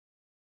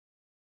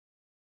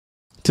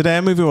Today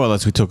on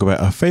Moviewallas, we talk about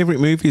our favourite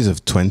movies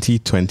of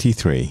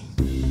 2023.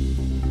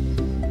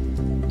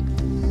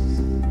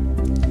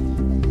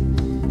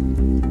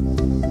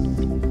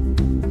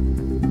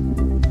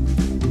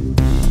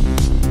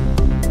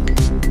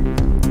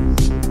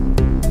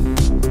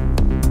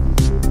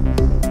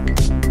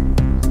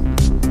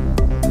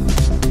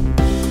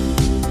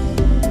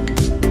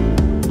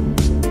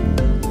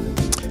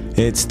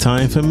 It's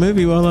time for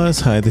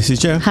Moviewallas. Hi, this is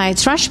Joe. Hi,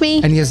 it's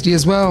Rashmi. And Yesdi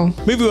as well.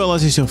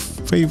 Moviewallas is your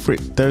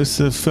favourite dose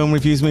of film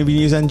reviews, movie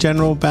news and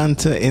general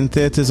banter in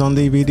theatres, on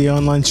DVD,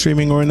 online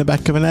streaming or in the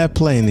back of an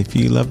airplane. If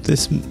you love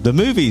the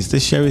movies,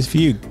 this show is for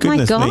you.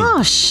 Goodness my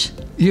gosh.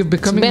 me. You're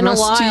becoming been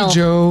rusty, a while.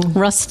 Joe.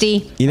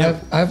 Rusty. You know,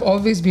 I've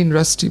always been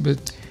rusty,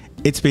 but...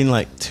 It's been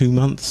like 2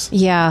 months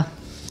Yeah.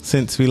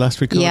 since we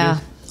last recorded. Yeah.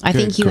 I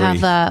think you grief.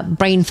 have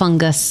brain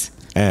fungus.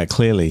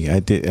 Clearly, I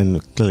did,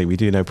 and clearly we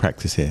do no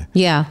practice here.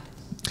 Yeah.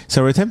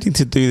 So we're attempting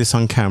to do this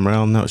on camera.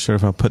 I'm not sure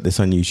if I'll put this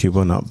on YouTube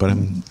or not, but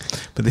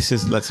this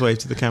is, let's wave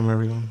to the camera,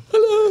 everyone.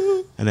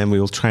 Hello. And then we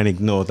will try and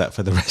ignore that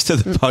for the rest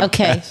of the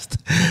podcast.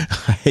 Okay.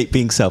 I hate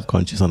being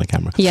self-conscious on a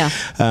camera. Yeah.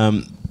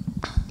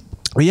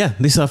 But yeah,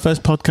 this is our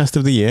first podcast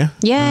of the year.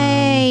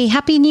 Yay.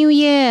 Happy New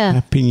Year.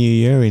 Happy New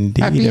Year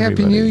indeed, Happy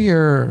everybody. New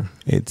Year.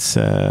 It's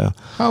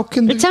How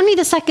can It's only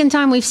the second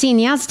time we've seen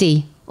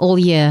Yazdi all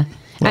year.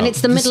 Well, and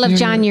it's the this middle of New Year-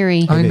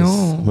 January. I it is.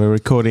 know. We're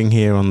recording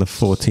here on the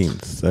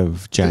 14th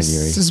of January.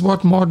 This is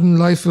what modern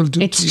life will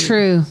do It's to you.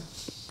 true.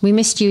 We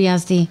missed you,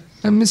 Yazdi.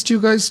 I missed you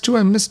guys too.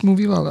 I missed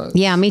Moviewallas.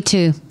 Yeah, me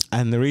too.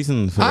 And the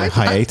reason for the I-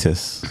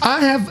 hiatus...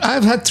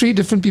 I've had 3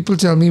 different people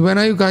tell me, when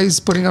are you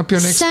guys putting up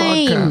your next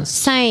podcast?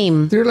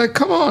 Same. They're like,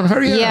 come on,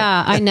 hurry up.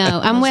 Yeah, I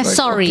know. And we're like,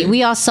 sorry. okay.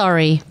 We are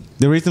sorry.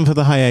 The reason for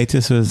the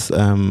hiatus was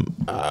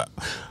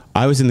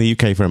I was in the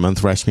UK for a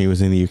month. Rashmi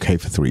was in the UK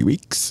for 3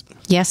 weeks.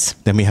 Yes.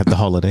 Then we had the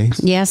holidays.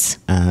 Yes.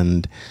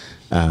 And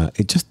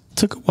it just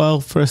took a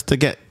while for us to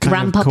get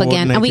Ramp up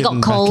again. And we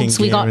got colds.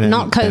 We got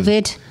not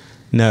COVID.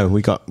 No,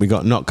 we got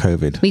not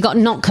COVID. We got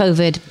not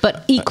COVID,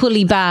 but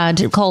equally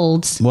bad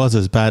colds. Was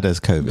as bad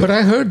as COVID. But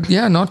I heard,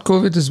 not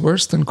COVID is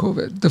worse than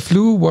COVID. The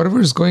flu, whatever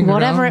is going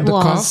Whatever around, it the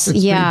was, cough,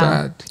 it's yeah.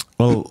 pretty bad.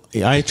 Well,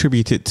 I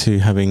attribute it to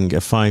having a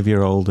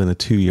 5-year-old and a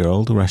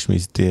 2-year-old,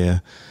 Rashmi's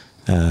dear,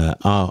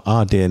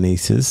 our dear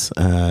nieces,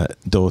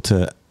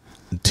 daughter,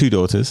 2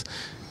 daughters,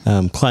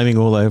 climbing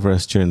all over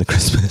us during the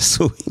Christmas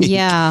week.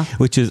 Yeah.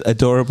 Which is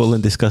adorable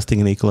and disgusting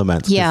in equal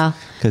amounts. Yeah.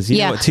 Because you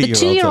know what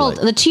 2-year-olds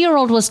are like. The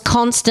 2-year-old was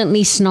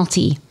constantly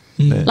snotty.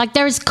 Like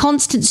there is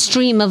constant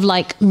stream of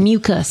like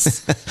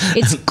mucus.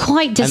 It's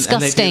quite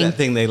disgusting. And they do that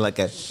thing, they like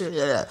go,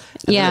 and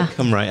Yeah. they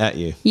come right at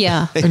you.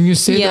 Yeah. And you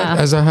say Yeah. that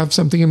as I have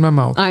something in my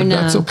mouth. I but know.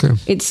 That's okay.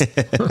 It's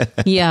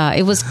yeah,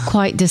 it was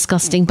quite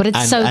disgusting, but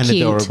it's so and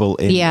cute. adorable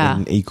in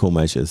yeah. equal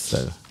measures.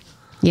 So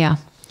Yeah.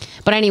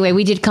 But anyway,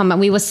 we did come back.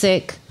 We were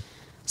sick.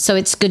 So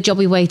it's a good job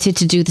we waited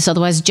to do this.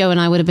 Otherwise, Joe and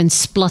I would have been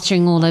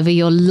spluttering all over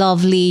your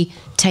lovely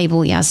table,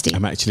 Yazdi.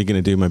 I'm actually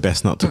going to do my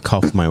best not to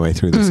cough my way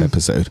through this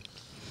episode.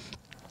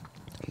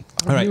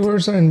 All right.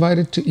 Viewers are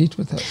invited to eat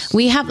with us.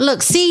 We have,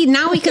 look, see,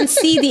 now we can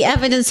see the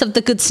evidence of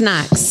the good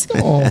snacks.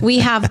 Oh. We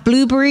have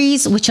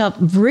blueberries, which are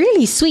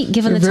really sweet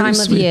given They're the very time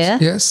sweet. of year.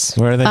 Yes.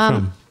 Where are they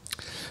from?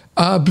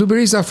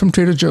 Blueberries are from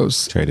Trader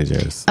Joe's, Trader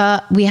Joe's.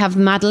 We have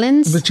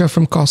madeleines. which are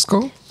from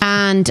Costco.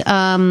 And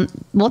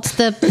what's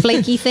the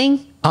flaky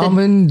thing?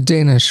 Almond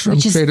Danish from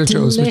which is Trader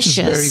Joe's, which is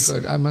delicious.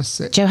 very good, I must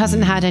say. Joe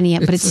hasn't had any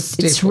yet, but It's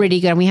a it's staple. really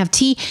good. And we have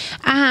tea.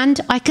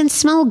 And I can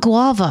smell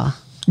guava.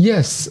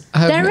 Yes.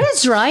 There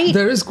is, right?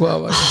 There is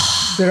guava.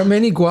 Yes. There are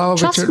many guava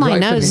Trust which are my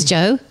ripening. nose,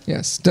 Joe.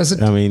 Yes. Does it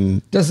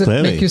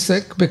clearly. make you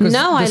sick? Because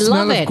No, the I smell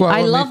love of it. guava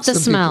I love makes the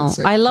some people smell.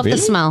 sick. I love the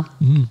Really? smell.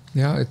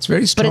 Yeah, it's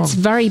very But strong. it's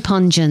very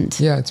pungent.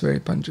 Yeah, it's very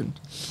pungent.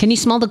 Can you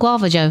smell the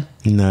guava, Joe?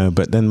 No,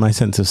 but then my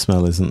sense of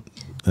smell isn't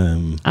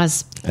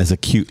As as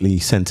acutely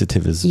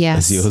sensitive as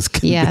yours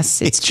can yes,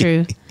 be. it's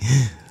true.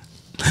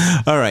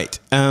 All right.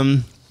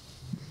 And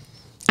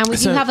we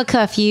do have a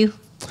curfew.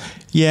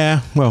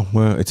 Yeah, well,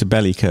 it's a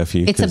belly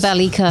curfew. It's a 'cause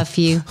belly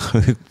curfew.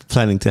 We're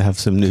planning to have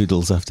some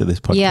noodles after this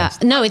podcast. Yeah.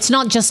 No, it's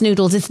not just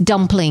noodles. It's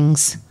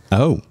dumplings.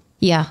 Oh.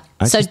 Yeah.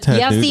 I So just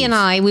heard Yazdi noodles. and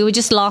I, we were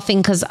just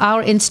laughing because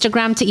our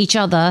Instagram to each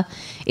other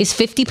is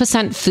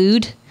 50%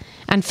 food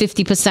and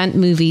 50%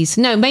 movies.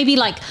 No, maybe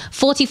like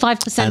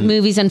 45%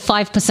 movies and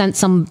 5%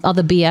 some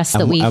other BS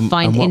that we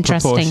find and what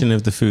interesting. proportion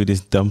of the food is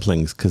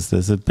dumplings? Because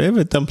there's a bit of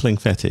a dumpling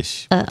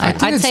fetish.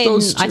 I'd it's say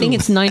those I think two.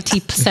 it's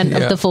 90%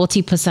 of Yeah. the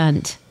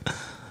 40%.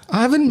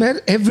 I haven't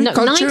met every No,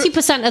 culture.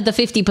 90% of the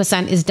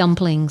 50% is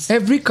dumplings.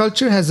 Every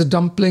culture has a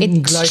dumpling.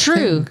 It's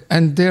true.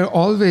 And they're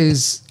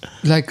always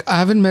like, I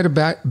haven't met a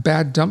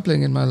bad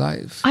dumpling in my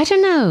life. I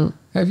don't know.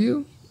 Have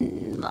you?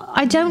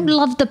 I don't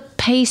love the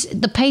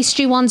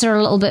pastry ones are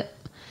a little bit,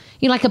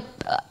 like a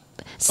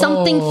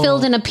something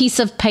filled in a piece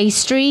of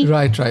pastry.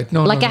 Right.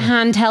 No, like no, a no.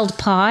 handheld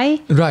pie.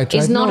 Right.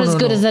 Is not No, as no,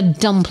 good no. as a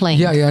dumpling.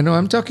 Yeah. No,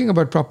 I'm talking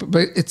about proper,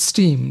 but it's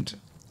steamed.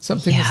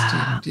 Something is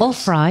steamed. Or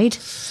fried.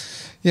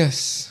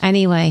 Yes.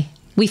 Anyway,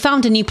 we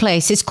found a new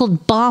place. It's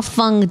called Bar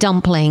Fung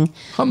Dumpling.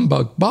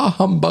 Humbug. Bar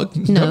humbug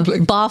No,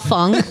 dumpling. Bar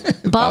Fung.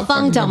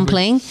 Bafang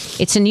Dumpling.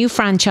 It's a new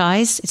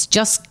franchise. It's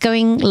just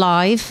going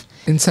live.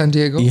 In San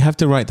Diego. You have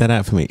to write that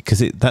out for me because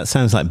that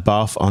sounds like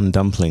barf on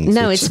dumplings.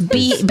 No, it's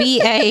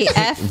B-A-F-A-N-G.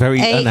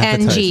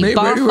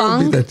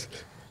 Bafang.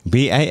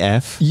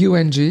 B-A-F.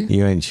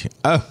 U-N-G.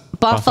 Oh.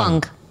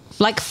 Bafang.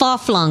 Like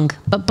far-flung,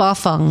 but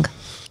Bafang.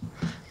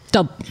 They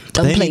need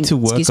Dumpling. to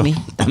work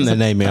on their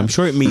naming. I'm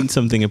sure it means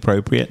something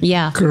appropriate.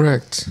 Yeah.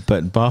 Correct.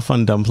 But barf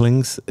on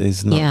dumplings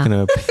is not going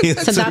to appeal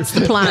So that's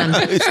the plan.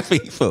 most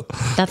people.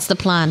 That's the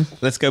plan.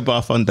 Let's go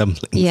barf on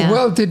dumplings. Yeah.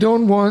 Well, they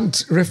don't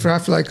want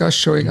riffraff like us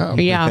showing up.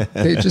 Yeah.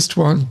 They just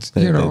want,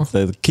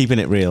 They're keeping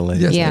it real.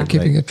 Yes, Yeah. they're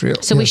keeping it real.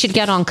 So we should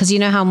get on because you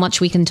know how much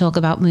we can talk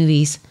about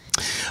movies.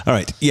 All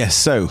right. Yes.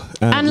 So.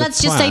 And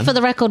let's just say for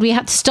the record, we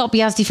had to stop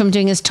Yazdi from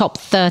doing his top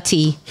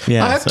 30.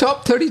 Yeah. I have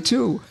top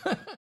 32.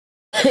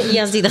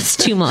 Yazdi, that's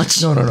too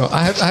much. No.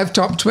 I have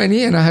top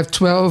 20 and I have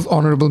 12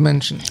 honorable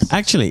mentions.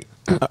 Actually,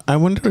 I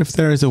wonder if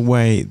there is a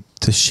way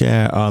to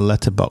share our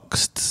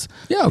letterboxed.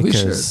 Yeah, we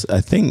should. Because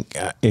I think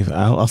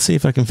I'll see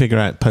if I can figure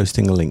out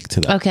posting a link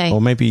to that. Okay.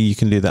 Or maybe you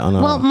can do that on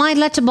our. Well, my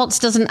letterbox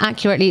doesn't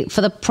accurately for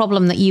the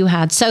problem that you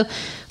had. So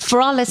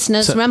for our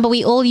listeners, remember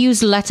we all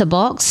use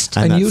Letterboxd.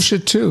 And you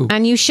should too.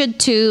 And you should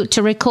too,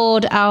 to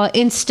record our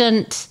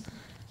instant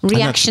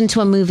reaction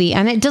to a movie.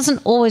 And it doesn't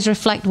always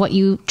reflect what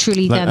you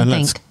truly then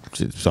think.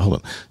 So hold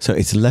on. So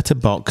it's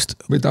letterboxed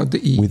Without the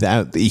E.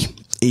 Without the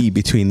E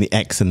between the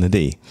X and the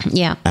D.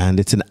 Yeah. And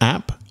it's an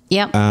app.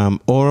 Yep.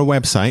 Or a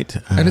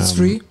website. And it's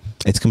free?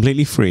 It's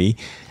completely free.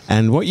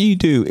 And what you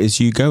do is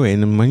you go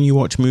in and when you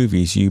watch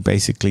movies, you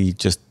basically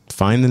just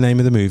find the name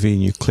of the movie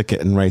and you click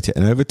it and rate it.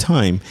 And over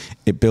time,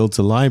 it builds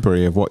a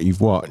library of what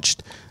you've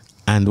watched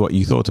and what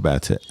you thought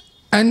about it.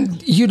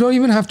 And you don't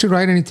even have to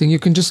write anything. You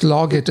can just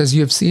log it as you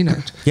have seen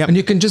it. Yep. And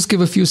you can just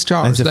give a few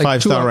stars. And it's a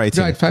 5-star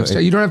rating. Right,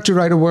 5-star. You don't have to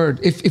write a word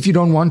if you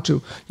don't want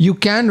to. You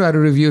can write a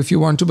review if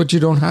you want to, but you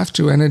don't have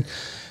to. And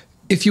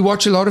if you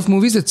watch a lot of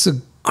movies, it's a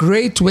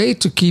great way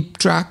to keep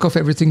track of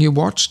everything you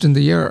watched in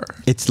the year.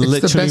 It's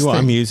literally what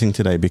I'm using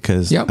today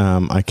because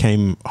I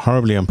came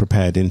horribly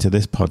unprepared into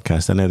this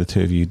podcast. I know the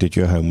two of you did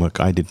your homework.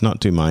 I did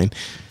not do mine.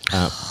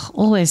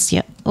 Always,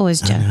 Joe.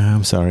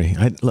 I'm sorry.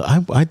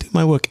 I do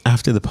my work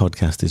after the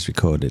podcast is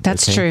recorded.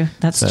 That's okay? true.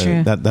 That's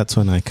true. That's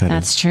when I kind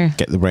of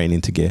get the brain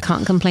into gear.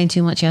 Can't complain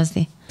too much,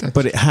 Yazdi.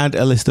 But it had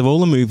a list of all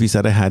the movies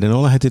that I had, and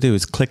all I had to do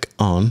was click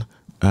on,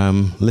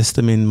 list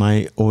them in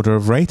my order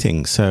of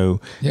rating.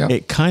 So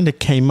it kind of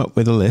came up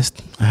with a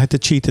list. I had to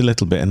cheat a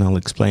little bit, and I'll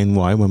explain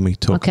why when we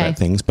talk about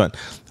things. But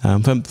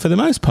for the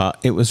most part,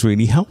 it was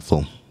really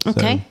helpful.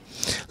 Okay.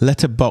 So,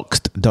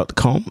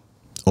 letterboxd.com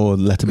or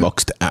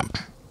Letterboxd app.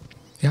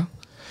 Yeah.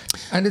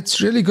 And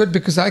it's really good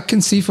because I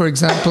can see, for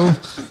example,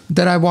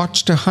 that I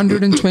watched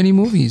 120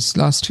 movies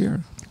last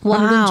year.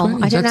 Wow.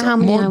 I don't know how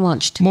many I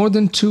watched. More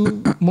than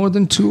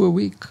two a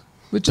week.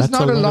 Which is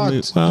not a lot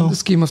in the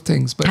scheme of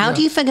things. But how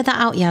do you figure that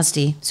out,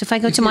 Yazdi? So if I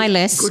go to my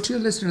list... Go to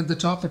your list and at the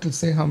top it will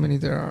say how many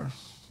there are.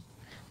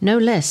 No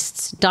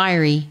lists.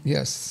 Diary.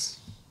 Yes.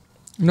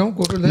 No,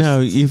 go to list.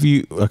 No, if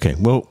you... Okay,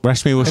 well,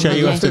 Rashmi will show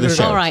you after the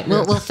show. All right,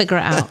 we'll figure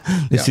it out.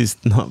 This is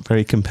not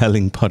very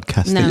compelling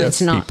podcasting. No,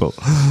 it's not. People.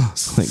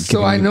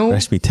 So I know...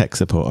 Rashmi tech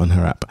support on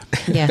her app.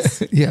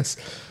 Yes. Yes.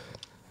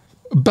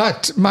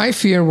 But my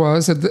fear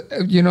was,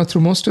 that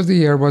through most of the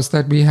year was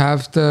that we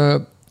have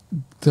the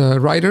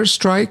writer's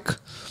strike,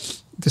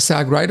 the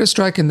SAG writer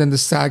strike, and then the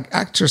SAG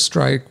actor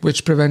strike,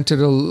 which prevented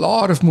a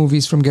lot of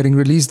movies from getting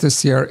released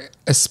this year,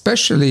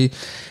 especially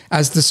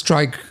as the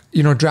strike,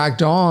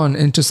 dragged on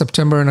into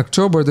September and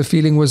October. The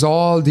feeling was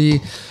all the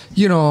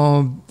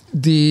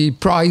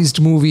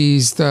prized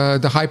movies,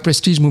 the high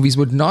prestige movies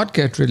would not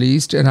get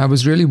released. And I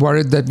was really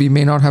worried that we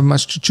may not have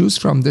much to choose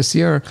from this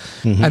year.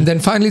 Mm-hmm. And then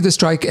finally the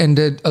strike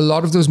ended. A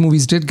lot of those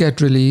movies did get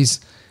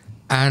released.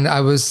 And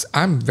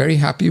I'm very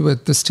happy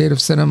with the state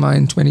of cinema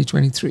in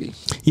 2023.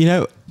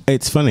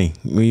 It's funny.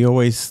 We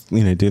always,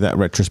 do that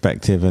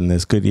retrospective and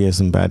there's good years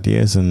and bad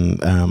years.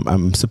 And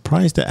I'm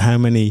surprised at how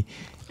many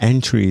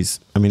entries.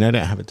 I mean, I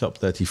don't have a top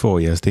 34,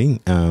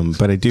 Yazdi,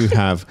 but I do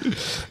have,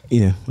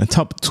 a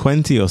top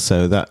 20 or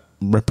so that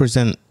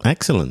represent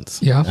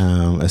excellence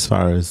as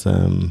far as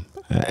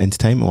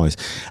entertainment-wise.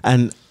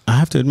 And I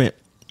have to admit,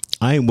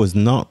 I was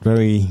not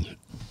very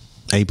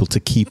able to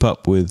keep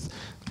up with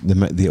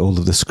all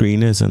of the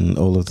screeners and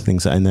all of the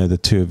things that I know the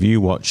two of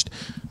you watched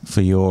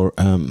for your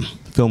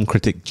film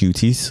critic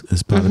duties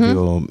as part of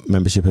your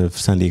membership of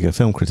San Diego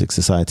Film Critics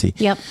Society.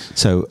 Yep.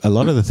 So a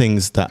lot of the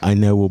things that I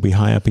know will be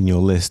high up in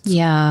your list.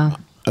 Yeah.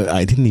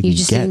 I didn't even. You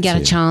just didn't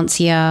get a chance.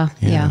 Yeah.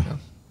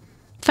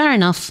 Fair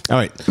enough. All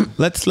right,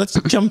 let's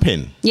jump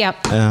in.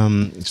 Yep.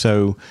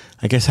 So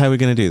I guess how are we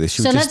going to do this?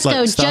 So let's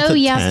go Joe,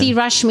 Yazdi,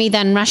 Rashmi,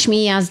 then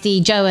Rashmi,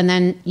 Yazdi, Joe, and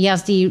then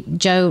Yazdi,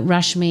 Joe,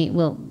 Rashmi.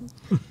 Well,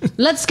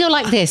 let's go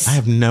like this. I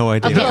have no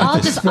idea. Okay, I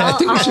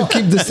think we should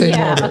keep the same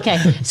order. Okay,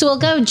 so we'll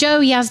go Joe,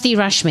 Yazdi,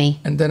 Rashmi.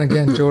 And then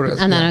again, Joe.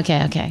 And then,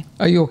 okay.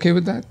 Are you okay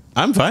with that?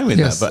 I'm fine with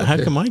that, but how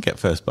come I get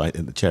first bite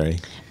at the cherry?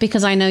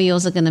 Because I know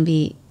yours are going to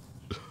be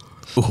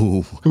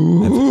Ooh.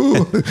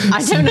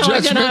 I don't know. I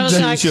don't know. I was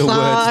like, your words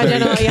I don't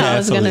know. very Yeah, I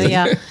was going to.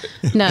 carefully.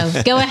 Yeah.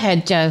 No, go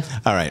ahead, Joe.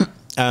 All right.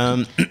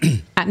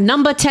 At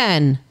number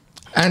 10.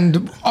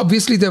 And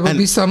obviously there will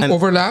be some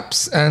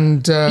overlaps,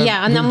 and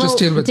Yeah, and then just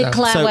deal with that.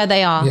 declare So- where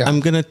they are. Yeah. I'm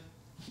gonna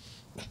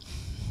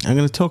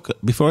talk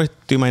before I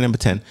do my number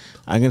 10.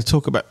 I'm gonna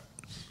talk about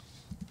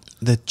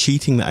the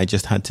cheating that I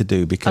just had to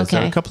do, because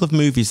there are a couple of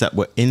movies that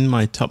were in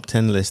my top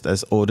 10 list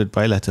as ordered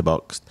by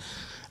Letterboxd,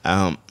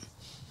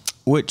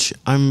 which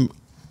I'm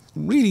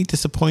really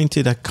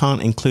disappointed I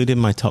can't include in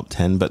my top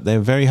 10, but they're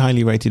very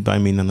highly rated by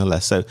me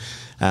nonetheless. So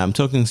I'm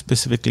talking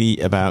specifically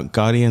about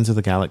Guardians of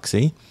the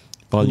Galaxy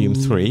Volume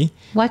 3.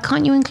 Why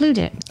can't you include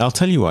it? I'll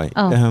tell you why.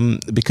 Oh.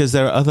 Because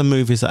there are other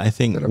movies that I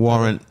think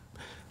warrant.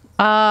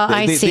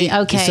 I see.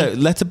 Okay. So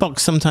Letterboxd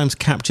sometimes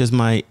captures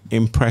my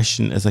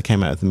impression as I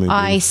came out of the movie.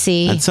 I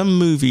see. And some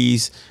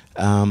movies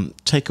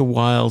take a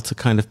while to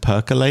kind of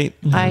percolate.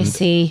 I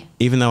see.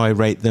 Even though I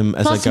rate them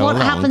as Plus, I go what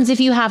along. happens if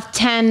you have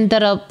 10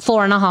 that are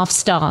 4.5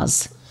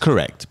 stars?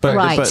 Correct.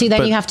 Right, so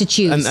then you have to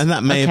choose. And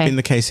that may have Okay. been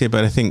the case here,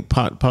 but I think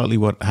partly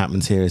what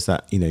happens here is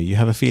that, you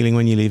have a feeling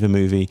when you leave a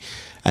movie,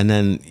 and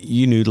then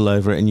you noodle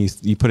over it and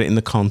you put it in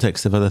the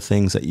context of other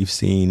things that you've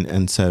seen,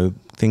 and so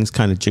things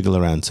kind of jiggle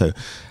around. So,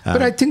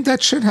 But I think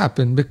that should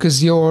happen,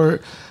 because your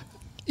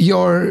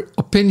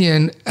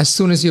opinion as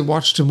soon as you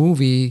watched a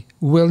movie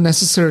will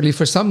necessarily,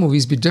 for some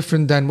movies, be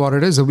different than what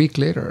it is a week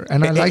later.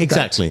 And I like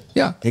exactly. that.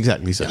 Yeah.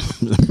 Exactly. So,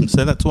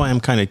 so that's why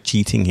I'm kind of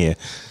cheating here.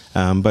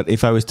 But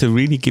if I was to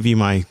really give you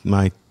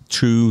my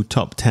true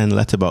top 10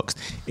 Letterboxd,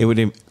 it would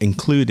have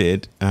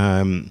included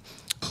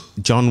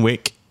John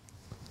Wick,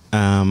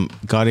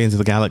 Guardians of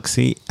the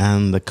Galaxy,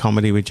 and the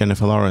comedy with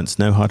Jennifer Lawrence,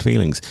 No Hard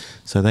Feelings.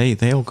 So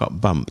they all got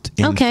bumped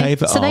in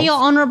favor so of. they're your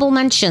honourable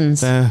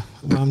mentions. Well,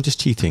 I'm just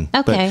cheating.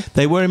 Okay. But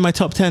they were in my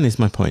top 10 is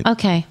my point.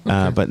 Okay.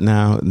 But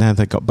now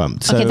they got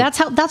bumped. So Okay,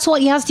 that's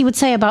what Yazdi would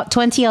say about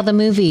 20 other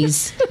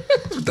movies.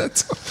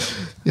 That's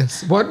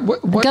yes. What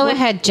Go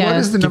ahead, Joe. What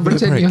is the Give number me a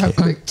 10 you break have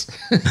here.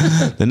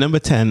 picked? the number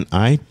 10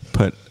 I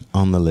put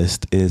on the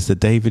list is the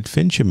David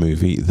Fincher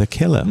movie, The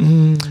Killer.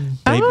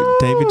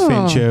 David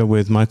Fincher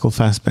with Michael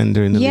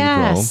Fassbender in the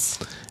Yes.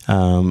 lead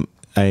role.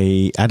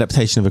 A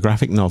adaptation of a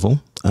graphic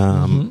novel,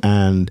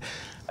 and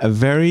a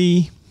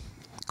very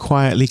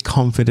quietly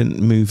confident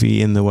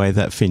movie in the way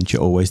that Fincher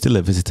always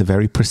delivers. It's a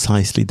very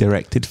precisely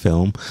directed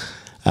film.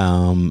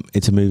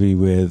 It's a movie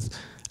with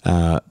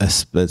a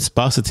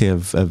sparsity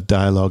of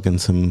dialogue and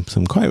some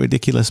quite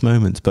ridiculous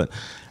moments, but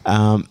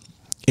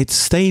it's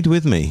stayed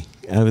with me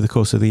over the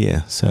course of the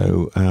year.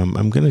 So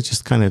I'm going to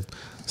just kind of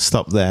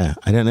stop there.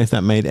 I don't know if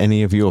that made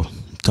any of your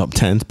top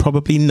 10s.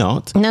 Probably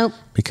not. Nope.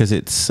 Because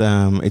it's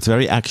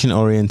very action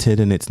oriented,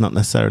 and it's not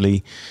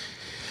necessarily.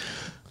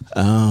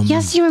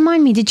 Yes, you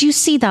remind me. Did you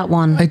see that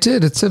one? I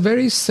did. It's a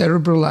very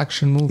cerebral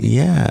action movie.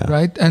 Yeah.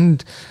 Right?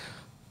 And,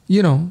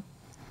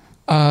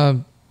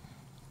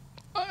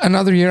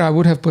 another year I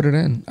would have put it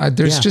in.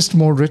 There's just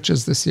more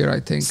riches this year, I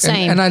think.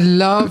 Same. And I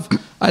love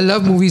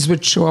movies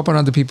which show up on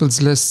other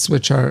people's lists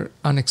which are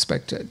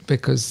unexpected,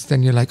 because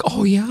then you're like,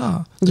 oh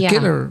yeah, The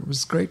Killer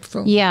was a great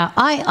film. Yeah,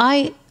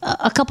 I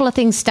a couple of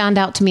things stand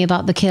out to me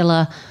about The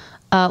Killer.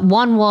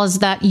 One was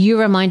that you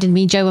reminded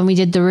me, Joe, when we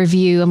did the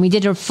review, and we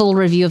did a full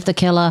review of The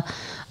Killer,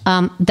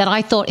 that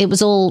I thought it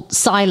was all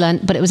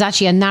silent, but it was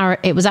actually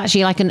it was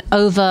actually like an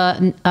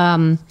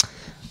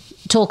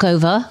talk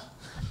over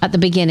at the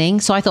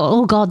beginning. So I thought,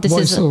 oh God, this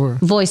is a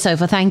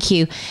voiceover. Thank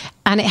you.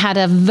 And it had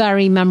a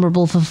very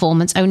memorable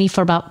performance, only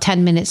for about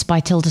 10 minutes,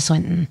 by Tilda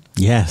Swinton.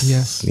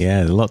 Yes.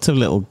 Yeah. Lots of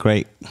little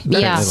great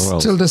little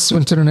roles. Tilda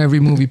Swinton in every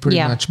movie pretty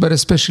much, but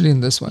especially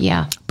in this one.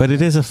 Yeah. But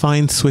it is a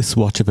fine Swiss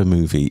watch of a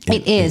movie.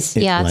 It is.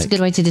 It's a good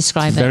way to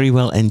describe it. Very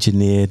well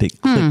engineered.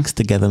 It clicks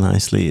together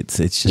nicely. It's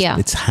just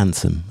it's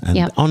handsome.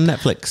 And on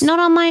Netflix. Not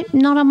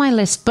on my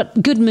list,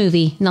 but good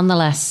movie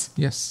nonetheless.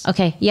 Yes.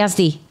 Okay,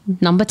 Yazdi,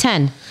 number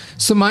 10.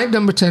 So my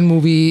number 10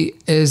 movie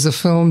is a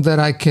film that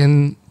I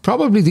can,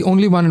 probably the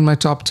only one in my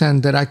top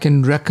 10 that I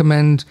can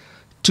recommend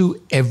to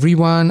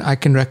everyone. I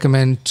can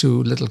recommend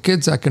to little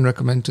kids. I can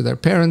recommend to their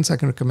parents. I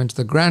can recommend to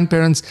their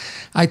grandparents.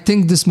 I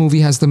think this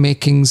movie has the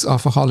makings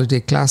of a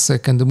holiday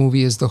classic, and the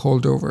movie is The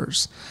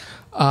Holdovers,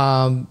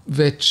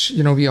 which,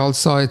 we all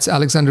saw. It's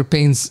Alexander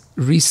Payne's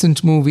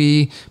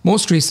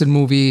most recent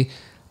movie.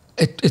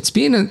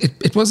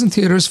 It was in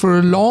theaters for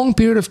a long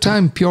period of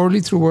time,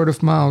 purely through word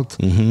of mouth.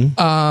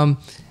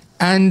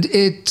 And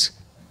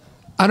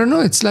I don't know,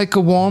 it's like a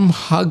warm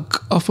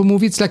hug of a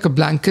movie. It's like a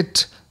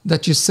blanket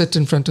that you sit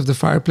in front of the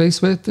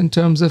fireplace with, in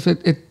terms of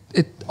it.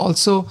 It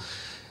also,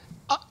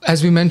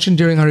 as we mentioned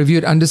during our review,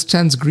 it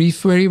understands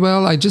grief very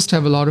well. I just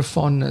have a lot of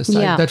fondness.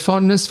 Yeah. That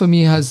fondness for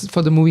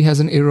the movie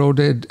hasn't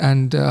eroded,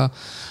 and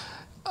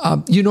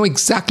you know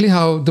exactly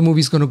how the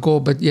movie's going to go,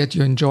 but yet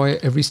you enjoy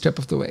every step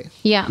of the way.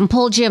 Yeah, and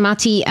Paul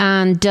Giamatti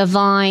and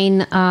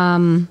Divine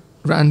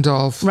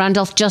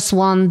Randolph just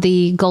won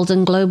the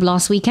Golden Globe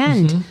last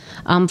weekend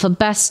for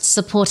Best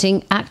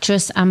Supporting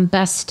Actress and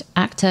Best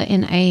Actor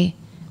in a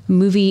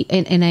movie,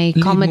 in a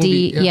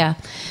comedy. Movie, yeah.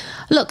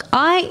 Look,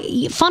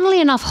 funnily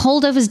enough,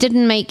 Holdovers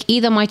didn't make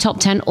either my top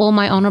 10 or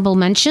my honorable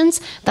mentions.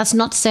 That's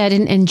not to say I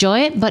didn't enjoy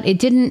it, but it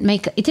didn't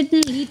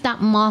leave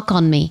that mark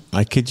on me.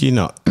 I kid you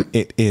not.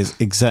 It is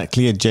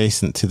exactly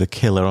adjacent to The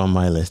Killer on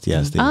my list,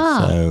 Yazdi.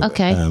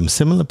 Okay.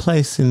 Similar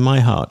place in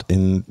my heart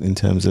in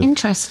terms of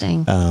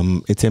interesting.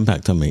 Its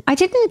impact on me. I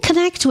didn't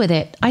connect with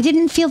it. I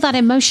didn't feel that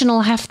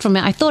emotional heft from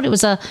it. I thought it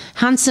was a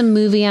handsome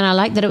movie, and I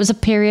liked that it was a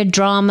period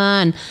drama,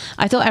 and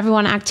I thought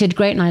everyone acted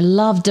great, and I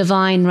loved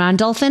Divine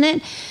Randolph in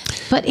it.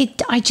 But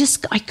I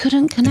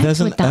couldn't connect with that movie.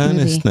 There's an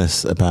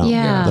earnestness about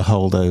the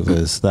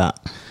Holdovers that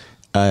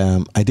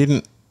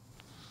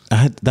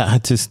that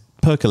had to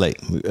percolate,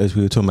 as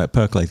we were talking about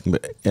percolating.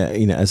 But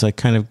as I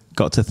kind of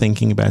got to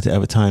thinking about it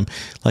over time,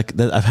 like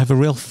I have a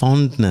real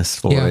fondness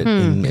for it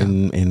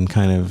in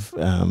kind of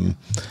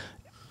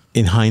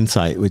in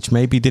hindsight, which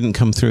maybe didn't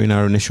come through in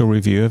our initial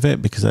review of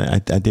it, because I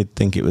did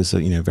think it was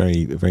a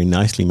very, very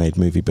nicely made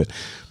movie, but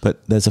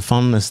there's a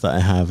fondness that I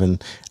have,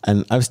 and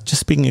I was just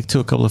speaking to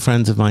a couple of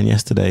friends of mine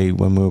yesterday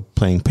when we were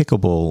playing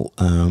pickleball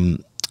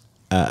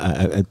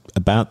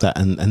about that,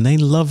 and they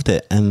loved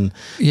it, and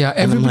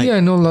everybody I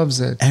know loves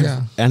it.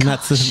 And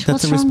that's the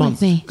response. Wrong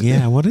with me?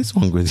 Yeah, what is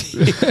wrong with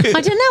you?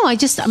 I don't know. I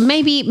just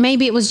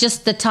maybe it was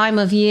just the time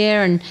of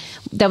year, and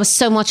there was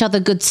so much other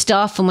good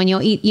stuff. And when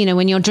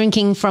when you're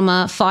drinking from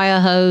a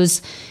fire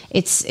hose,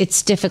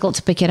 it's difficult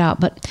to pick it up.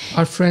 But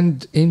our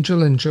friend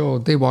Angel and Joe,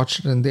 they watched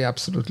it and they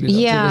absolutely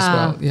loved it as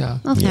well. Yeah.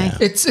 Okay. Yeah.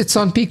 It's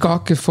on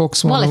Peacock if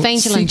folks want. Well, if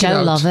Angel and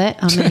Joe love it,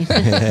 I mean,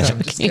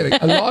 just kidding.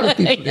 A lot of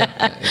people.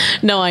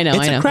 No, I know.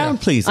 It's a crowd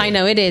pleaser. I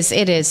know it is.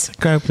 It is a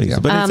crowd pleaser,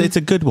 but it's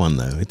a good one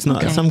though. It's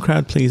not some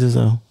crowd pleasers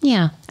though.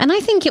 Yeah, and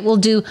I think it will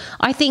do.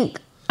 I think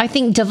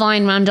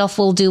Divine Randolph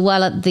will do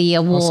well at the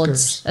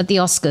awards, at the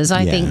Oscars.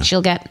 I think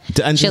she'll get.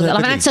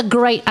 That's a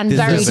great and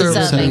very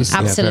deserving.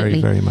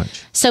 Absolutely, very, very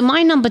much. So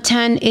my number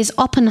 10 is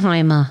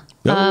Oppenheimer.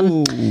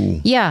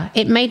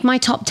 It made my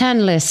top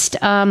 10 list.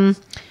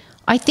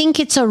 I think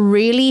it's a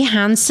really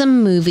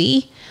handsome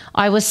movie.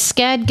 I was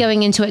scared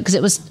going into it because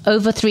it was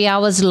over 3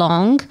 hours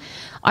long.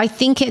 I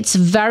think it's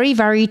very,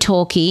 very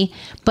talky,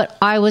 but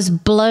I was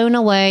blown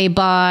away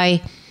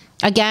by,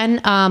 again,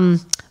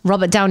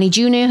 Robert Downey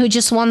Jr., who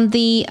just won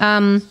the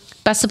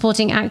Best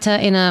Supporting Actor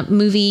in a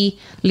Movie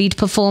Lead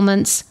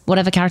Performance,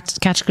 whatever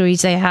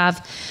categories they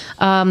have.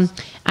 And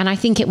I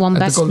think it won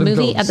Best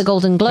Movie at the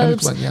Golden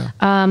Globes.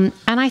 And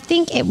I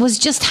think it was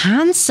just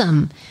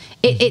handsome.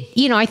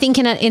 I think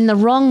in the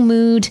wrong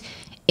mood,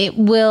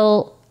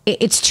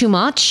 it's too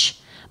much.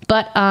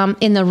 But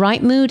in the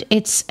right mood,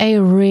 it's a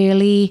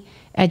really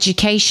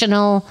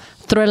educational,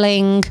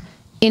 thrilling,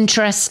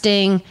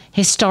 interesting,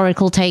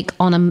 historical take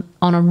on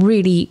a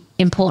really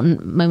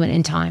important moment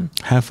in time.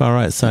 How far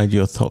outside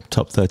your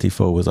top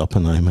 34 was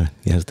Oppenheimer,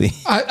 Yazdi?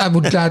 I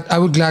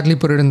would gladly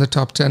put it in the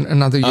top 10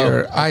 another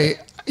year.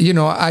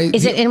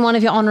 Is it in one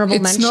of your honorable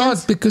mentions? It's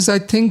not, because I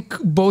think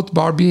both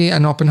Barbie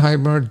and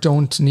Oppenheimer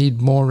don't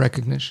need more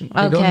recognition.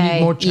 They don't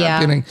need more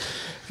championing.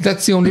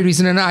 That's the only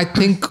reason. And I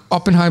think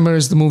Oppenheimer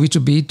is the movie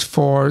to beat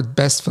for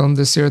best film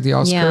this year, the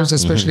Oscars,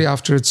 especially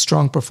after its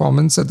strong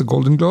performance at the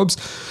Golden Globes.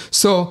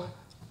 So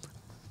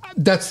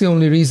that's the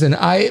only reason.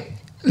 I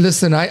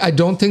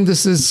don't think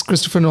this is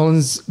Christopher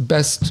Nolan's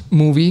best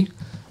movie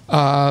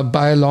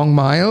by a long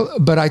mile,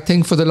 but I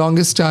think for the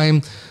longest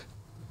time,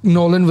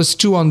 Nolan was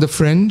too on the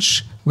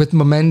fringe with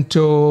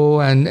Memento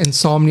and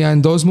Insomnia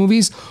and those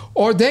movies.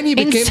 Or then he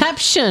became...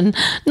 Inception,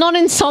 not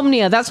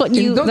Insomnia. That's what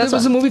you... there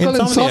was a movie called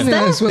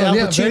Insomnia as well.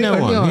 The Al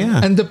Pacino one,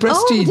 yeah. And The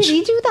Prestige. Oh, did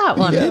he do that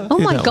one? Yeah. Oh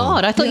my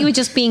God, I thought you were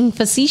just being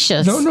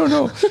facetious.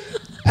 No.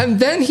 And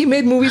then he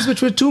made movies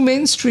which were too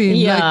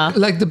mainstream,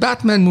 like the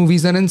Batman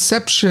movies and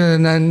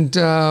Inception and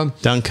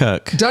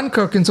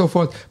Dunkirk and so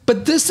forth.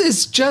 But this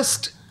is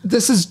just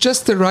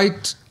the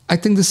right... I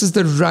think this is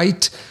the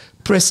right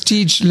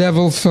prestige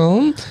level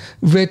film,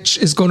 which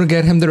is going to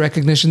get him the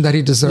recognition that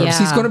he deserves. Yeah.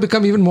 He's going to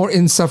become even more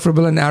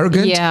insufferable and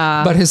arrogant,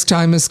 but his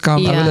time has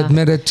come. I will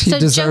admit it. He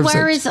deserves it. So, Joe,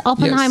 where is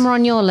Oppenheimer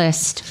on your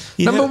list?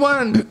 Number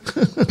one.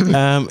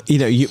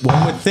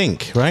 One would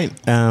think, right?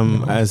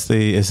 As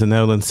the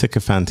Nolan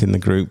sycophant in the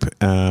group,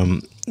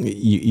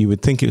 you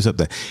would think it was up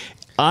there.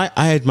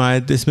 I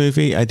admired this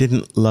movie. I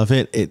didn't love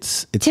it.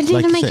 It didn't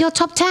even make your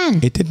top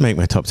 10. It did make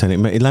my top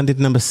 10. It landed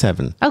number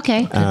 7.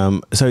 Okay.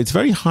 So it's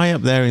very high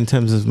up there in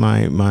terms of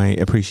my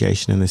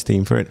appreciation and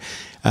esteem for it.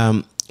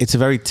 It's a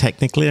very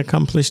technically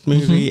accomplished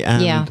movie,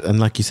 and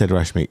like you said,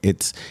 Rashmi,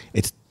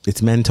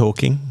 it's men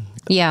talking.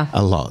 Yeah.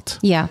 A lot.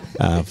 Yeah.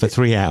 For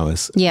 3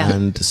 hours. Yeah.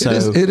 And so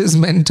it is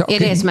men talking.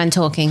 It is men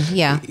talking.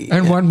 Yeah.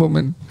 And one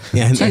woman.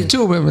 Yeah. And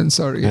 2 women,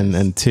 sorry.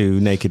 And 2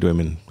 naked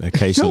women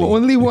occasionally. No,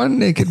 only 1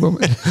 naked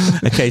woman.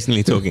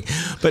 Occasionally talking.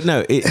 But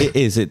no, it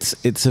is.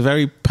 It's a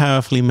very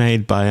powerfully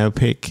made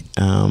biopic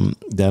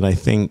that I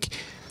think,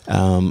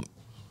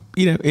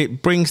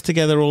 it brings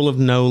together all of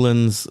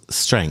Nolan's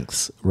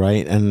strengths,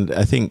 right? And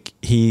I think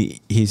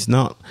he's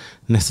not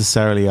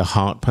necessarily a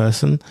heart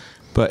person,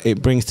 but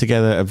it brings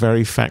together a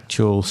very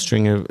factual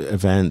string of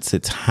events.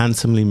 It's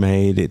handsomely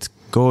made. It's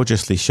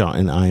gorgeously shot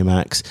in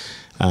IMAX.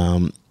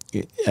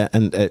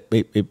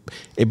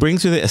 it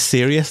brings with it a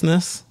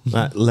seriousness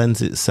that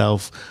lends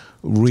itself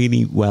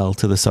really well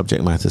to the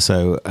subject matter.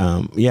 So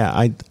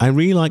I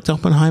really liked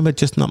Oppenheimer,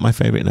 just not my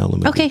favorite Nolan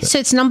movie. Okay, so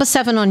it's number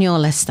 7 on your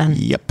list then.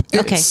 Yep.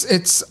 Okay.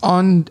 It's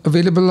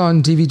available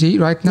on DVD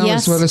right now,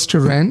 Yes. as well as to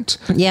rent.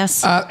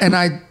 Yes.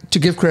 And to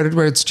give credit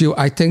where it's due,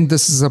 I think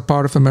this is a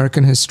part of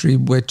American history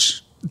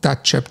which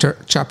that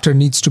chapter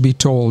needs to be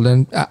told.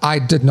 And I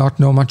did not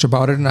know much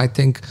about it, and I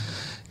think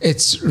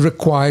it's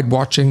required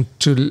watching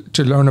to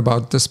learn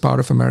about this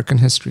part of American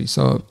history.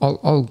 So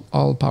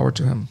all power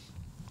to him.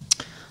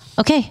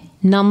 Okay,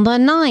 number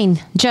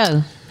 9,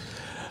 Joe.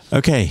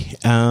 Okay,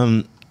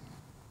 I've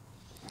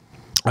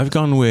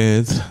gone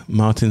with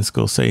Martin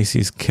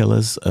Scorsese's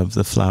Killers of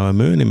the Flower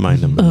Moon in my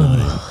number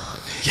 9.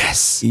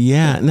 Yes.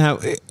 Yeah. Now,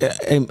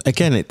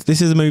 again,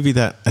 this is a movie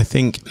that I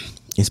think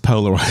is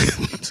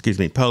polarizing. Excuse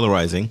me,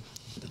 polarizing.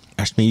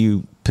 Actually,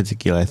 you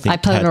particularly, I think, I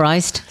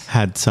polarized.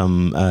 Had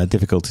some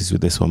difficulties with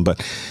this one, but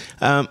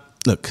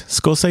look,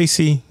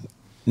 Scorsese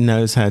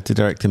knows how to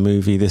direct a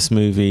movie. This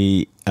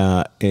movie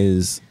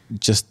is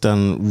just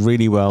done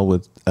really well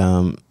with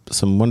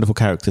some wonderful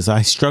characters.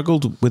 I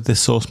struggled with the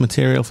source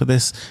material for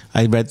this.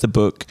 I read the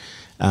book.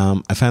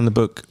 I found the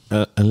book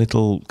a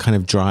little kind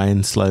of dry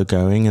and slow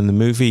going, and the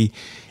movie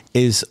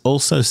is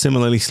also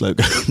similarly slow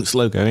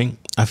going.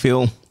 I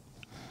feel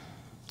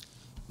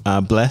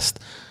blessed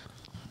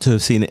to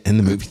have seen it in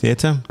the movie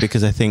theater,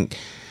 because I think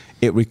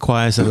it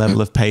requires a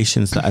level of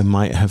patience that I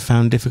might have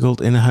found difficult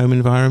in a home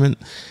environment.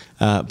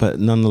 But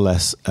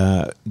nonetheless,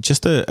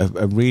 just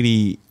a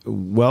really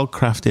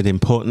well-crafted,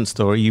 important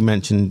story. You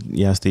mentioned,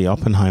 Yazdi,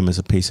 Oppenheimer as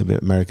a piece of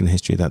American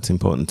history that's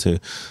important to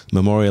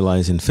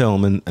memorialize in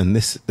film. And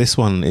this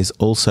one is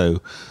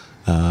also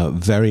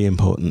very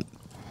important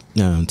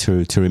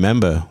to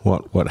remember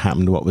what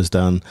happened, what was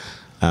done.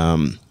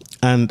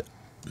 And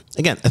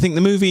again, I think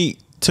the movie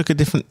took a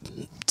different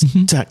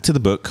tack to the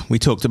book. We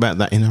talked about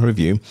that in our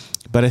review.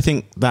 But I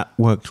think that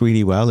worked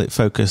really well. It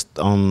focused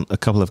on a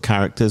couple of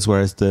characters,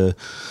 whereas the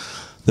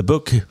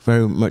book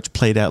very much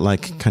played out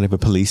like kind of a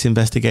police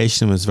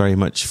investigation, was very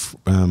much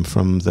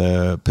from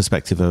the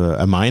perspective of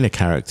a minor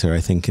character,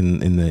 I think,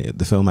 in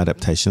the film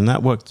adaptation. And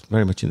that worked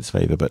very much in its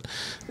favor. But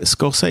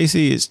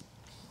Scorsese is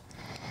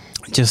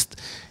just...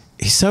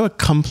 he's so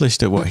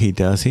accomplished at what he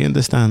does. He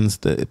understands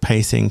the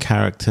pacing,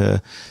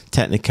 character,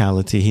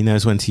 technicality. He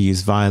knows when to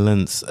use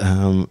violence.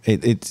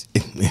 It's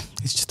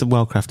just a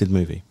well-crafted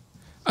movie.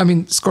 I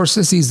mean,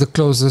 Scorsese is the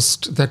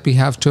closest that we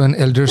have to an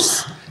elder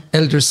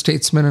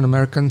statesman in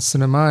American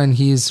cinema, and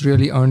he's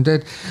really earned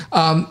it.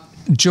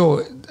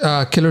 Joe,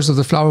 Killers of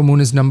the Flower Moon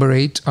is number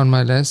 8 on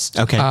my list.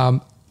 Okay.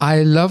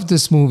 I love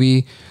this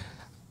movie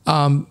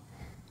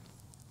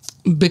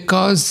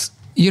because,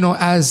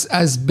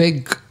 as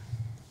big,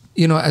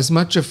 as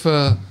much of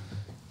a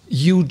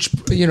huge,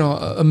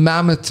 a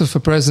mammoth of a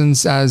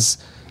presence as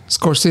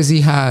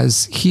Scorsese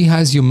has, he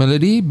has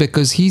humility,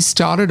 because he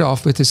started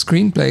off with a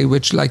screenplay,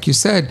 which, like you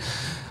said,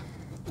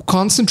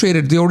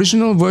 concentrated. The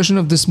original version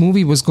of this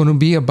movie was going to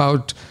be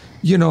about,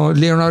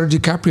 Leonardo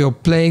DiCaprio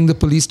playing the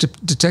police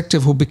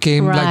detective who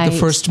became like the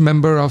first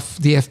member of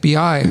the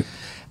FBI.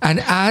 And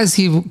as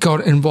he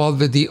got involved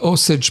with the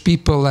Osage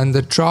people and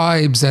the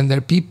tribes and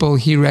their people,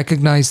 he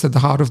recognized that the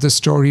heart of the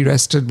story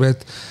rested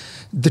with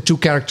the two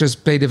characters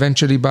played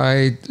eventually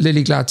by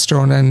Lily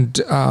Gladstone and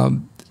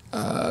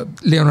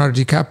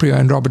Leonardo DiCaprio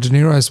and Robert De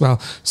Niro as well.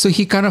 So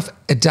he kind of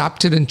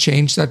adapted and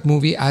changed that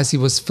movie as he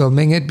was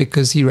filming it,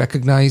 because he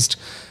recognized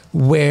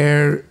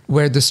where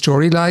the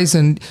story lies.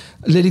 And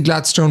Lily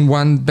Gladstone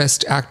won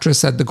Best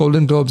Actress at the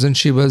Golden Globes, and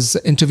she was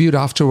interviewed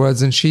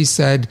afterwards, and she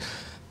said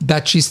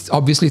that she's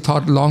obviously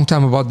thought a long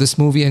time about this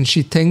movie, and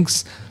she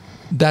thinks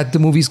that the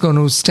movie's going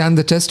to stand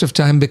the test of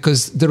time,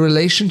 because the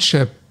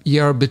relationship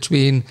here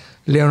between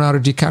Leonardo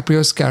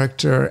DiCaprio's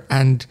character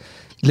and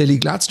Lily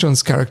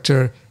Gladstone's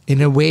character in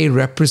a way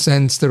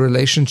represents the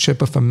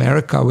relationship of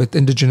America with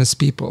indigenous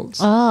peoples.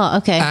 Oh,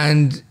 okay.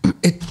 And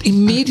it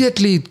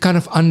immediately kind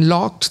of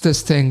unlocked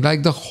this thing,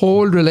 like the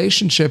whole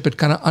relationship, it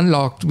kind of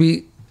unlocked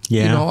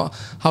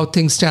how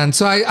things stand.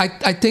 So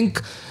I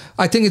think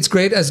it's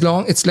great, as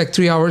long it's like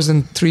 3 hours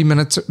and 3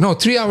 minutes. No,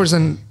 3 hours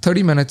and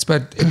 30 minutes,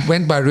 but it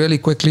went by really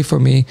quickly for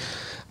me.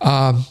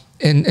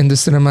 In the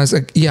cinemas.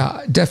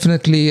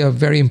 Definitely a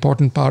very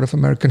important part of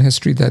American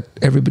history that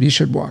everybody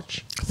should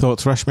watch.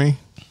 Thoughts, Rashmi?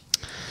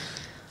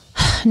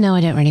 No,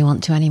 I don't really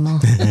want to anymore.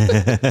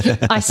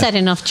 I said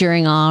enough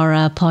during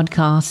our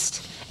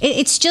podcast.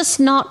 It's just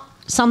not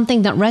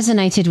something that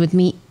resonated with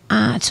me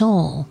at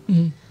all.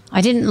 Mm.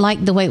 I didn't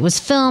like the way it was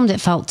filmed.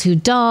 It felt too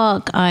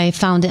dark. I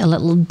found it a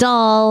little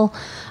dull.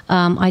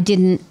 I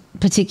didn't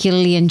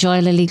particularly enjoy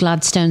Lily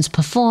Gladstone's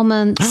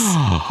performance.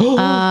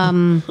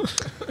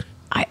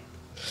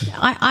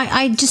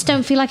 I just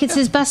don't feel like it's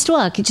his best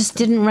work. It just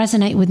didn't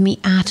resonate with me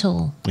at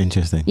all.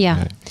 Interesting. Yeah.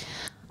 Right.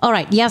 All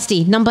right,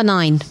 Yazdi, number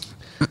 9.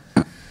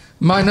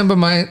 My number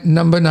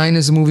 9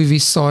 is a movie we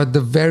saw at the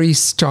very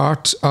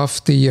start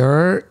of the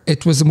year.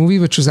 It was a movie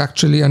which was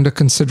actually under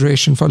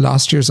consideration for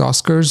last year's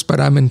Oscars, but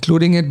I'm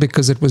including it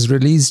because it was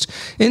released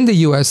in the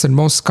US and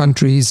most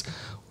countries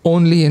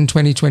only in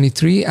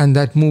 2023, and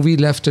that movie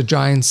left a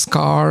giant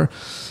scar,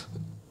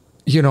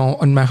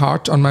 on my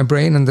heart, on my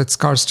brain, and that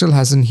scar still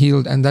hasn't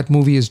healed. And that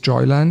movie is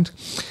Joyland.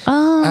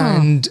 Oh.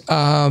 And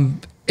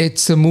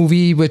it's a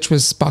movie which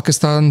was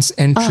Pakistan's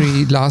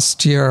entry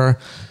last year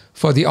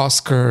for the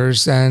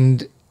Oscars.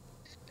 And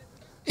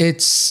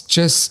it's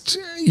just,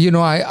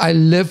 I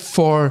live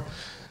for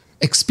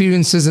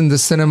experiences in the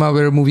cinema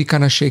where a movie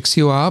kind of shakes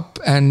you up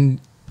and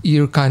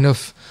you're kind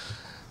of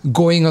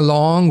going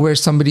along, where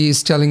somebody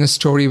is telling a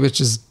story which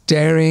is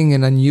daring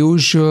and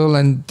unusual.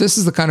 And this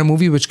is the kind of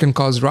movie which can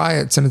cause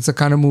riots. And it's the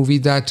kind of movie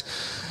that,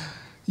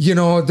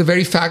 the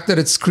very fact that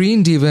it's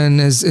screened even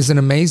is an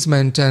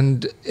amazement.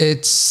 And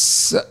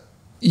it's,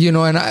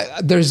 and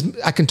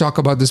I can talk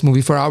about this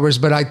movie for hours,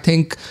 but I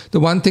think the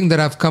one thing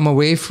that I've come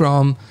away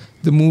from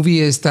the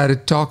movie is that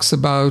it talks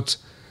about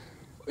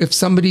if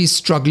somebody is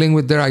struggling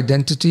with their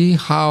identity,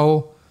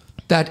 how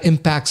that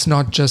impacts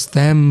not just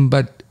them,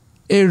 but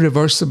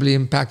irreversibly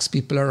impacts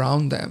people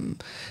around them.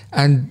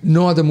 And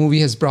no other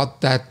movie has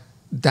brought that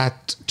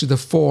to the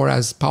fore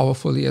as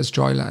powerfully as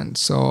Joyland.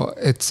 So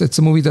it's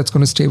a movie that's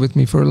going to stay with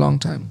me for a long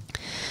time.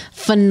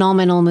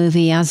 Phenomenal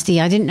movie,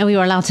 Yazdi. I didn't know we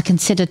were allowed to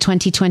consider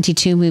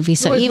 2022 movies,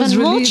 so even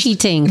more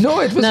cheating.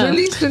 No, it was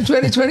released in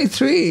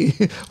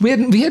 2023.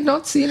 We had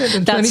not seen it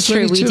in 2022. That's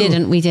true.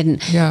 We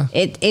didn't. Yeah.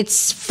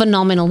 It's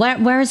phenomenal.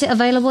 Where is it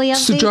available, Yazdi?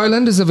 So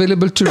Joyland is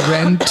available to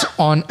rent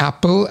on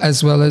Apple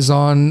as well as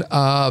on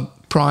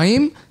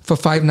Prime for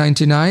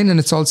 $5.99, and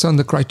it's also on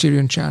the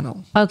Criterion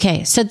channel.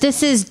 Okay, so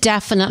this is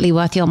definitely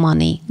worth your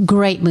money.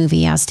 Great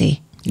movie,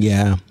 Yazdi.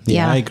 Yeah,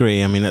 I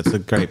agree. I mean, that's a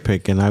great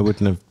pick, and I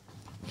wouldn't have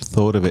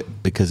thought of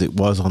it because it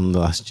was on the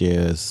last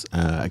year's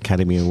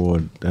Academy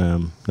Award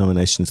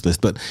nominations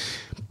list. But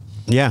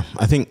yeah,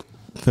 I think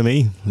for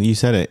me, you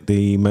said it,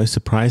 the most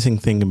surprising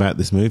thing about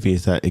this movie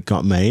is that it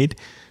got made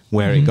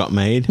where it got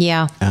made.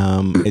 Yeah.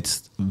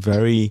 It's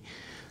very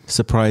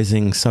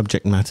surprising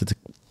subject matter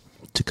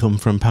to come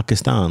from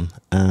Pakistan.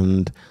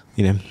 And,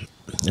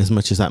 as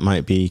much as that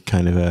might be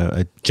kind of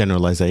a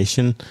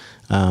generalization,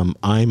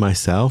 I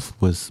myself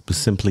was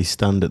simply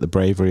stunned at the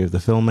bravery of the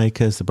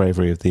filmmakers, the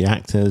bravery of the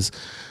actors,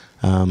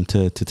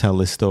 to tell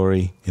this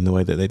story in the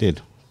way that they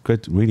did.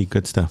 Good, really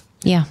good stuff.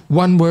 Yeah.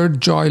 One word,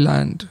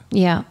 Joyland.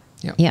 Yeah.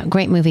 Yeah,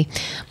 great movie.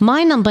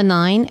 My number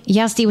 9,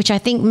 Yazdi, which I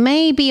think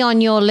may be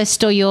on your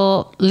list or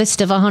your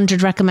list of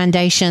 100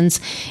 recommendations,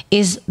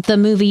 is the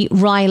movie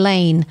Rye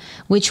Lane,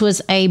 which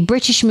was a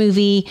British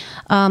movie.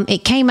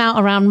 It came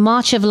out around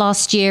March of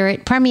last year.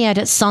 It premiered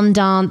at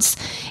Sundance.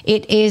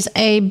 It is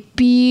a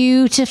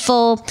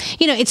beautiful,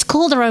 it's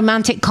called a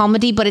romantic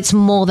comedy, but it's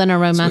more than a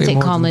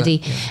romantic comedy.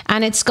 That, yeah.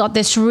 And it's got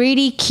this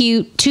really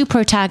cute 2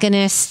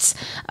 protagonists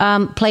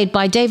played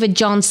by David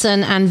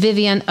Johnson and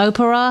Vivian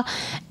Opera.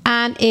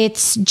 And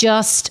it's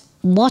just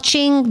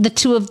watching the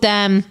 2 of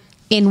them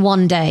in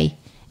one day.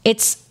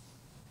 It's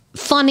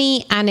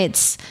funny and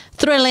it's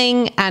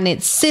thrilling and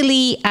it's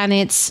silly and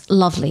it's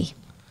lovely.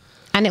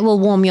 And it will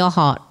warm your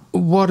heart.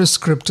 What a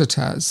script it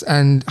has,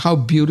 and how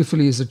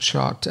beautifully is it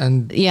shot.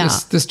 And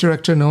this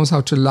director knows how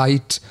to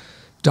light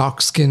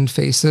dark-skinned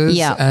faces.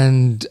 Yeah.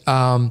 And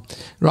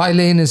Rye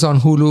Lane is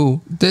on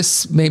Hulu.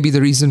 This may be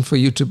the reason for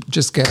you to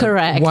just get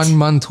a 1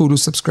 month Hulu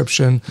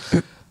subscription.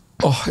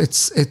 Oh,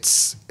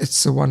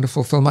 it's a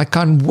wonderful film. I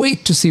can't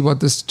wait to see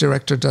what this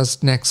director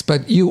does next.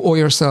 But you owe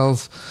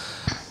yourself,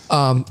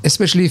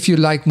 especially if you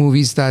like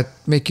movies that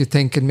make you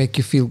think and make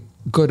you feel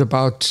good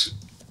about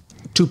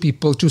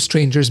 2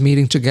 strangers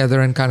meeting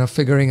together and kind of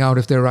figuring out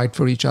if they're right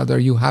for each other.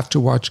 You have to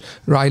watch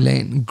Rye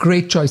Lane.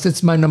 Great choice.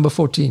 It's my number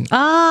 14.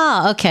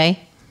 Ah, okay.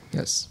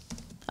 Yes.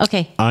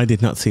 Okay. I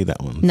did not see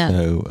that one. No.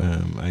 So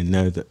I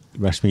know that,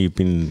 Rashmi,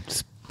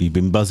 you've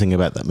been buzzing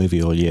about that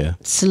movie all year.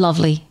 It's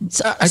lovely.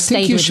 I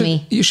think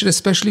you should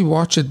especially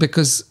watch it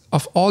because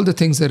of all the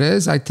things it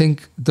is. I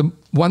think the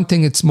one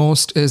thing it's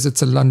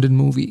a London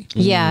movie.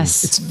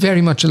 Yes. It's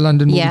very much a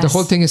London movie. Yes. The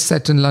whole thing is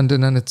set in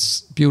London and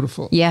it's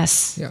beautiful.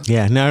 Yes.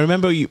 Yeah. Now, I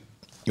remember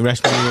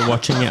Rashmi, when you were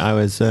watching it, I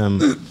was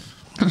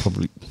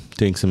probably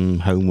doing some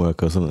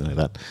homework or something like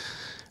that.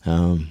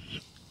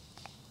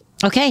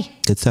 Okay.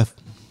 Good stuff.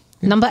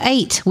 Number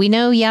 8. We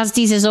know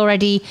Yazdi's is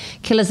already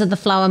Killers of the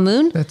Flower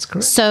Moon. That's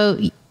correct. So,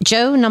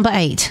 Joe, number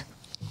 8.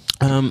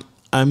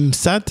 I'm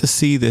sad to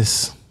see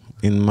this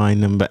in my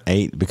number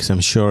 8 because I'm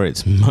sure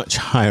it's much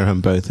higher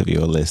on both of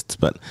your lists.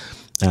 But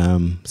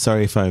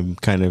sorry if I'm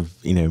kind of,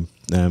 killing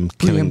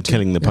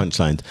the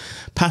punchlines.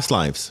 Past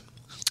Lives.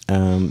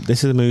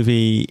 This is a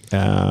movie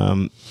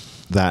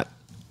that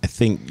I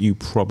think you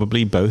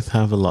probably both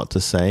have a lot to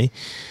say.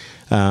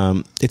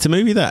 It's a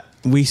movie that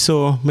we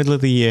saw middle of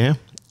the year.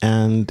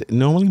 And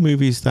normally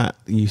movies that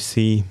you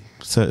see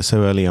so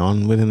early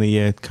on within the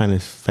year kind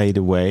of fade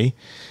away.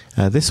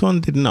 This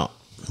one did not.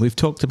 We've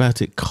talked about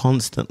it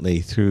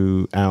constantly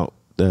throughout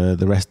the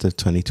rest of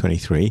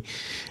 2023.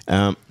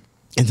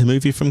 It's a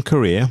movie from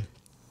Korea.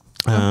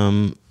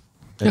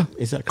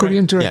 Is that correct?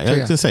 Korean director. Yeah, I was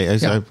going to say,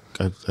 Yeah.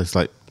 I was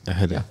like, I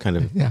had a kind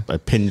of a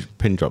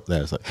pin drop there.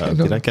 I was like, oh,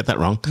 No. did I get that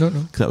wrong? No.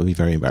 Because that would be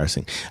very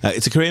embarrassing.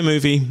 It's a Korean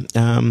movie.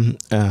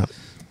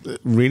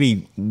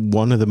 Really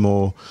one of the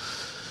more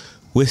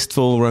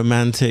wistful,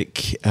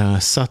 romantic,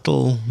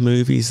 subtle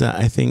movies that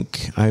I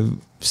think I've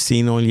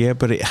seen all year,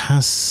 but it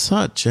has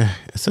such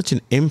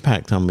an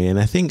impact on me. And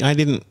I think I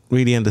didn't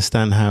really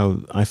understand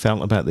how I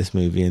felt about this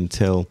movie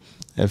until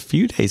a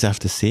few days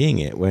after seeing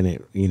it, when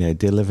it,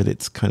 delivered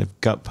its kind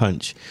of gut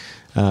punch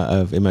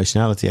of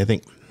emotionality. I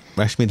think,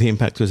 Rashmi, the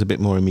impact was a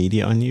bit more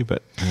immediate on you,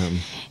 but...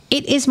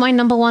 It is my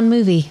number one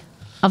movie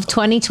of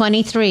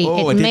 2023.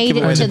 It made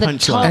it to the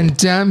top. And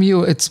damn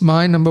you, it's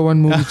my number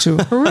one movie too.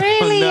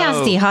 Really,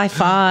 Asti? High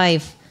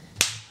five.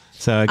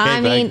 So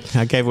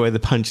I gave away the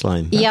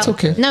punchline. Yeah,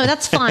 okay. No,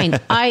 that's fine.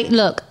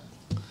 Look,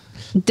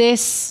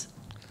 this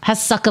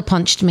has sucker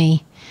punched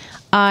me.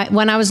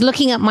 When I was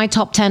looking at my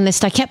top 10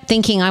 list, I kept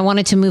thinking I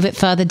wanted to move it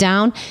further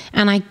down,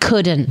 and I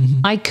couldn't.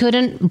 Mm-hmm. I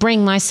couldn't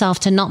bring myself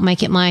to not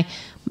make it my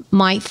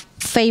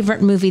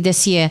favorite movie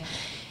this year.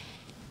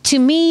 To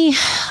me,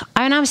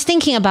 and I was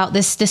thinking about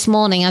this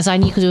morning as I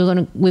knew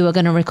because we were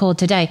going to record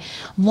today.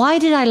 Why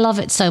did I love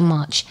it so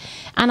much?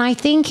 And I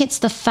think it's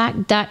the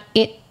fact that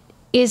it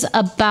is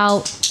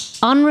about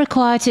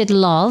unrequited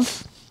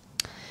love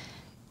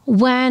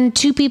when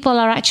two people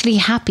are actually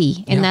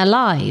happy in their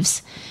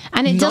lives.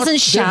 And it doesn't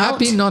shout.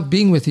 They're happy not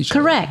being with each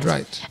other. Correct.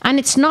 Right. And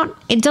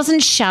it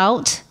doesn't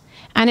shout,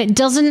 and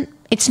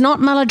it's not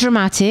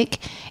melodramatic.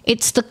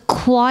 It's the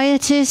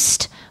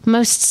quietest,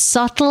 most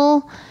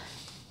subtle,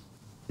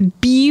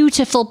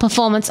 beautiful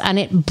performance, and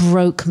it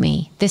broke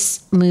me.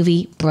 This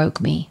movie broke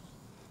me.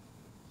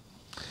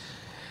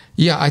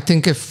 Yeah, I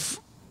think if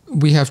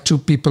we have two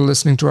people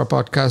listening to our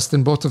podcast,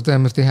 then both of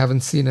them, if they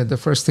haven't seen it, the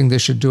first thing they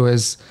should do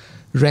is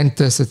rent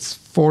this. It's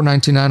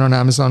 $4.99 on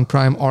Amazon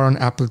Prime or on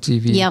Apple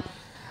TV. Yep.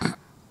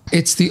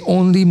 It's the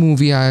only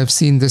movie I have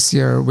seen this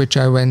year which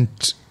I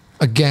went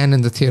again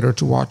in the theater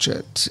to watch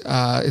it.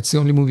 It's the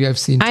only movie I've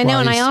seen twice. I know,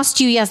 and I asked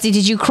you yesterday,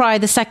 did you cry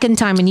the second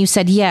time? And you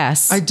said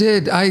yes. I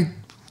did. I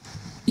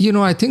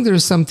think there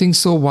is something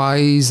so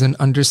wise and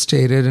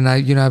understated. And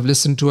I've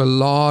listened to a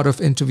lot of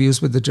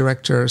interviews with the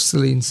director,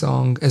 Celine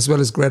Song, as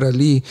well as Greta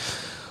Lee,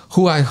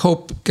 who I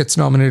hope gets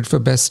nominated for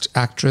Best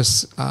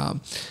Actress.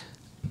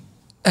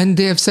 And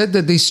they have said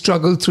that they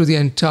struggled through the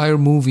entire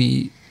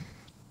movie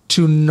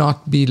to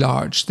not be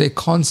large. They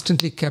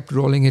constantly kept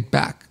rolling it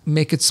back.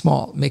 Make it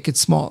small, make it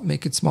small,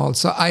 make it small.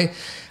 So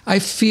I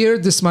fear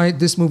this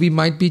movie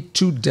might be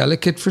too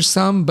delicate for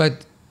some,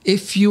 but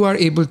if you are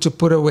able to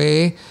put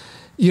away,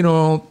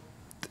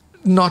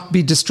 not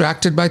be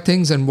distracted by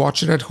things and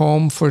watch it at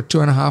home for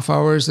 2.5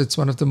 hours, it's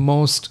one of the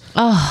most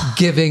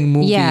giving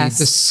movies. Yes.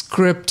 The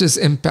script is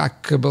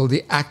impeccable.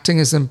 The acting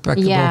is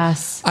impeccable.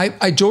 Yes.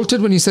 I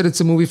jolted when you said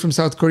it's a movie from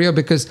South Korea,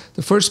 because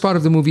the first part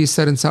of the movie is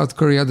set in South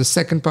Korea. The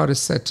second part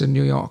is set in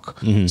New York.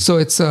 Mm-hmm. So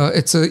it's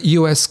a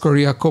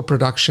US-Korea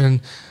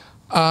co-production.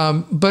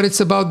 But it's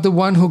about the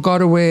one who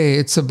got away.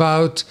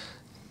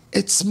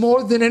 It's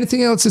more than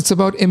anything else. It's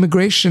about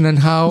immigration and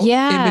how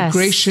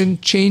immigration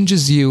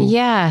changes you.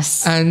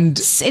 Yes. And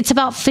it's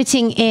about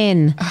fitting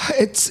in.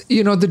 It's,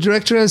 the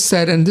director has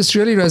said, and this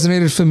really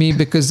resonated for me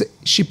because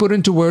she put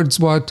into words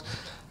what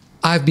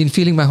I've been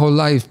feeling my whole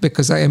life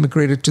because I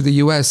immigrated to the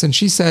US. And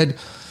she said,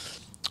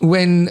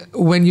 when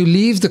you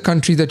leave the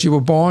country that you were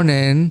born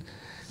in,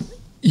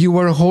 you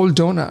were a whole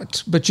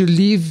donut, but you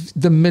leave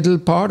the middle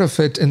part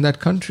of it in that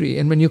country.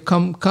 And when you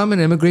come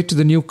and immigrate to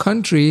the new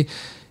country,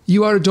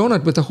 you are a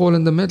donut with a hole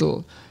in the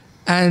middle.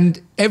 And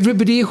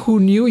everybody who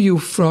knew you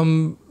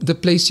from the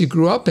place you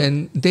grew up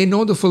in, they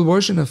know the full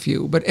version of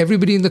you. But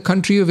everybody in the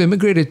country you've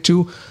immigrated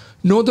to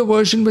know the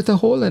version with a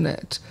hole in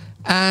it.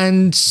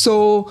 And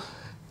so,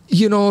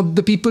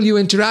 the people you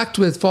interact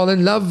with, fall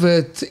in love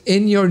with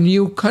in your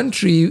new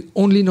country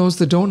only knows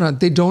the donut.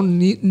 They don't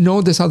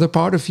know this other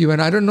part of you.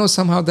 And I don't know,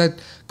 somehow that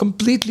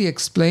completely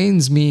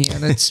explains me.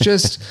 And it's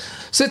just,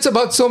 so it's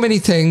about so many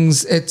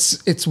things.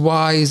 It's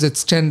wise,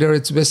 it's tender,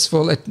 it's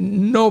wistful.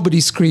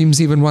 Nobody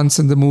screams even once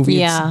in the movie.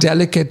 Yeah. It's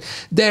delicate.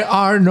 There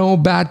are no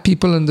bad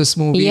people in this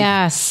movie.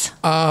 Yes.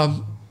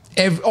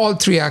 All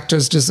three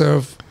actors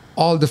deserve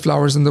all the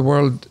flowers in the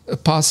world.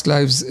 Past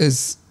Lives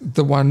is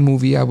the one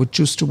movie I would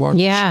choose to watch.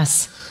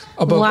 Yes.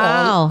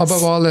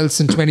 Above all else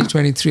in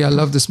 2023. I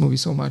love this movie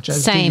so much.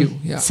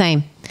 Same. Yeah.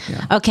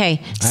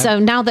 Okay. So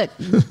now that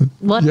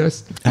what?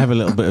 Yes. I have a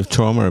little bit of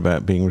trauma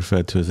about being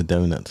referred to as a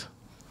donut.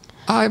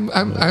 I'm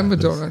a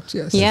donut.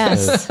 Yes.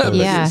 Yes.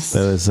 Yes.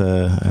 There was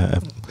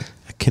a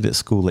kid at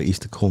school that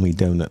used to call me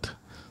donut.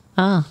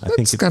 Ah,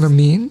 that's kind of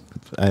mean.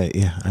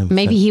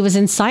 Maybe he was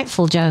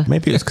insightful, Joe.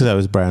 Maybe it was because I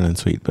was brown and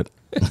sweet, but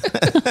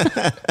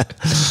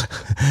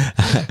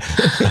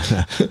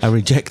I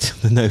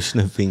reject the notion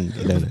of being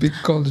being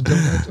called a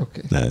donut.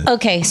 Okay. No.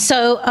 Okay,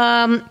 so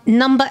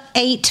number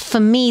 8 for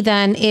me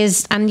then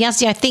is, and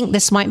Yazdi, I think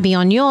this might be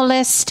on your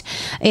list,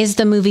 is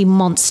the movie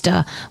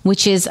Monster,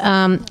 which is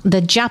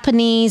the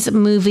Japanese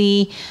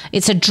movie.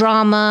 It's a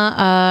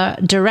drama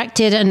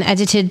directed and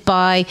edited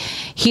by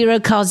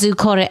Hirokazu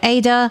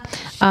Koreeda.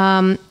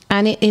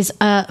 And it is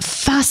a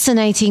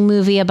fascinating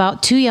movie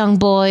about 2 young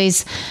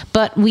boys.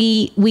 But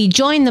we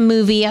join the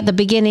movie at the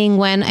beginning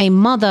when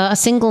a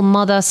single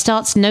mother,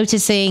 starts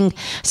noticing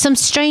some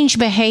strange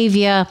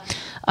behavior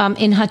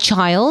in her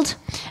child,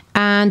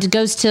 and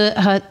goes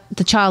to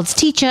the child's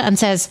teacher and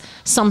says,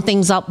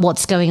 something's up,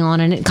 what's going on?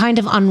 And it kind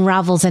of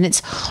unravels, and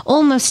it's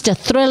almost a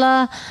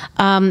thriller,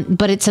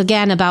 but it's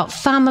again about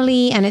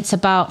family, and it's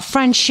about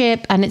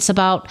friendship, and it's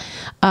about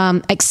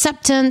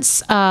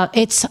acceptance.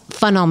 It's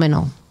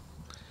phenomenal.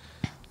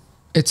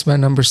 It's my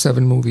number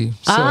 7 movie.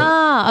 So,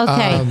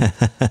 okay.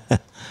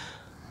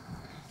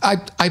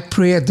 I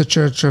pray at the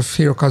church of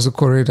Hirokazu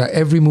Koreeda.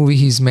 Every movie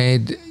he's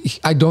made,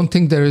 I don't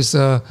think there is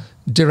a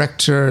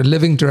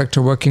living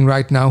director working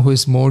right now who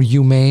is more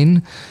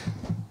humane.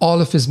 All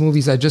of his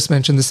movies, I just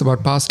mentioned this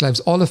about Past Lives,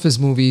 all of his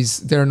movies,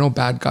 there are no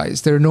bad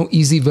guys. There are no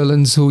easy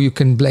villains who you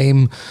can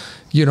blame,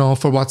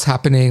 for what's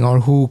happening, or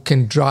who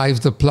can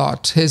drive the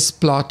plot. His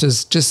plot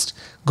is just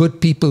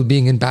good people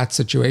being in bad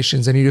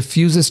situations, and he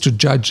refuses to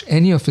judge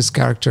any of his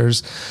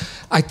characters.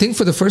 I think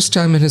for the first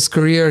time in his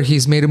career,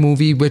 he's made a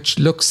movie which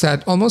looks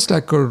at almost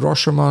like a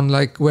Rashomon,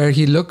 where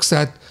he looks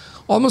at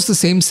almost the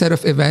same set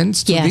of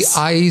events through the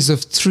eyes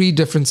of 3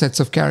 different sets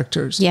of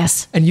characters.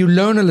 Yes. And you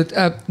learn a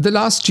little. The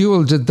Last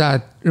Duel did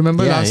that.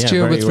 Remember last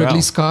year with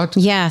Ridley Scott?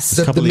 Yes.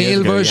 The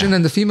male version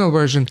and the female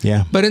version.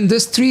 Yeah. But in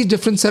this, 3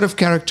 different set of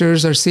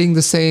characters are seeing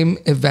the same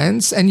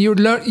events, and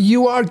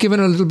you are given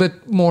a little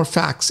bit more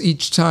facts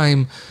each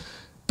time.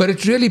 But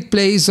it really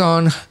plays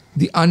on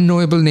the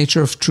unknowable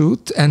nature of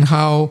truth, and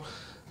how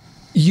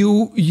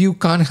you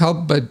can't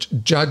help but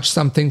judge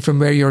something from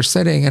where you're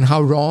sitting, and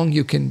how wrong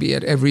you can be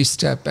at every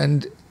step.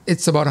 And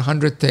it's about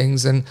 100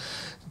 things, and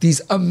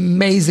these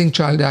amazing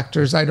child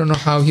actors. I don't know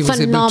how he was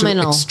able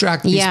to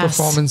extract these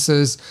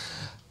performances.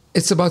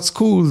 It's about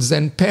schools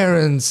and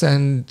parents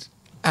and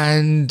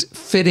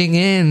fitting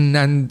in,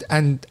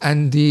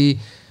 and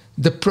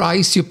the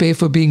price you pay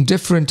for being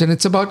different. And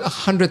it's about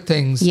 100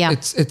 things. Yeah.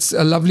 It's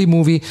a lovely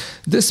movie.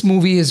 This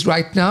movie is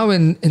right now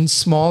in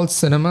small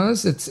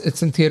cinemas.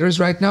 It's in theaters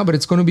right now, but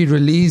it's going to be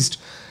released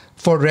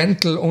for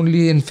rental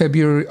only on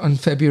February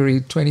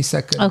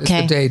 22nd is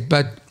the date.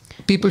 But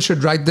people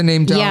should write the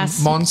name down.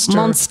 Yes.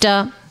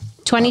 Monster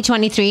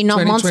 2023,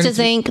 not Monsters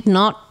Inc.,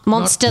 not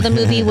Monster, the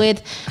movie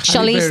with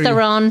Charlize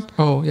Theron.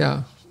 Oh,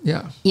 yeah.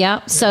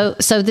 Yeah. So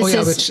this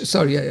is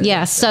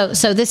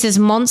So this is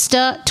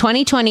Monster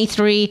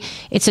 2023.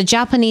 It's a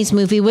Japanese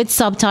movie with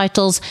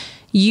subtitles.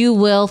 You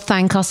will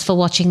thank us for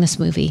watching this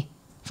movie,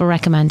 for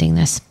recommending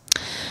this.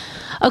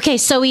 Okay,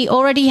 so we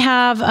already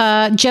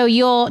have Joe.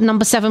 Your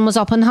number 7 was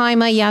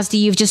Oppenheimer.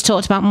 Yazdi, you've just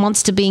talked about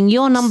Monster being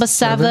your number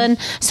 7.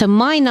 So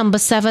my number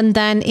 7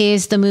 then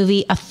is the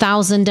movie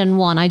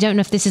 1001. I don't know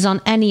if this is on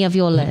any of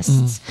your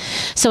lists.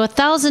 So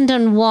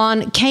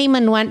 1001 came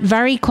and went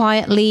very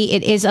quietly.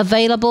 It is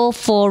available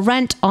for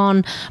rent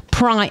on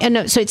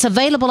Prime. So it's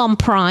available on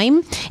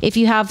Prime if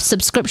you have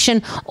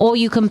subscription, or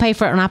you can pay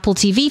for it on Apple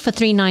TV for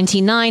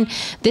 $3.99.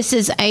 This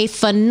is a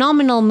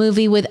phenomenal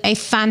movie with a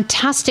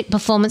fantastic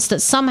performance that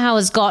somehow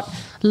has got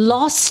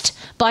lost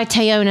by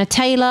Teyonah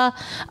Taylor.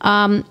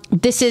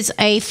 This is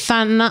a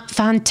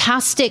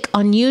fantastic,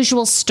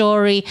 unusual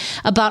story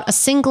about a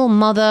single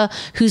mother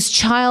whose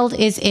child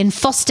is in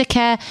foster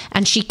care,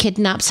 and she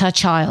kidnaps her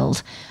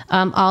child.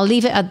 I'll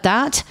leave it at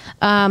that.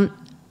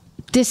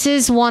 This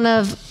is one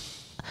of...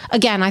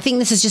 Again, I think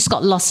this has just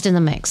got lost in the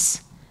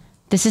mix.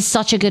 This is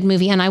such a good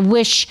movie, and I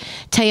wish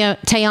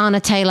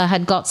Teyonah Taylor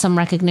had got some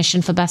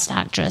recognition for Best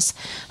Actress.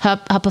 Her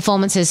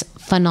performance is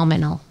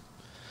phenomenal.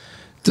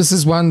 This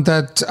is one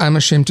that I'm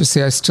ashamed to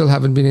say I still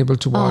haven't been able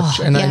to watch.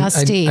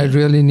 I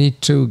really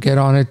need to get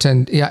on it.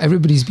 And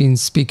everybody's been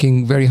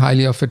speaking very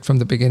highly of it from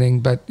the beginning,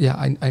 but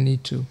I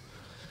need to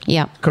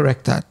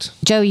correct that.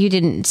 Joe, you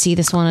didn't see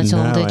this one at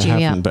all, did you? I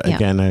haven't, but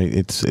again,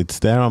 it's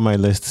there on my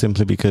list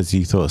simply because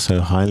you thought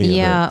so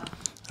highly of it.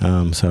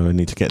 So I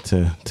need to get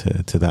to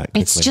that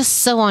quickly. It's just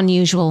so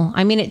unusual.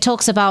 I mean, it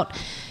talks about,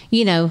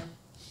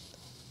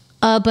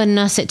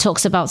 urbanness. It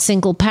talks about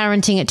single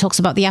parenting. It talks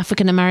about the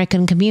African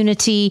American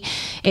community.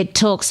 It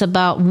talks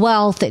about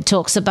wealth. It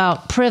talks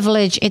about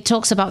privilege. It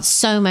talks about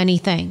so many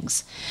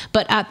things.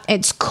 But at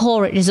its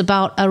core, it is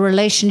about a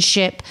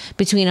relationship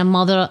between a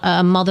mother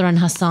and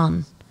her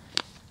son,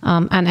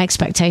 and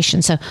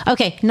expectation. So,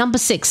 okay, number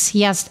 6.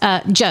 Yes,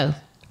 Joe.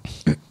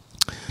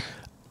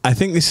 I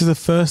think this is the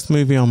first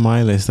movie on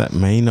my list that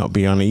may not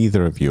be on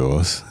either of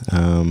yours.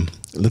 A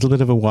little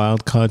bit of a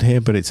wild card here,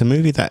 but it's a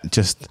movie that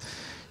just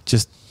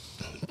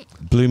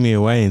blew me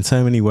away in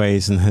so many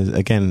ways. And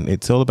again,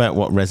 it's all about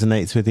what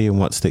resonates with you and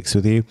what sticks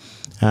with you.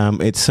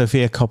 It's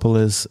Sofia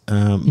Coppola's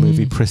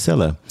movie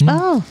Priscilla.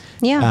 Oh,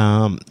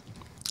 yeah.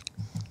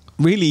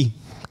 really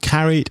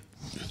carried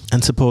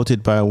and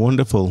supported by a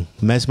wonderful,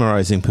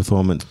 mesmerizing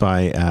performance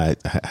by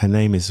her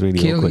name is really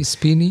awkward.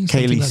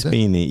 Kaylee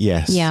Spiney,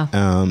 yes. Yeah.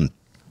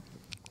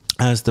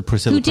 As the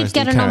Priscilla who did Presley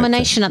get a character.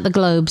 Nomination at the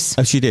Globes.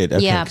 Oh, she did?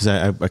 Okay, Yeah. because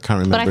I can't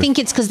remember. But I think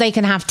it's because they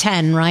can have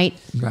 10, right?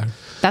 Right.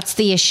 That's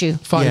the issue.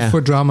 5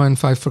 for drama and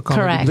 5 for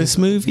comedy. Correct. This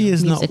movie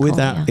is Musical, not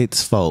without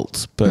its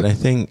faults, but I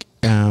think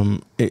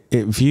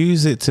it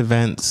views its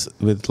events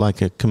with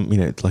like a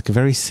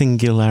very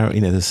singular,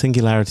 the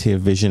singularity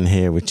of vision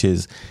here, which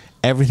is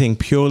everything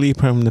purely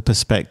from the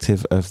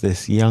perspective of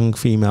this young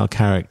female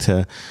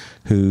character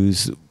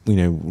who's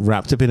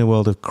wrapped up in a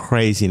world of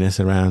craziness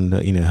around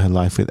her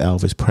life with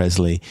Elvis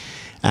Presley,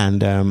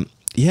 and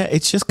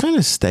it's just kind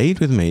of stayed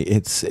with me.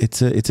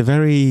 It's a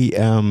very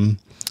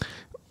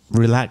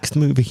relaxed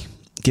movie,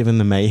 given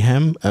the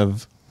mayhem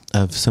of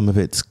some of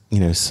its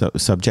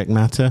subject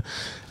matter.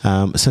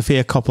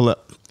 Sofia Coppola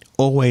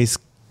always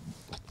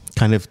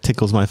kind of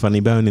tickles my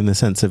funny bone in the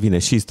sense of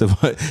she's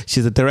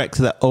the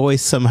director that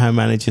always somehow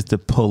manages to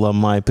pull on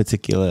my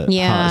particular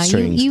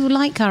heartstrings. You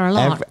like her a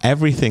lot.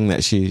 Everything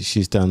that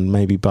she's done,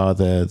 maybe bar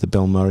the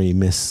Bill Murray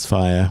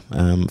misfire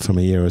from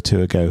a year or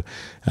two ago.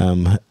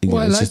 I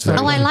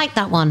like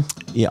that one.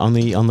 Yeah, on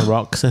the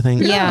Rocks, I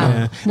think.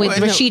 Yeah, with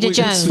Rashida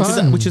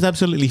Jones, which is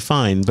absolutely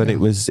fine, but it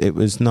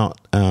was not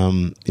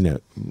kind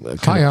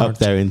of up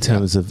there in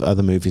terms of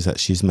other movies that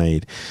she's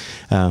made.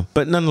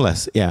 But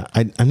nonetheless,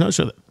 I'm not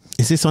sure.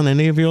 Is this on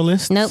any of your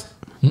lists? Nope.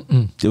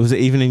 Was it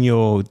even in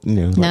your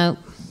no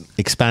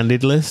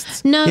expanded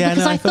lists? No,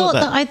 because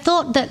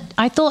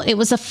I thought it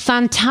was a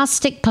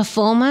fantastic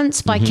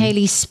performance by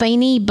Kaylee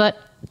Spiney, but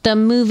the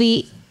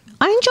movie,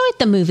 I enjoyed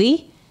the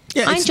movie.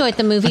 Yeah, I enjoyed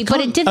the movie,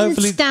 but it didn't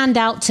stand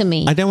out to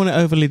me. I don't want to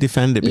overly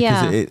defend it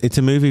because it's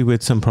a movie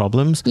with some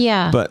problems.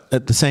 Yeah. But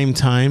at the same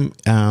time,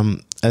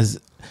 as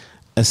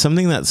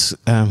something that's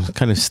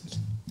kind of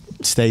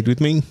stayed with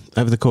me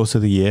over the course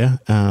of the year,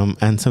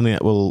 and something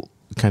that will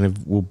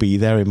be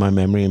there in my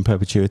memory in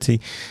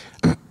perpetuity,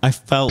 I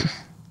felt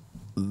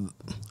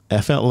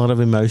a lot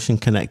of emotion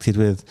connected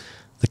with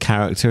the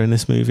character in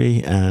this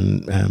movie,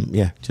 and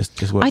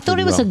just worked. I thought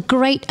it was a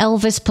great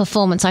Elvis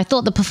performance. I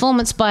thought the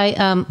performance by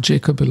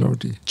Jacob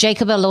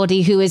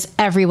Elordi, who is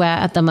everywhere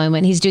at the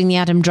moment. He's doing the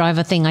Adam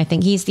Driver thing. I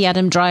think he's the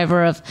Adam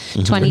Driver of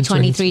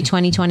 2023,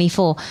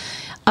 2024.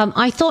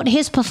 I thought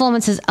his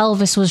performance as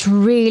Elvis was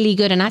really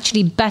good, and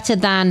actually better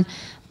than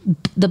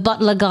the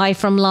butler guy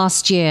from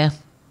last year.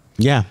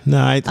 Yeah, no,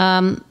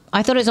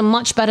 I thought it was a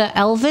much better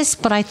Elvis,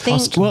 but I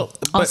think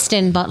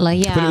Austin Butler,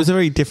 yeah. But it was a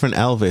very different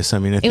Elvis. I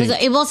mean,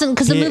 it wasn't,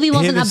 because the movie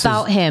wasn't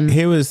about him.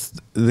 Here was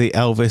the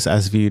Elvis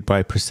as viewed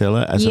by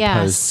Priscilla, as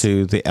opposed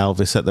to the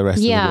Elvis that the rest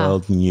of the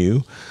world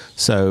knew.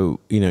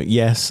 So,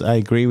 yes, I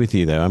agree with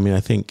you, though. I mean,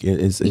 I think it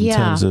is in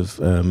terms of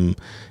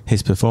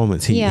his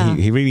performance,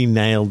 he really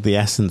nailed the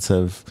essence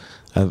of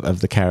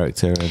the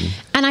character,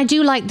 and I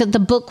do like that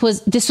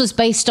this was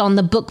based on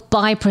the book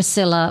by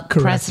Priscilla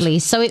Presley,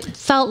 so it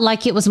felt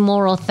like it was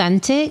more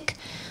authentic.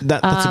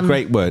 That's a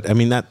great word. I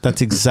mean,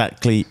 that's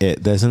exactly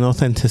it. There's an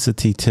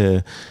authenticity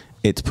to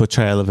its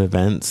portrayal of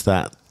events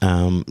that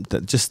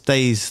just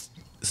stays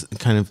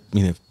kind of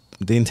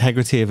the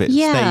integrity of it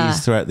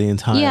stays throughout the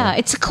entire. Yeah,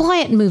 it's a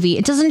quiet movie.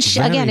 It doesn't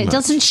it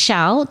doesn't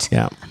shout.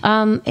 Yeah.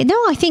 No,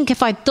 I think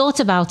if I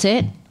thought about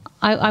it,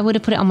 I would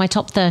have put it on my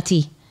top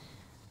 30.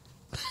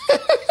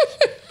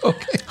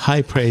 Okay.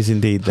 High praise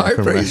indeed. High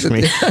praise.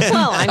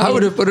 Well, I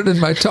would have put it in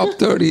my top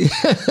 30.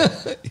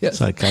 Yes.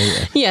 Like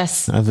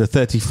yes. Of the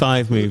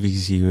 35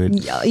 movies you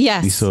saw this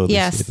year.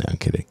 No, I'm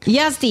kidding.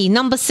 Yazdi,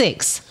 number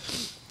 6.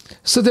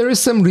 So there is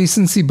some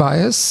recency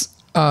bias,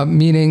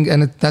 meaning,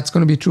 and that's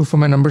going to be true for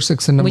my number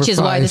 6 and number 5. Which is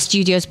why the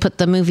studios put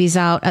the movies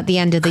out at the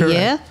end of the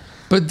year.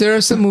 But there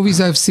are some movies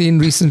I've seen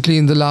recently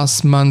in the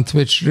last month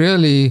which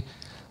really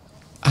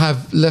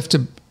have left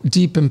a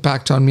deep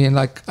impact on me, and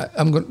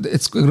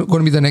it's going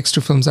to be the next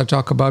 2 films I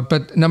talk about.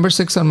 But number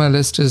 6 on my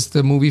list is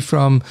the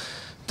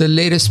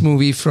latest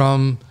movie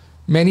from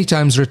many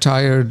times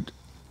retired,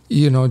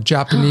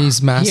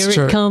 Japanese master.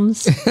 Here it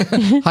comes.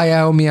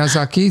 Hayao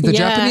Miyazaki. The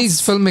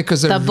Japanese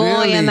filmmakers are The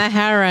Boy and the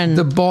Heron.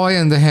 The Boy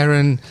and the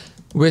Heron,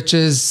 which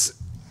is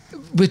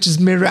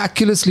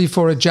miraculously,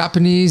 for a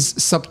Japanese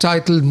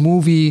subtitled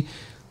movie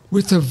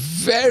with a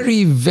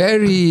very,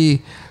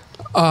 very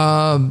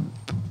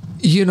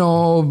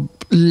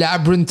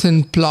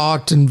labyrinthine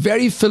plot and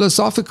very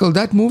philosophical.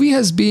 That movie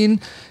has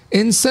been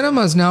in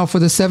cinemas now for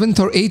the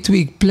 7th or 8th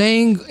week,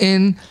 playing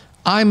in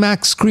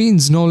IMAX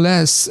screens, no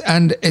less,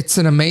 and it's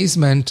an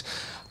amazement.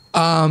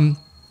 I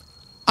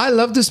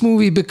love this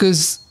movie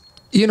because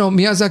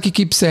Miyazaki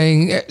keeps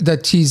saying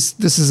that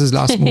this is his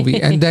last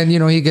movie, and then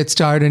he gets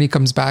tired and he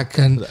comes back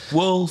and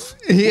Wolf.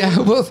 Yeah,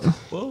 Wolf.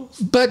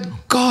 But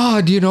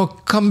God,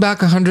 come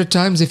back 100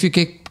 times if you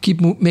keep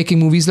making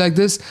movies like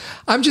this.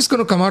 I'm just going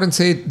to come out and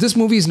say this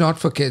movie is not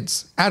for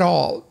kids at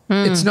all.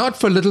 It's not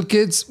for little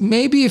kids.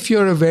 Maybe if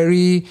you're a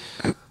very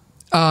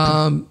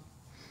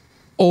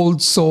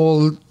old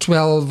soul,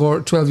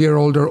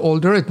 12-year-old or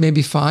older, it may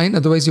be fine.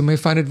 Otherwise, you may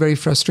find it very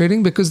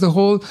frustrating because the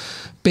whole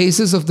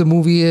basis of the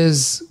movie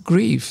is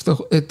grief.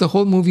 The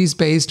whole movie is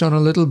based on a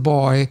little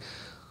boy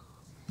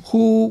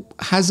who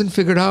hasn't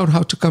figured out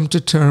how to come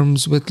to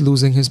terms with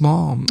losing his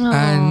mom.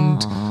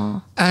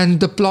 And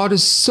the plot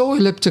is so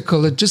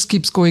elliptical. It just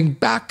keeps going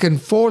back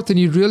and forth, and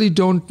you really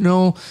don't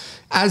know.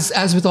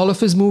 As with all of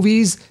his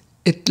movies,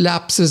 it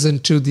lapses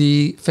into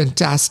the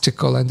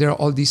fantastical, and there are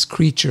all these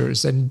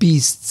creatures and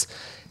beasts.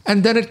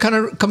 And then it kind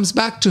of comes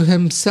back to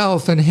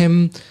himself and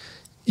him,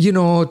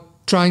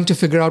 trying to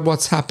figure out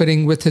what's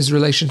happening with his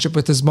relationship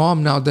with his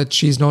mom now that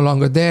she's no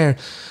longer there.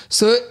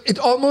 So it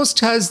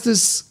almost has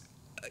this,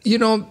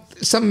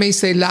 some may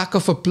say lack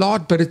of a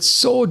plot, but it's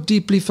so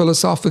deeply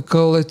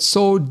philosophical. It's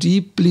so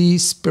deeply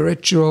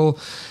spiritual.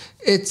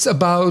 It's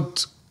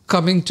about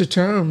coming to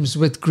terms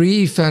with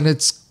grief, and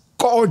it's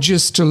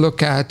gorgeous to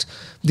look at.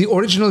 The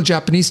original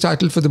Japanese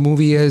title for the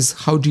movie is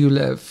How Do You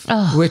Live?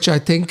 Which I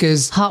think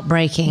is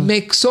heartbreaking.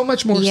 Makes so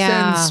much more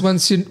sense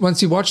once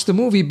you watch the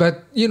movie.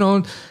 But,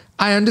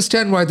 I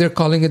understand why they're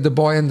calling it The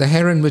Boy and the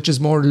Heron, which is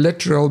more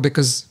literal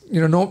because,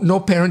 no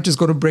parent is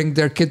going to bring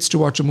their kids to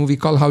watch a movie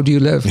called How Do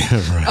You Live?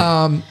 Right.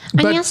 And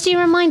yes, do you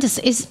remind us,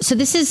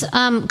 this is,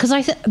 because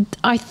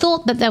I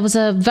thought that there was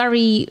a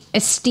very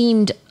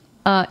esteemed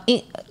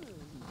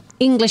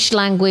English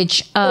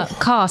language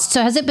cast.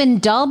 So has it been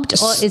dubbed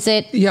or is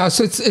it? Yeah,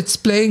 so it's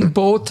playing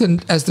both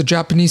as the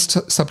Japanese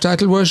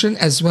subtitle version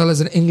as well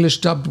as an English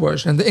dubbed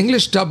version. And the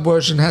English dubbed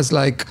version has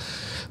like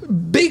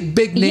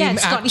big name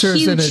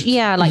actors in it.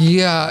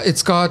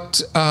 It's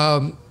got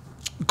Robert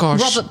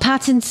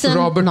Pattinson.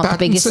 Not the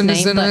biggest Pattinson name,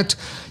 is in it.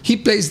 He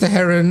plays the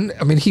Heron.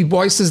 I mean, he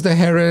voices the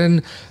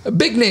Heron.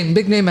 Big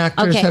name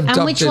actors have dubbed it.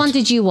 And which one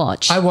did you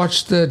watch? I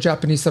watched the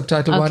Japanese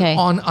subtitle one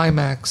on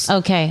IMAX.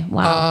 Okay,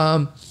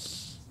 wow.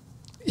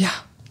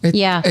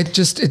 It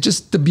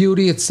just the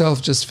beauty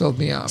itself just filled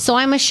me up. So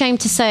I'm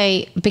ashamed to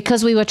say,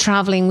 because we were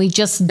traveling, we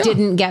just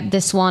didn't get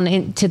this one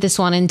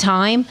in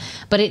time,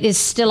 but it is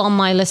still on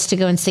my list to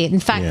go and see it. In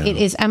fact, it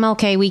is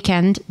MLK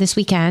weekend this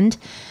weekend,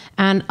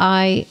 and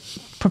I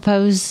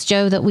propose,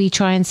 Joe, that we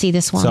try and see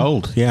this one.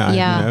 Sold,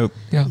 yeah.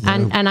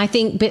 And I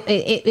think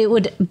it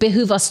would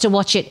behoove us to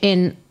watch it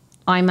in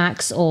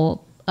IMAX or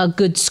a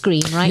good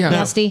screen, right,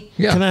 Yazdi?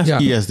 Yeah. Can I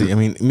ask you, Yazdi? I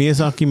mean,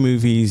 Miyazaki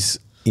movies,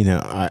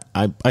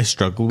 I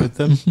struggle with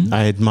them. Mm-hmm.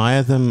 I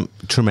admire them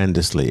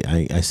tremendously.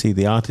 I see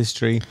the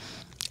artistry,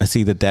 I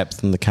see the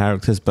depth in the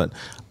characters, but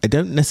I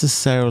don't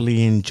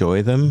necessarily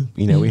enjoy them.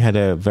 We had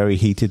a very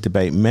heated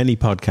debate many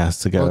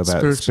podcasts ago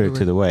about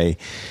Spirited Away,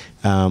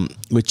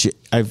 which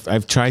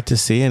I've tried to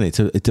see, and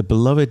it's a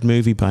beloved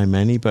movie by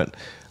many, but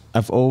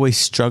I've always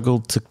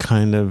struggled to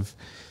kind of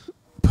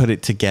put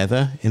it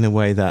together in a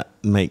way that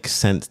makes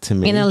sense to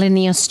me. In a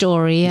linear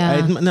story, yeah.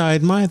 I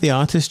admire the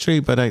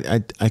artistry, but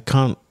I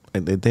can't.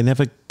 They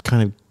never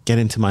kind of get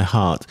into my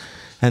heart.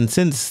 And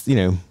since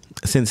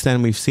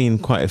then we've seen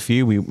quite a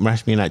few.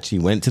 Rashmi actually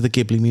went to the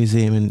Ghibli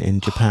Museum in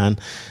Japan,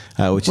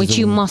 which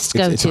you must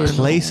go to. It's a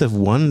place of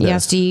wonder.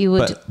 Yes, you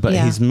would. But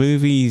his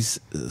movies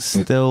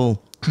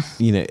still,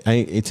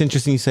 it's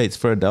interesting you say it's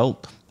for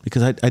adult,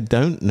 because I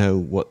don't know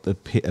what the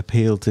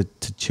appeal to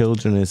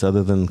children is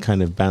other than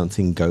kind of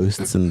bouncing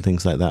ghosts and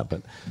things like that.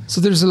 But so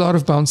there's a lot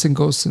of bouncing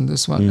ghosts in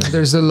this one.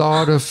 There's a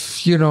lot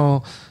of,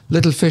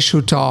 little fish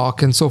who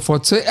talk and so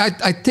forth. So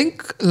I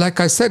think,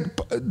 like I said,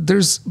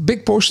 there's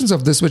big portions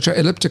of this which are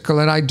elliptical,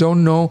 and I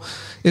don't know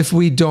if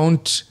we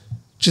don't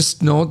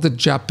just know the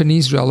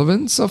Japanese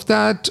relevance of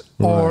that,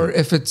 or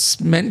if it's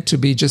meant to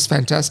be just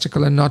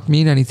fantastical and not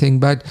mean anything.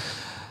 But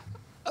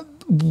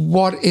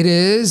what it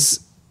is,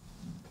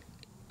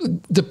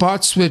 the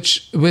parts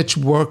which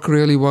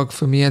really work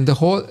for me, and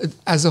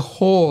as a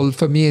whole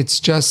for me, it's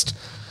just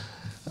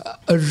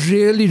a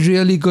really,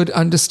 really good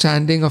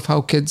understanding of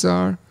how kids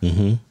are.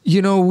 Mm-hmm.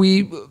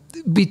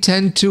 We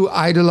tend to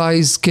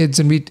idolize kids,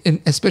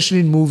 and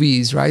especially in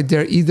movies, right?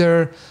 They're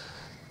either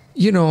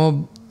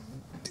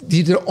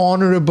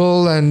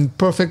honorable and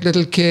perfect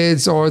little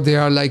kids, or they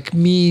are like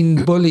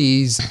mean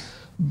bullies.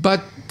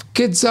 But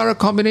kids are a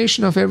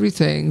combination of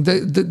everything.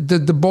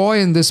 The boy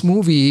in this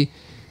movie,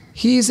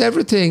 he's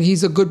everything.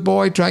 He's a good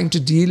boy trying to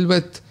deal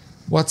with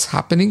what's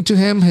happening to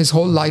him. His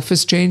whole life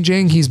is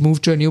changing. He's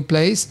moved to a new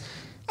place.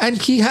 And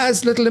he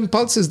has little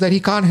impulses that he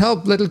can't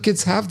help. Little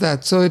kids have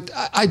that. So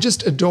I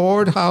just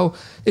adored how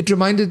it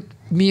reminded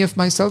me of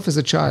myself as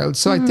a child.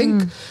 So I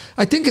think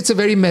it's a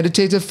very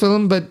meditative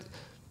film, but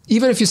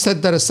even if you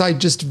set that aside,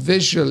 just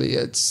visually,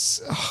 it's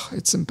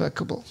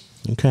impeccable.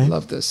 Okay. I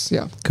love this.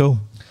 Yeah. Cool.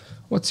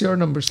 What's your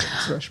number 6,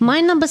 Rashmi?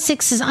 My number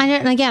 6 is, I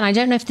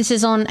don't know if this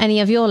is on any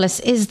of your lists,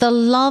 is the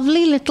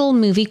lovely little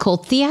movie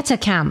called Theatre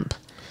Camp.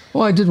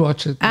 Oh, I did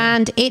watch it.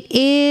 And it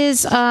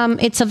is,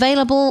 it's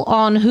available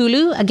on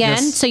Hulu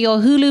again. Yes. So your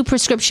Hulu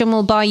prescription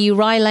will buy you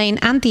Rye Lane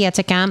and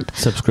Theatre Camp.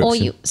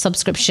 Subscription.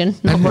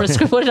 Not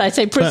prescription. What did I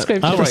say?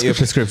 Prescription. I'll write you a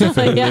prescription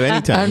for Hulu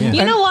anytime. Yeah.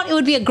 You know what? It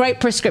would be a great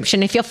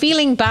prescription. If you're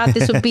feeling bad,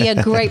 this would be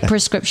a great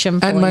prescription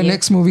for you. And my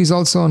next movie is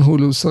also on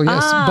Hulu. So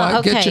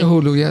yes, get your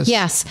Hulu, yes.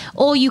 Yes.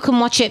 Or you can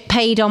watch it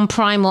paid on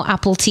Prime or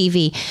Apple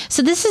TV.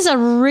 So this is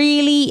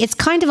it's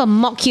kind of a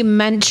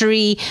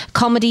mockumentary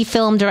comedy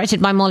film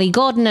directed by Molly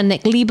Gordon and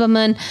Nick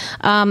Lieberman.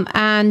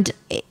 And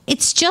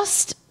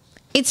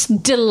it's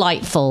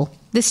delightful.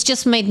 This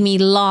just made me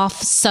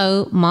laugh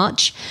so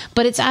much,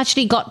 but it's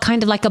actually got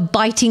kind of like a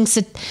biting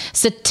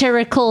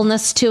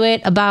satiricalness to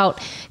it about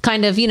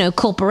kind of,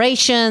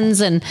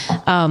 corporations and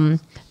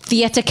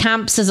theater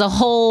camps as a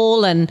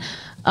whole. And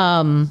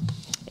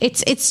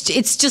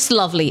it's just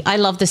lovely. I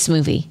love this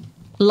movie.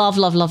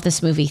 Love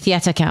this movie,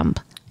 Theater Camp.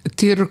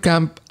 Theater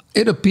Camp,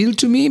 it appealed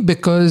to me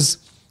because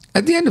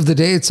at the end of the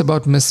day, it's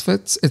about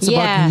misfits. It's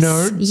about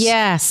nerds.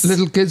 Yes.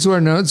 Little kids who are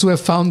nerds who have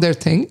found their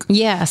thing.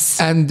 Yes.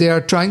 And they are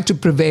trying to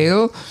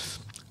prevail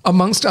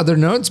amongst other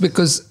nerds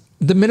because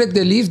the minute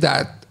they leave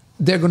that,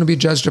 they're going to be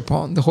judged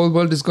upon. The whole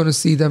world is going to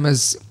see them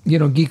as,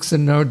 geeks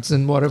and nerds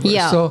and whatever.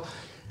 Yeah. So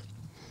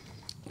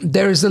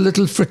there is a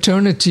little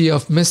fraternity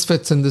of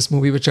misfits in this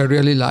movie, which I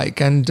really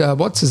like. And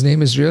what's his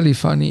name is really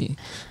funny.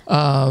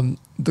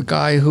 The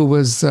guy who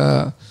was...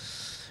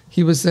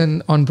 he was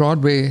on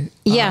Broadway.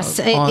 Yes,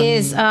 it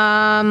is.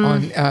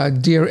 On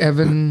Dear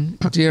Evan.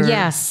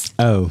 Yes.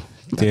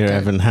 Dear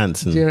Evan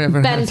Hansen.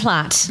 Ben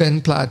Platt.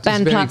 Ben Platt.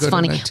 Ben Platt's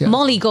funny. It, yeah.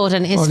 Molly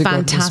Gordon is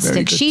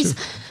fantastic.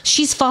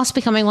 She's fast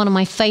becoming one of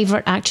my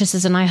favorite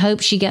actresses, and I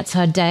hope she gets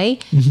her day.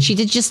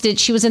 Mm-hmm.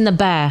 She was in The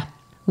Bear,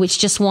 which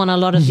just won a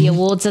lot of the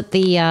awards at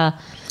the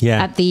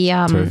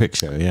terrific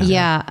show.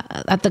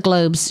 At the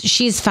Globes.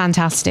 She's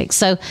fantastic.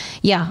 So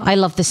I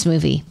love this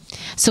movie.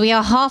 So we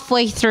are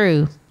halfway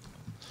through.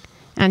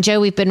 And Joe,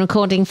 we've been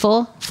recording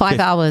for 5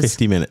 hours.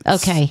 50 minutes.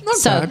 Okay.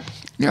 Not bad.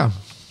 Yeah.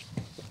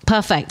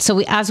 Perfect.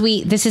 So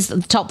this is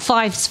the top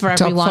fives for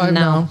everyone top 5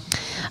 now.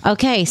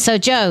 Okay. So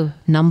Joe,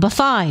 number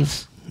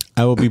 5.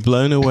 I will be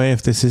blown away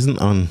if this isn't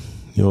on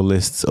your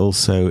lists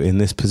also in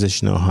this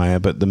position or higher,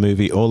 but the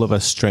movie All of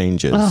Us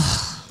Strangers.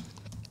 Oh.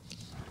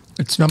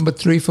 It's number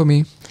 3 for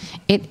me.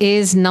 It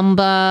is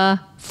number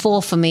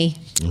 4 for me.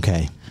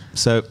 Okay.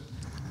 So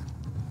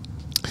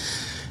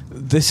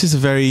this is a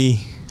very...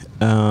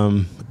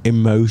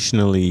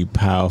 emotionally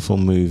powerful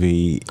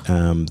movie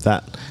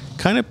that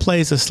kind of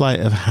plays a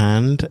sleight of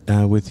hand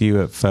with you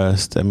at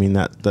first. I mean,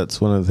 that's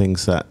one of the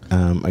things that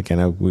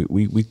again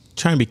we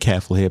try and be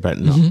careful here about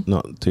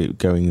not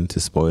going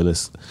into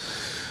spoilers.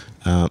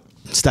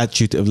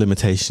 Statute of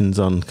limitations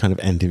on kind of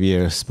end of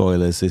year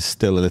spoilers is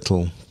still a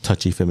little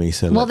touchy for me.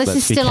 So this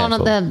is still on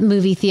at the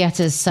movie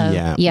theaters. So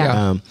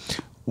yeah.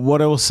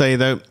 What I will say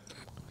though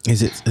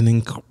is it's an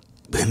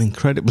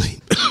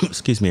incredibly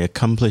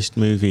accomplished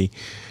movie.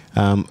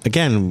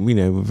 Again,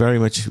 very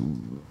much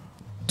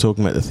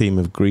talking about the theme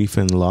of grief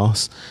and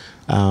loss.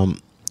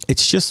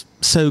 It's just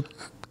so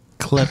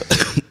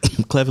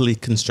cleverly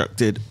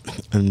constructed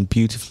and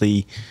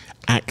beautifully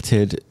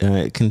acted.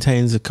 It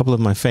contains a couple of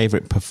my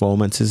favorite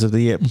performances of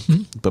the year,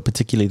 but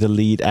particularly the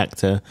lead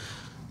actor.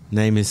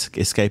 Name is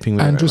escaping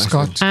me. Andrew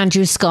Scott.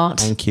 Andrew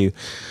Scott. Thank you.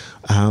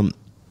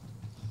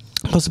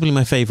 Possibly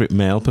my favorite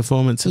male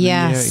performance of the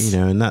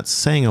year, and that's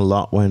saying a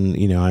lot when,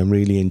 I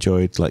really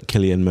enjoyed like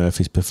Cillian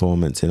Murphy's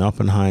performance in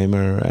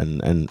Oppenheimer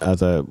and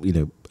other,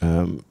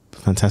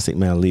 fantastic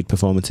male lead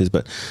performances.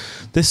 But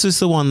this was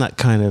the one that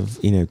kind of,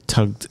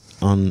 tugged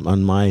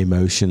on my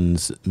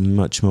emotions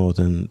much more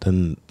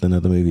than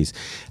other movies.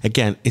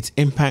 Again, its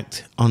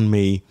impact on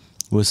me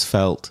was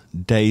felt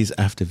days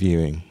after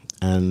viewing.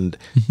 And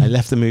I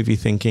left the movie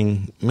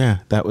thinking,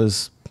 that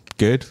was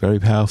good, very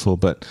powerful,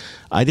 but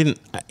I didn't,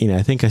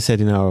 I think I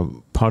said in our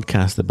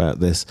podcast about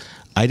this,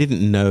 I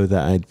didn't know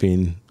that I'd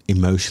been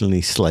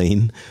emotionally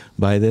slain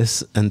by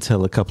this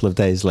until a couple of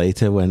days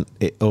later when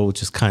it all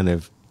just kind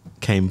of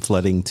came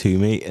flooding to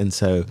me. And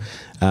so,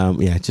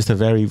 just a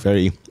very,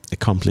 very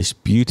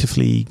accomplished,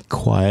 beautifully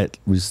quiet,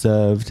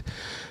 reserved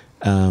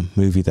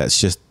movie that's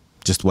just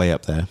way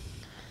up there.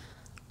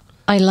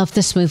 I love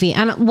this movie.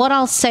 And what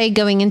I'll say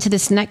going into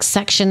this next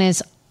section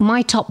is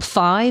my top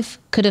 5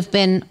 could have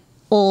been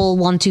all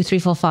 1, 2, 3,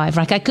 4, 5.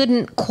 Like I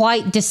couldn't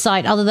quite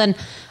decide other than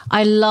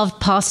I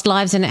loved Past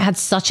Lives and it had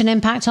such an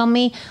impact on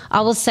me. I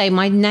will say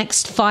my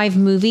next 5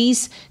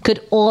 movies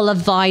could all have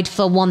vied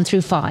for 1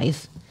 through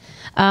 5.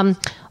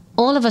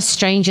 All of Us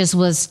Strangers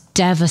was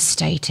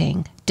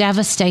devastatingly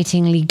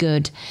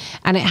good.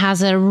 And it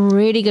has a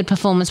really good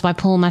performance by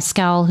Paul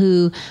Mescal,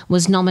 who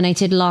was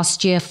nominated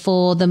last year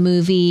for the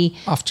movie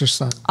After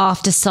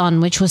Sun,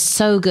 which was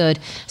so good.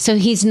 So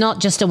he's not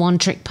just a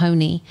one-trick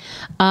pony.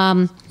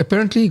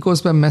 Apparently he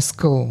goes by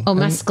Mescal. Oh,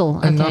 Mescal.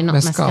 Okay, not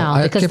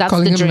Mescal. Because that's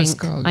the drink.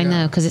 Mescal, I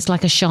know, because it's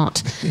like a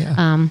shot.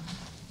 Yeah.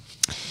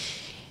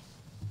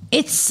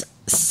 It's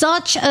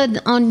such an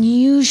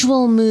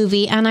unusual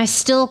movie, and I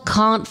still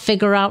can't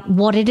figure out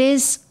what it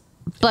is.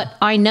 But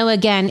I know,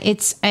 again,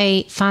 it's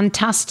a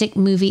fantastic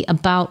movie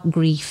about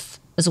grief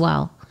as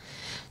well.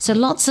 So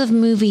lots of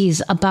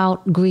movies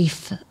about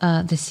grief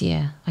this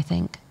year, I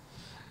think.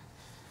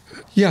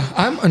 Yeah,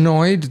 I'm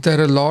annoyed that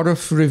a lot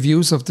of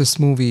reviews of this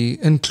movie,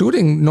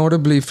 including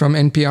notably from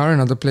NPR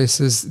and other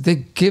places, they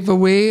give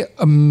away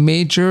a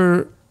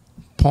major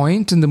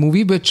point in the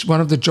movie, which one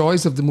of the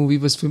joys of the movie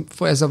was,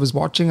 for as I was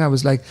watching, I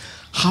was like,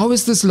 how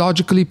is this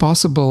logically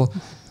possible?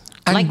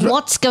 And like,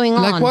 what's going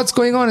on? Like, what's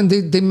going on? And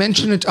they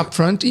mention it up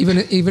front, even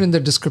in the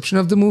description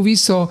of the movie.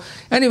 So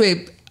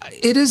anyway,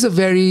 it is a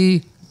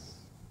very...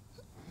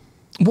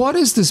 What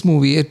is this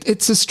movie?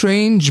 It's a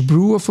strange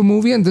brew of a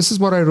movie. And this is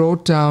what I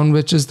wrote down,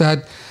 which is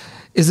that,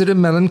 is it a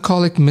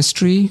melancholic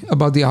mystery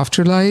about the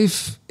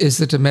afterlife?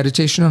 Is it a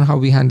meditation on how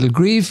we handle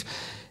grief?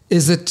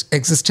 Is it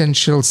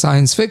existential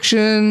science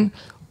fiction?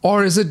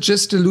 Or is it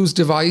just a loose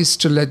device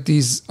to let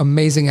these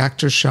amazing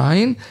actors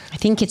shine? I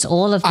think it's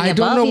all of the above. I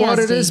don't know what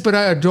it is, but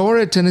I adore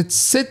it. And it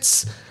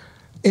sits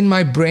in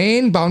my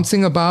brain,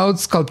 bouncing about,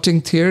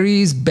 sculpting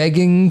theories,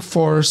 begging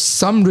for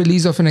some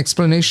release of an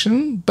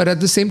explanation. But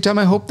at the same time,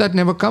 I hope that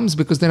never comes,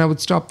 because then I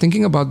would stop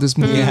thinking about this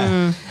movie.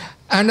 Yeah.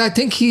 And I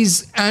think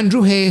he's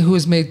Andrew Hay, who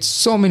has made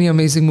so many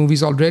amazing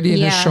movies already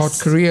in his short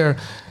career.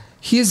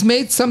 He has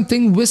made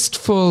something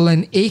wistful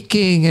and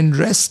aching and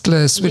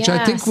restless, which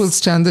I think will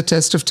stand the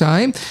test of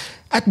time.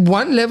 At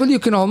one level, you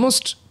can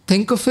almost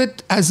think of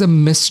it as a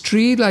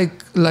mystery,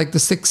 like The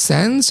Sixth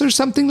Sense or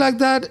something like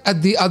that.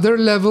 At the other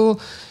level,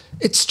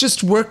 it's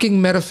just working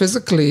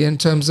metaphysically in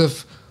terms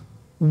of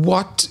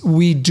what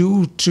we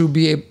do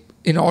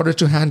in order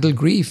to handle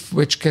grief,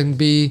 which can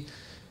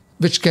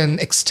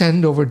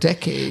extend over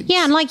decades.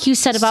 Yeah, and like you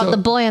said about The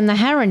Boy and the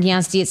Heron,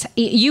 Yazdi,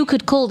 you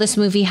could call this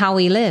movie How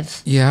We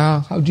Live.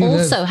 Yeah, how do you live?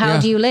 Also, how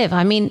do you live?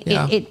 I mean,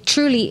 it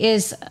truly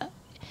is,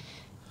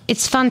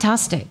 it's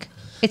fantastic.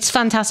 It's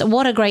fantastic.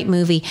 What a great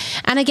movie.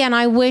 And again,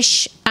 I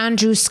wish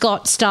Andrew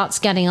Scott starts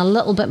getting a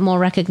little bit more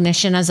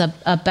recognition as a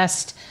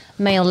best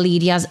male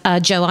lead. Yes,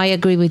 Joe, I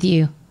agree with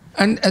you.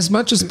 And as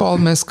much as Paul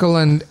Mescal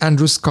and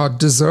Andrew Scott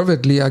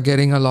deservedly are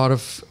getting a lot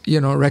of,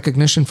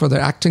 recognition for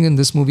their acting in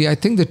this movie, I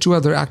think the two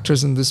other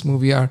actors in this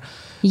movie are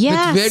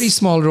with very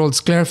small roles.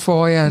 Claire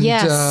Foy and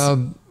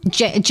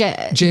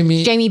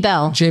Jamie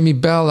Bell. Jamie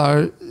Bell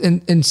are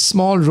in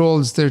small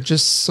roles. They're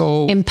just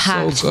so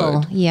impactful. So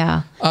good.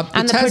 Yeah,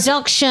 and the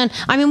production.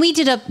 I mean, we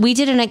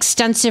did an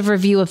extensive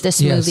review of this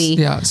movie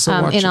in our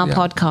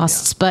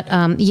podcasts.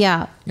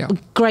 Yeah.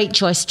 But great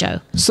choice,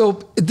 Joe. So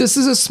this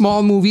is a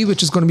small movie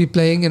which is going to be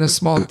playing in a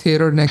small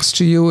theater next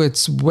to you.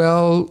 It's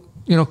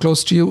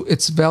close to you.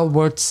 It's well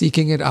worth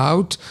seeking it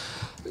out.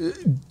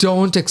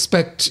 Don't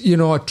expect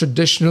a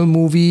traditional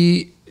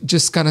movie.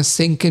 Just kind of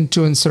sink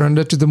into and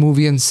surrender to the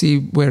movie and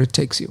see where it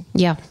takes you.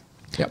 Yeah.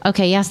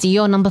 Okay, Yazdi,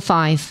 your number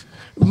 5.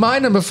 My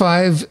number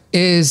 5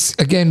 is,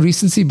 again,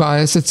 recency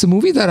bias. It's a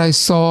movie that I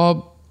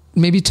saw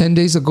maybe 10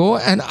 days ago,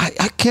 and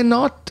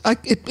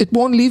it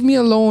won't leave me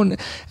alone.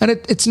 And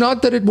it's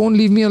not that it won't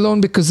leave me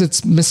alone because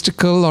it's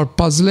mystical or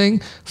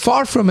puzzling.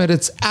 Far from it.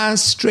 It's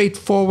as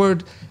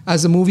straightforward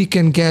as a movie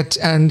can get.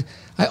 And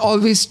I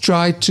always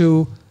try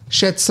to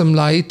shed some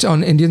light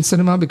on Indian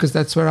cinema because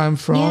that's where I'm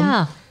from.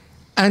 Yeah.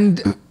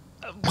 And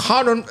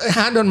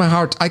hand on my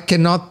heart, I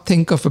cannot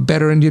think of a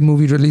better Indian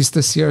movie released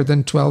this year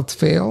than 12th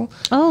Fail.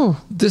 Oh.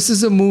 This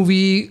is a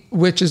movie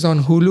which is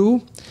on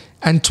Hulu.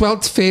 And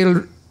 12th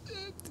Fail,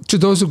 to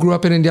those who grew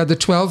up in India, the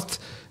 12th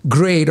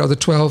grade or the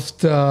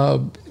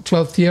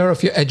 12th year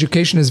of your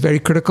education is very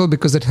critical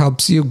because it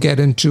helps you get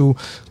into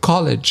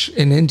college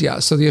in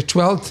India. So your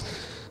 12th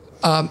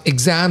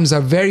exams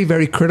are very,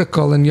 very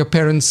critical, and your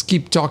parents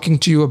keep talking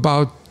to you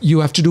about you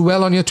have to do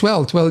well on your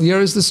 12th. Well, here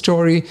is the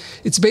story.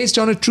 It's based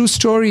on a true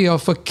story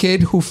of a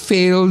kid who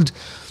failed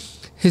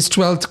his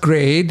 12th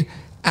grade,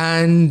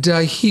 and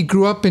he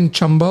grew up in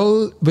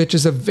Chambal, which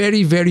is a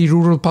very, very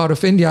rural part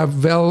of India,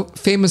 well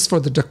famous for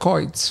the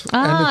dacoits.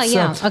 Ah,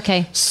 and it's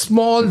okay.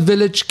 Small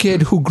village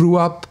kid who grew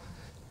up,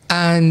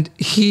 and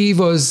he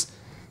was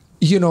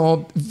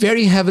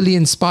very heavily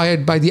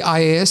inspired by the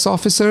IAS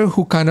officer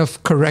who kind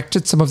of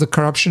corrected some of the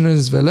corruption in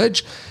his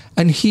village.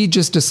 And he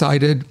just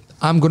decided,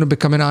 I'm going to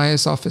become an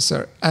IAS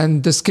officer.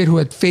 And this kid who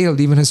had failed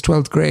even his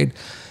 12th grade.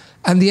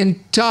 And the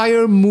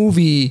entire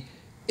movie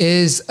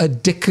is a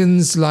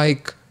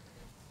Dickens-like,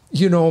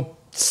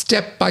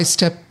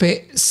 step-by-step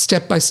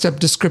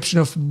description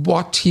of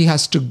what he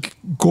has to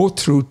go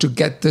through to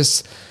get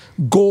this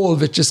goal,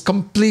 which is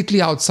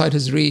completely outside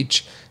his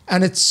reach.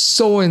 And it's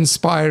so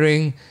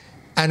inspiring.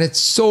 And it's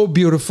so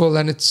beautiful,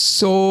 and it's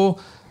so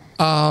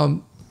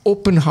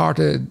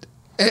open-hearted.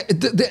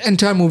 The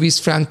entire movie is,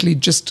 frankly,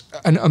 just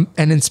an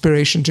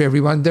inspiration to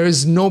everyone. There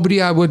is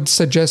nobody I would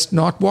suggest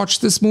not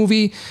watch this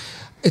movie.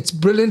 It's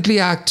brilliantly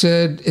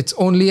acted. It's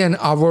only an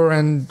hour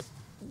and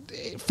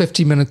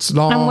 50 minutes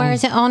long. And where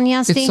is it on,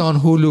 Yazdi? It's on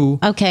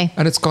Hulu. Okay.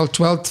 And it's called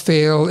 12th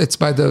Fail. It's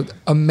by the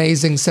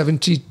amazing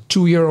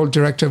 72-year-old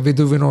director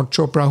Vidhu Vinod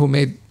Chopra, who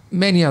made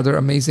many other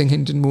amazing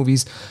Indian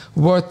movies.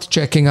 Worth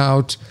checking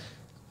out.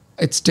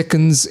 It's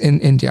Dickens in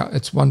India.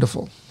 It's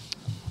wonderful.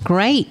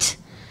 Great.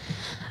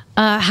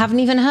 Haven't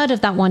even heard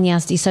of that one,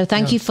 Yazdi. So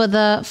thank you for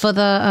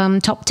the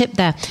top tip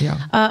there.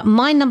 Yeah.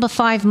 My number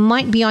 5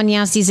 might be on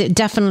Yazdi's. It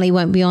definitely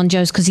won't be on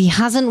Joe's because he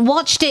hasn't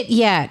watched it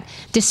yet,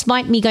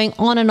 despite me going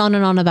on and on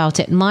and on about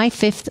it. My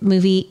 5th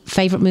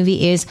favorite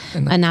movie is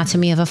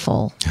Anatomy of a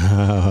Fall.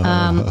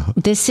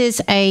 This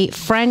is a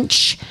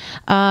French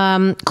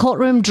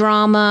courtroom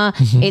drama.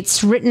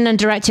 It's written and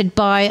directed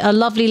by a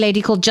lovely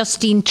lady called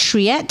Justine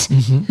Triet,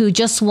 who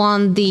just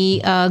won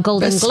the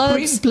Golden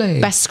Globes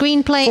Best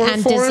Screenplay,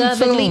 and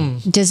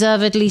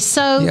deservedly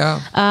so.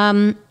 Yeah.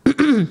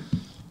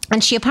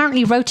 And she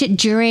apparently wrote it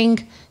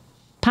during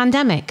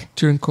pandemic.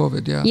 During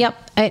COVID, yeah.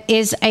 Yep. It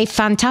is a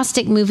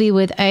fantastic movie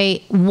with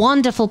a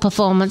wonderful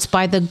performance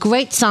by the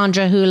great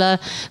Sandra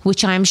Hüller,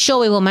 which I am sure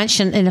we will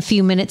mention in a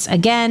few minutes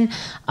again.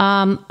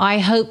 I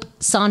hope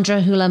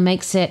Sandra Hüller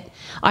makes it.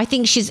 I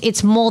think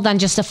it's more than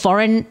just a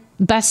foreign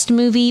best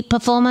movie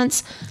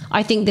performance.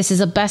 I think this is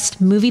a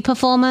best movie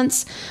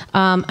performance.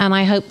 And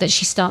I hope that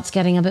she starts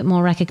getting a bit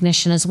more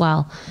recognition as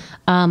well.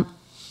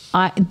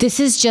 This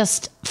is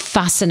just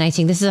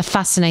fascinating. This is a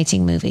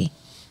fascinating movie.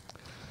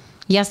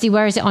 Yazdi,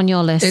 where is it on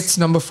your list? It's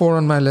number 4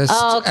 on my list.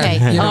 Oh, okay.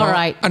 And, all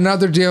right.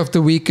 Another day of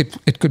the week,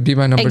 it could be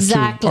my number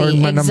 2 or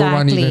my number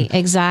 1 even.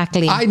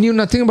 Exactly. I knew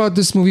nothing about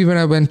this movie when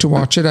I went to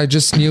watch it. I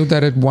just knew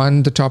that it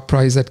won the top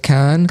prize at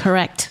Cannes.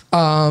 Correct.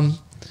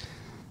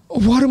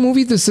 What a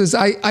movie this is.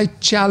 I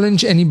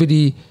challenge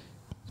anybody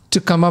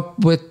to come up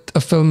with a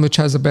film which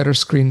has a better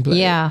screenplay.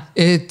 Yeah.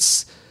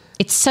 It's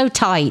so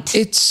tight.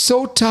 It's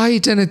so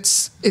tight, and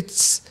it's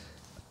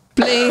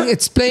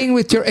playing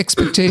with your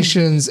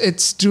expectations.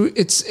 It's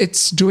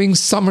doing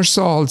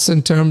somersaults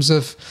in terms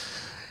of,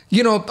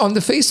 on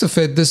the face of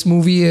it, this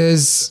movie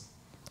is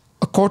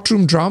a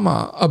courtroom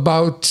drama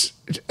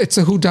it's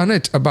a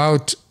whodunit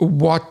about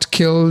what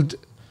killed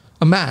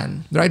a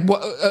man, right?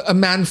 A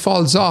man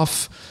falls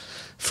off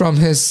from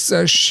his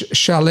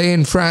chalet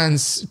in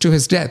France to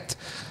his death.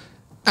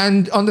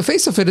 And on the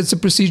face of it, it's a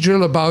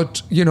procedural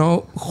about,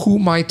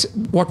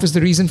 what was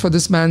the reason for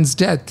this man's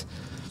death.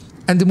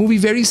 And the movie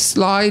very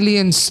slyly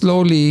and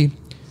slowly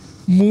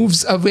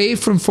moves away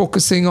from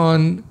focusing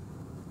on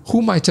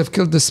who might have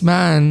killed this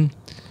man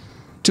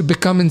to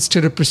become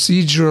instead a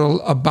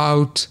procedural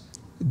about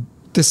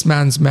this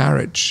man's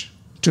marriage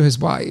to his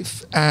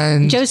wife.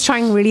 And Joe's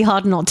trying really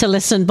hard not to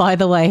listen, by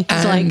the way.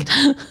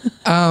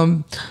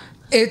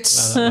 It's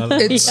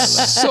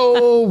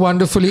so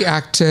wonderfully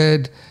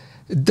acted.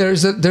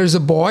 There's a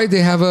boy.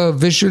 They have a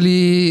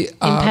visually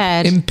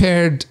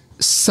impaired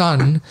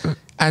son,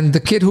 and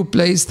the kid who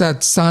plays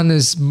that son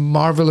is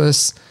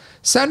marvelous.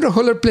 Sandra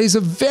Hüller plays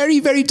a very,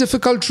 very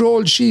difficult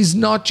role. She's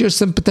not your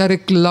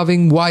sympathetic,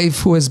 loving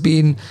wife who has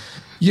been,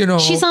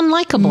 she's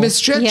unlikable.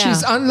 Misjudged. Yeah.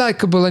 She's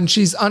unlikable, and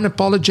she's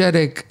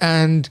unapologetic,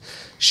 and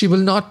she will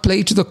not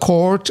play to the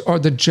court or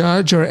the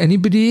judge or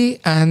anybody.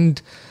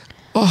 And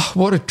oh,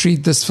 what a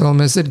treat this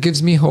film is! It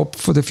gives me hope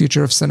for the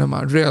future of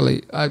cinema.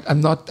 Really, I'm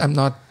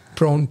not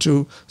prone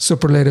to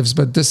superlatives,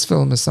 but this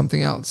film is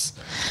something else.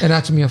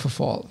 Anatomy of a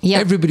Fall. Yep.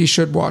 Everybody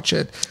should watch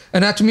it.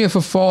 Anatomy of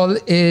a Fall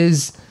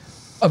is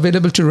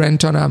available to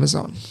rent on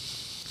Amazon.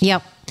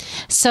 Yep.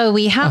 So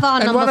we have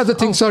our and one other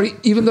thing, sorry,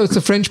 even though it's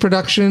a French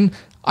production,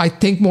 I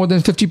think more than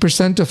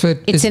 50% of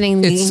it it's in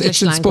English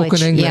it's in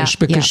spoken English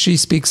because she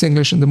speaks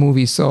English in the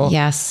movie. So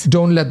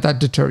don't let that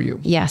deter you.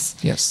 Yes.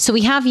 So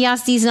we have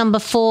Yazdi's number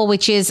 4,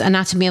 which is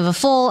Anatomy of a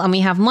Fall, and we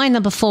have my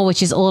number 4,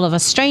 which is All of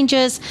Us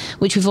Strangers,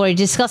 which we've already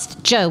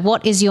discussed. Joe,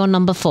 what is your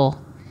number 4?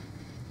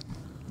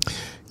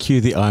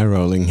 Cue the eye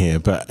rolling here,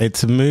 but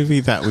it's a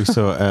movie that we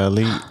saw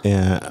early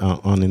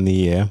on in the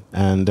year,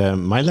 and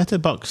my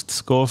letterboxd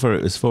score for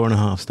it was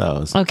 4.5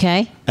 stars.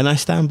 Okay. And I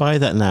stand by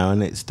that now,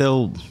 and it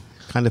still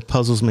kind of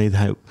puzzles me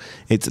how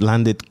it's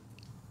landed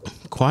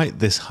quite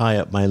this high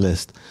up my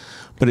list.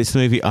 But it's the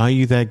movie Are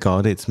You There,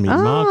 God? It's Me,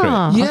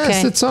 Margaret.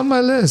 Yes, it's on my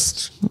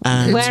list.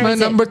 And it's my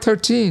number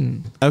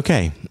 13.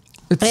 Okay.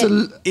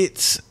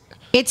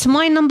 It's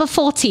my number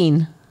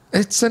 14.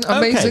 It's an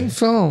amazing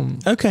film.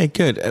 Okay,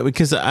 good.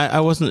 Because I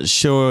wasn't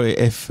sure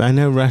if... I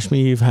know,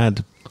 Rashmi, you've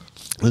had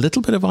a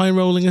little bit of eye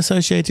rolling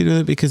associated with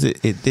it because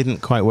it didn't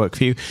quite work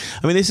for you.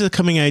 I mean, this is a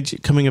coming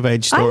of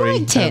age story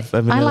of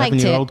an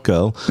 11-year-old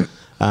girl.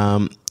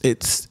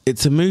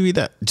 It's a movie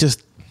that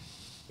just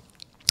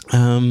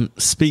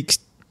speaks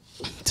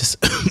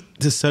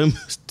to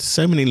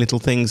so many little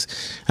things.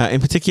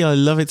 In particular, I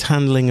love its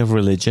handling of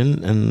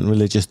religion and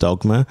religious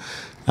dogma.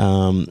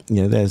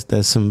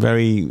 There's some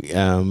very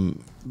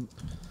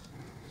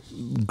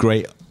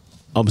great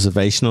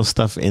observational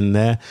stuff in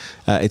there.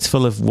 It's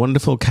full of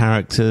wonderful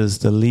characters.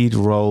 The lead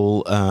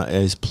role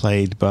is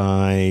played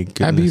by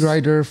Abby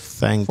Ryder.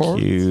 Thank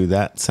you.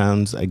 That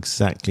sounds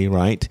exactly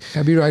right.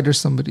 Abby Ryder,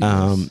 somebody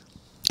else.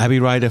 Abby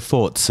Ryder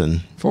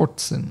Fortson.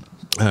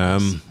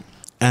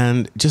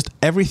 And just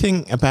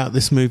everything about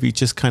this movie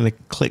just kind of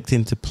clicked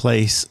into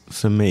place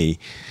for me.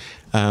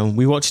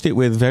 We watched it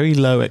with very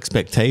low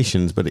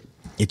expectations, but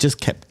it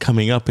just kept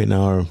coming up in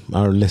our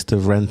list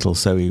of rentals.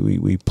 So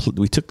we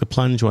took the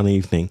plunge one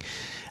evening,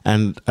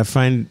 and I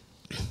find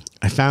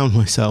I found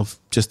myself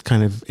just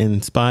kind of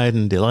inspired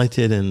and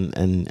delighted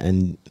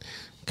and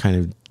kind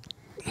of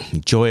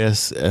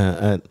joyous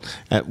at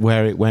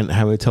where it went,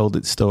 how it told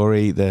its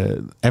story.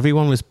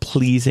 Everyone was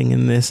pleasing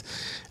in this.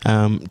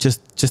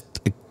 Just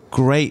a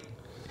great.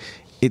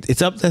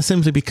 It's up there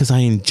simply because I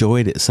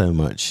enjoyed it so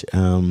much.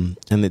 And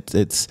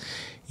it's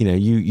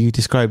you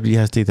described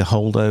Yazdi the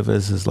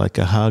holdovers as like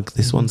a hug.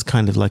 This one's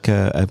kind of like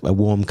a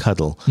warm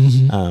cuddle.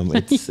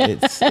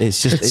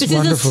 It's just it's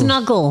a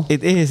snuggle.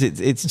 It is.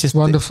 It's just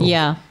wonderful.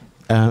 Yeah.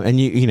 And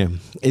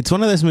it's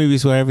one of those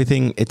movies where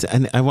everything.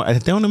 I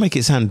don't want to make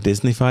it sound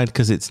Disneyfied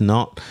because it's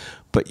not.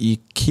 But you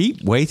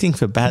keep waiting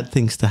for bad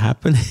things to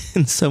happen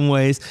in some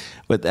ways,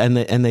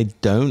 and they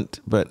don't.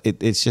 But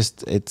it's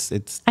just.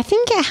 I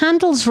think it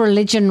handles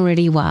religion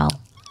really well.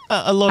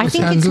 A lot. I of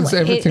think handles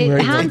everything it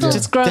very handles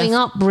well. growing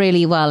up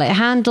really well. It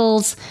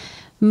handles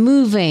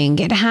moving.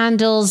 It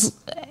handles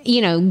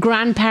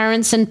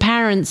grandparents and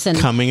parents and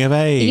coming of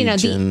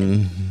age.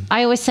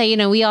 I always say,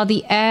 we are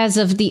the heirs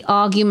of the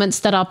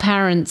arguments that our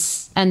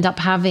parents end up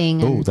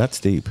having. Oh,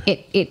 that's deep.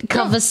 It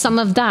covers some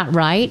of that,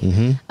 right?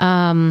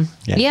 Mm-hmm.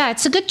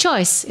 It's a good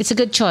choice. It's a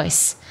good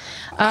choice.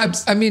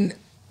 I mean,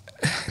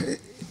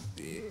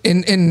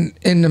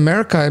 in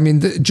America,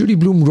 Judy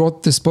Blume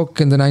wrote this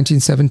book in the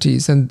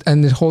 1970s,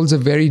 and it holds a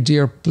very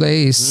dear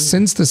place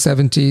since the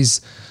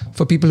 70s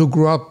for people who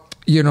grew up,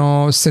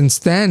 since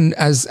then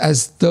as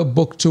the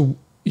book to,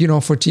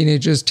 for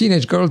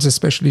teenage girls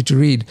especially to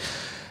read.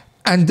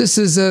 And this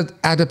is an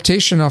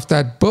adaptation of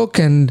that book,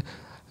 and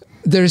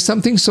there is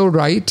something so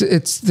right.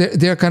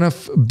 They're kind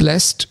of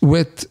blessed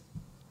with,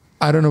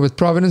 I don't know, with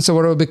providence or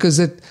whatever, because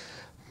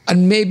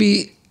and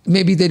maybe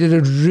they did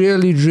a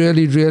really,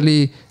 really,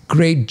 really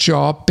great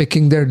job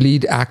picking their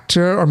lead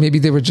actor, or maybe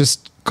they were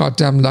just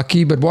goddamn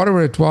lucky. But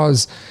whatever it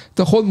was,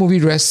 the whole movie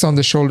rests on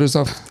the shoulders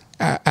of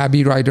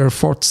Abby Ryder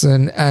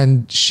Fortson,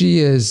 and she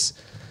is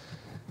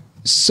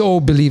so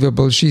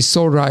believable. She's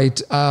so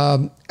right.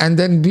 And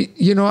then,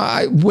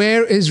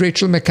 where is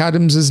Rachel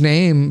McAdams'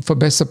 name for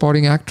Best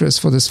Supporting Actress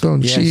for this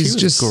film? Yeah, she's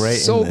just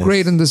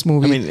great in this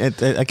movie. I mean,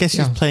 I guess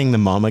she's playing the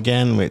mom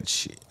again,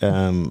 which.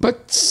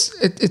 But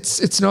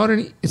it's not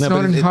an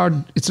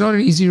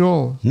easy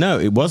role. No,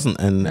 it wasn't,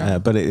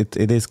 and but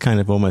it is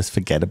kind of almost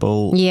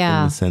forgettable.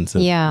 Yeah. In the sense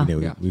of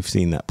we've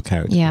seen that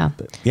character. Yeah.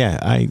 But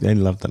I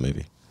love that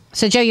movie.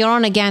 So, Joe, you're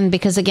on again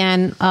because,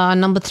 again,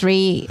 number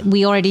 3,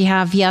 we already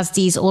have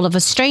Yazdi's All of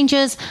Us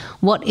Strangers.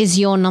 What is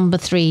your number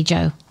 3,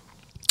 Joe?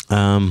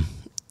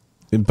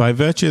 By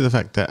virtue of the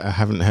fact that I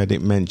haven't heard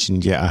it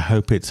mentioned yet, I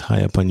hope it's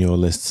high up on your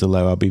lists,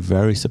 although I'll be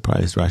very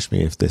surprised,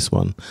 Rashmi, if this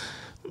one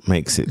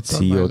makes it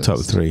to your top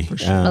 3.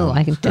 Sure.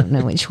 I don't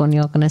know which one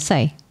you're going to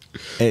say.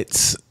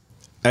 It's,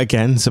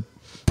 again,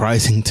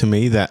 surprising to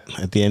me that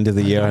at the end of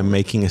the year I'm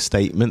making a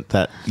statement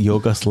that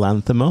Yorgos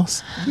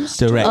Lanthimos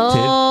directed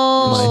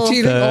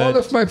all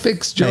of my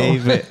picks, Joe.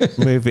 Favorite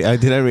movie. Oh,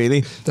 did I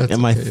really? That's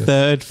my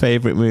third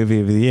favorite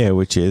movie of the year,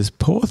 which is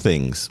Poor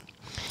Things.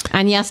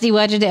 And Yazdi,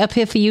 where did it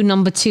appear for you?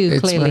 Number 2,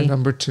 clearly. It's my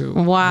number 2.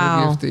 Wow.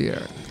 Movie of the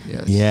year.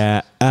 Yes.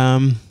 Yeah.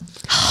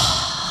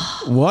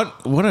 What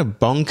a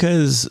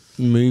bonkers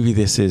movie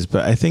this is.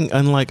 But I think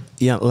unlike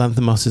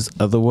Lanthimos'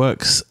 other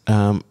works,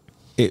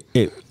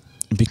 it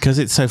because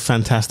it's so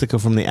fantastical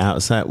from the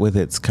outset with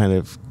its kind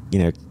of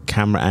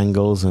camera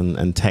angles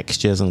and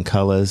textures and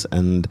colors,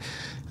 and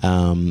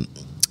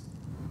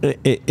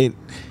it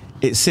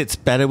sits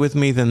better with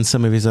me than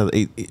some of his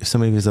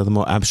other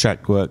more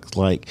abstract work,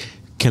 like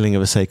Killing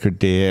of a Sacred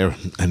Deer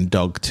and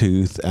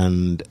Dogtooth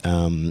and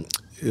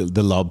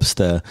The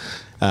Lobster,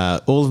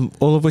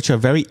 all of which are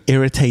very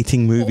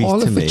irritating movies to me.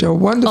 All of which are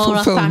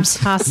wonderful films.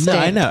 Fantastic. No,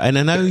 I know, and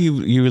I know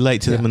you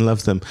relate to them and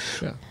love them.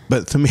 Yeah.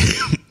 But for me,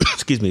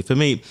 for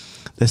me,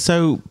 they're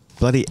so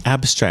bloody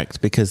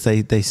abstract because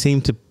they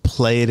seem to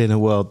play it in a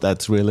world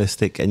that's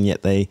realistic, and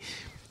yet they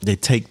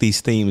take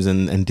these themes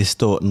and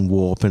distort and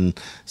warp, and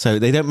so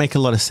they don't make a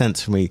lot of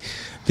sense for me.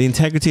 The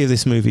integrity of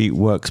this movie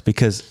works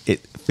because it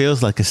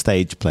feels like a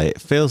stage play.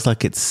 It feels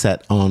like it's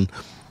set on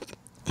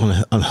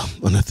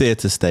a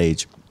theatre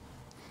stage,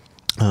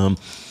 and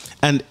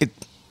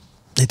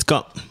it's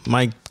got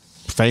my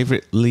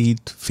favorite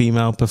lead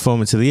female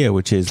performance of the year,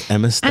 which is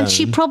Emma Stone, and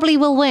she probably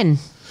will win.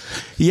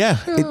 Yeah,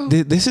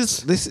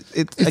 it's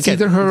again,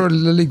 either her or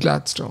Lily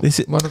Gladstone.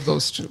 One of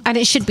those two, and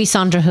it should be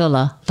Sandra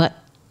Hüller, but.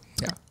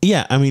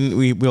 Yeah, I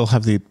mean, we'll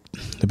have the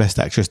Best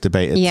Actress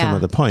debate at some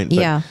other point.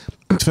 But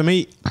for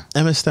me,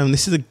 Emma Stone,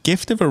 this is a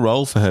gift of a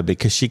role for her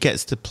because she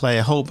gets to play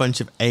a whole bunch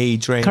of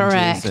age ranges.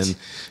 Correct. And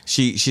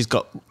she's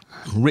got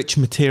rich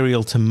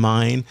material to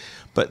mine.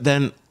 But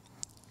then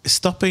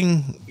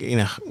keeping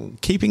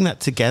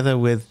that together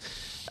with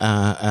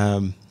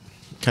kind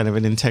of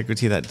an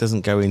integrity that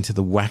doesn't go into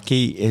the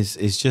wacky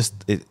is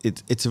just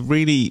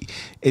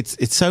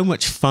it's so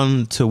much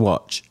fun to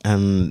watch.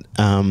 And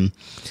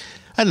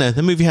I don't know,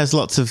 the movie has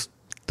lots of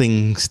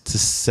things to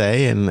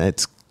say, and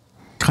it's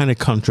kind of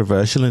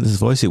controversial in its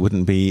voice. It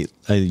wouldn't be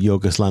a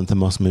Yorgos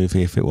Lanthimos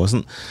movie if it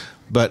wasn't.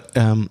 But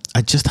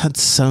I just had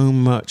so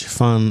much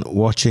fun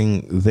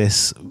watching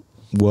this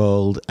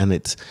world and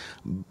its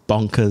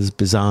bonkers,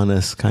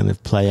 bizarreness kind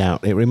of play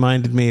out. It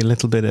reminded me a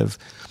little bit of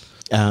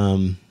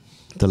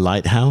The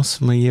Lighthouse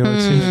from a year or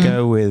two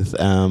ago with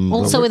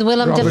with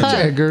Willem Robert Dafoe.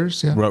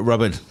 Eggers, yeah.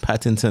 Robert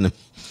Pattinson.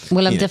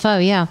 Willem Dafoe,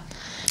 yeah.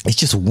 It's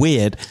just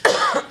weird,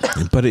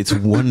 but it's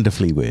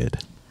wonderfully weird.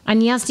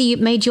 And Yazdi, you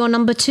made your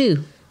number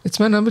 2. It's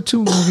my number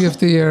 2 movie of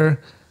the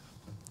year.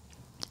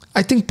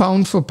 I think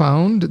pound for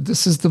pound,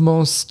 this is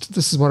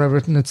what I've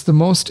written. It's the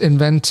most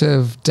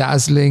inventive,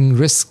 dazzling,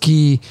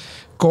 risky,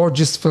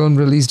 gorgeous film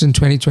released in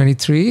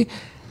 2023.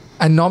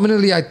 And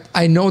nominally,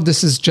 I know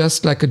this is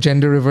just like a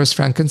gender reverse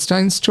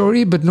Frankenstein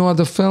story, but no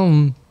other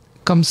film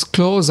comes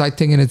close, I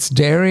think, in its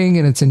daring,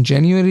 in its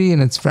ingenuity, in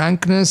its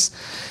frankness,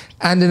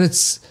 and in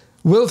its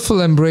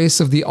willful embrace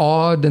of the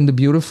odd and the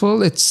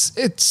beautiful. It's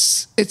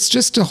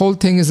just, the whole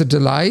thing is a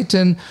delight.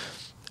 And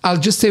I'll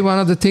just say one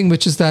other thing,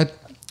 which is that,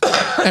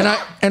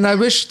 and I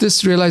wish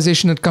this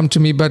realization had come to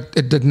me, but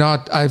it did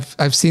not.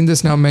 I've seen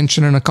this now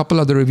mentioned in a couple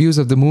other reviews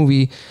of the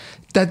movie,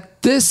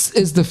 that this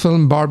is the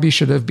film Barbie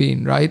should have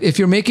been, right? If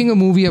you're making a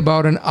movie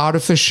about an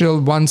artificial,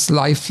 once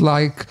lifeless,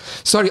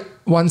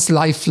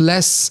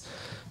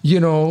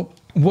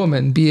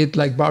 woman, be it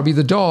like Barbie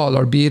the doll,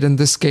 or be it in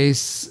this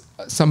case,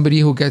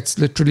 somebody who gets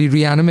literally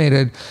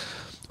reanimated,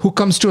 who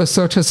comes to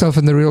assert herself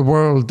in the real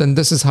world, then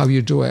this is how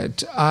you do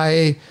it.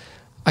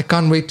 I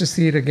can't wait to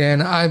see it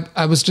again.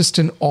 I was just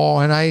in awe,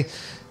 and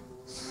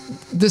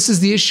this is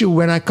the issue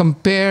when I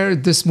compare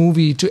this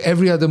movie to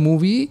every other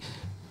movie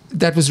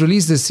that was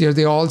released this year.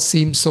 They all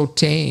seem so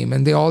tame,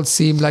 and they all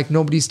seem like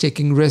nobody's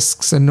taking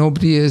risks, and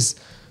nobody is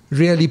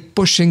really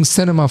pushing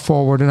cinema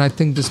forward. And I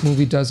think this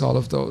movie does all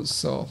of those.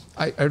 So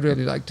I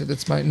really liked it.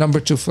 It's my number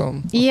 2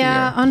 film.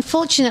 Yeah,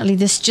 unfortunately,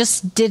 this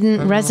just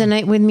didn't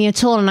resonate with me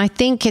at all. And I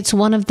think it's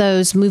one of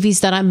those movies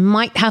that I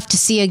might have to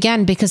see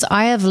again, because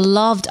I have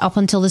loved, up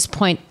until this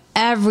point,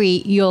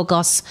 every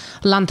Yorgos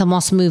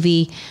Lanthimos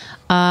movie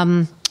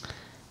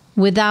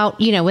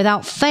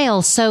without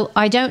fail. So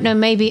I don't know,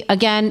 maybe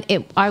again,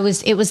 it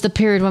was the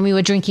period when we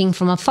were drinking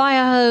from a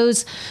fire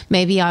hose.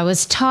 Maybe I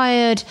was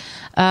tired.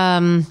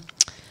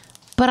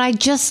 But I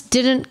just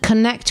didn't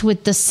connect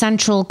with the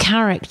central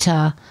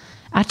character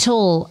at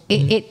all.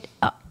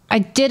 I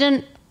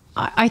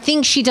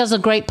think she does a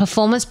great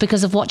performance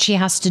because of what she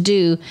has to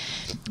do,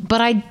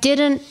 but I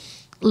didn't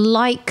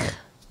like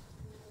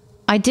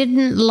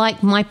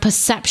my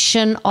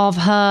perception of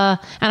her,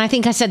 and I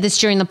think I said this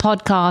during the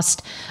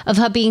podcast, of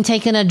her being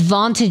taken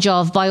advantage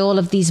of by all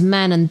of these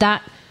men, and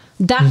that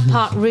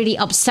part really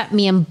upset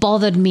me and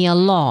bothered me a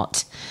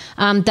lot.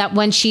 That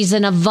when she's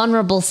in a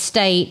vulnerable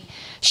state,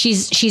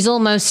 she's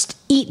almost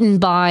eaten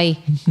by,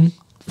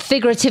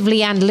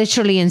 figuratively and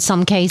literally in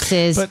some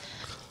cases,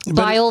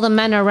 by all the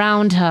men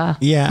around her.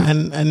 Yeah,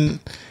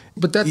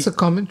 but that's a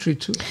commentary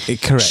too.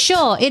 Correct.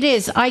 Sure, it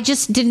is. I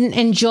just didn't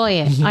enjoy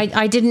it.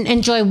 I didn't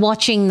enjoy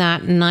watching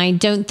that, and I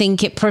don't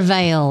think it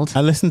prevailed. I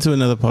listened to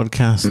another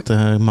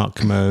podcast, Mark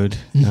Commode,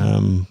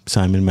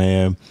 Simon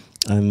Mayo,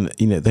 and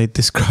they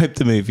described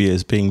the movie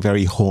as being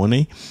very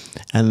horny,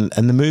 and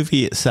the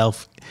movie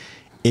itself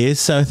is.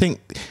 So I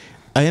think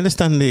I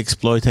understand the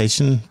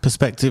exploitation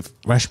perspective,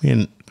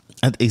 Rashmi,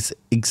 and it's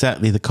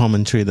exactly the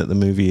commentary that the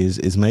movie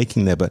is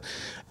making there. But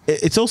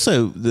it's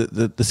also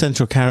the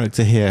central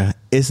character here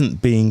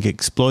isn't being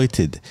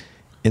exploited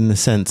in the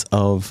sense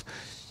of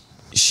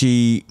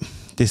this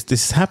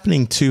is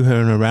happening to her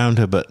and around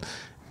her, but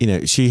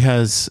she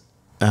has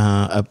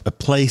a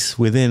place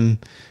within.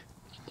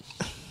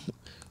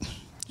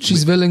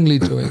 She's willingly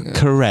doing it.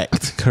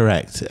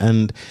 Correct.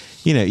 And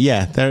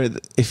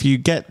if you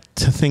get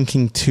to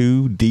thinking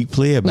too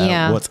deeply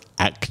about what's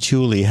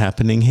actually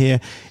happening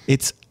here,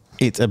 it's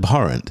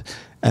abhorrent.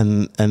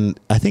 And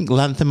I think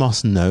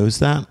Lanthimos knows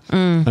that,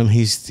 and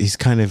he's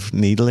kind of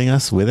needling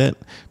us with it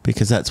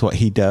because that's what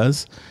he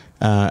does.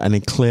 And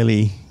it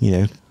clearly,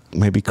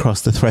 maybe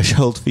crossed the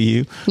threshold for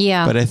you.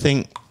 Yeah. But I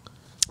think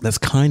that's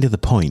kind of the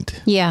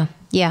point. Yeah.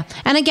 Yeah.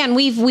 And again,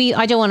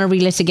 I don't want to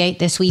relitigate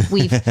this.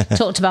 We've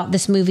talked about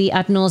this movie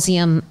ad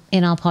nauseum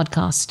in our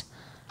podcast.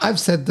 I've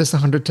said this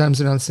 100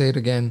 times and I'll say it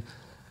again.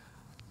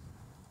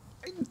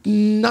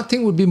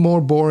 Nothing would be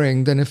more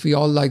boring than if we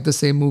all like the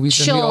same movies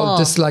and we all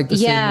dislike the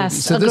same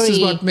movies. So this is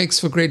what makes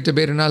for great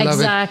debate, and I love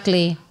it.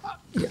 Exactly.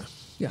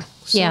 Yeah.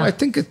 So I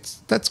think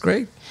that's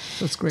great.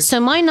 That's great. So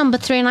my number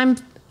 3,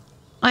 and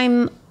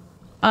I'm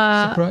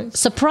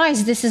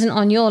surprised this isn't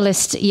on your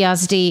list,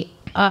 Yazdi.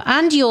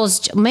 And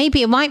yours,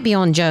 maybe it might be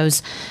on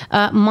Joe's.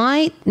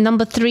 My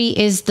number 3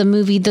 is the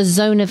movie The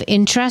Zone of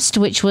Interest,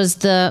 which was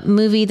the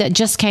movie that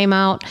just came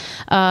out,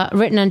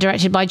 written and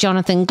directed by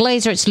Jonathan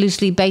Glazer. It's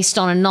loosely based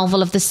on a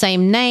novel of the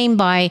same name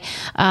by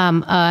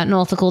an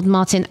author called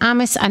Martin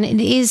Amis, and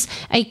it is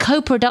a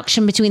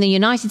co-production between the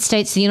United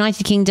States, the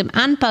United Kingdom,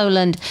 and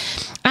Poland.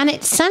 And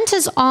it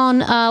centers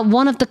on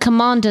one of the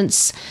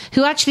commandants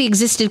who actually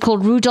existed,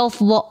 called Rudolf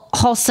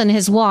Hoss, and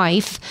his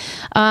wife,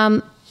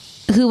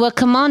 who were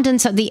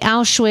commandants at the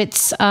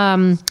Auschwitz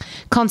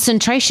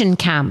concentration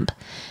camp.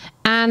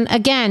 And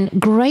again,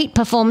 great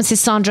performances.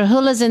 Sandra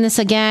Huller's in this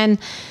again.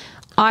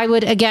 I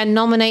would again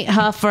nominate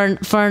her for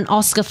an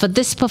Oscar for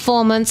this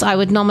performance. I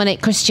would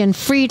nominate Christian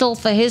Friedel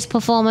for his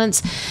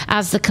performance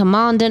as the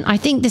commandant. I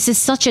think this is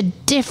such a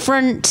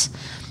different...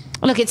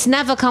 Look, it's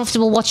never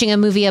comfortable watching a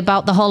movie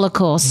about the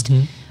Holocaust.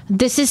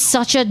 This is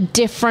such a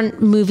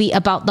different movie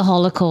about the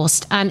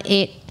Holocaust, and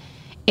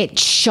it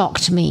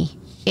shocked me.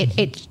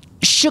 It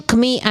shook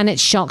me and it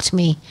shocked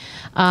me.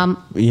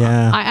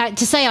 To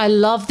say I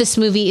love this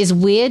movie is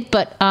weird,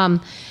 but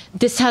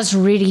this has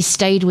really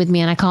stayed with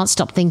me, and I can't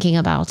stop thinking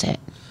about it.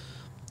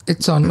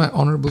 It's on my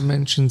honorable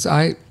mentions.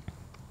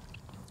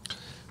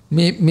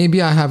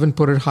 Maybe I haven't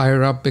put it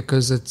higher up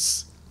because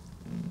it's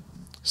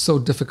so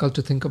difficult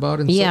to think about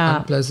and so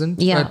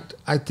unpleasant. Yeah. But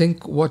I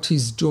think what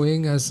he's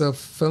doing as a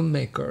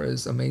filmmaker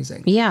is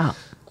amazing. Yeah.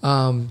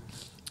 And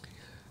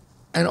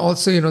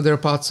also, there are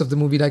parts of the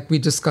movie, like we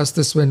discussed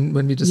this when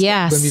we did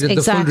exactly.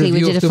 the full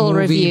review of the movie,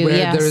 review,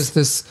 where there is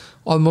this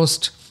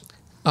almost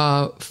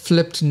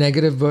flipped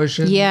negative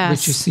version,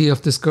 which you see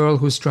of this girl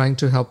who's trying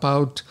to help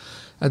out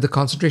at the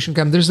concentration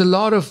camp. There's a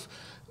lot of,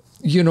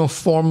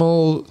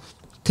 formal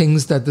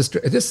things that this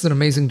is an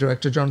amazing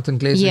director, Jonathan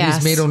Glazer. Yes.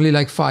 He's made only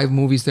like 5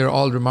 movies. They're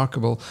all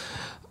remarkable.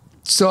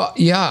 So,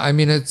 I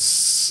mean, it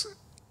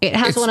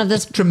has one of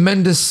this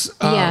tremendous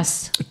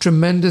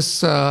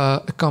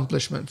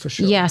accomplishment for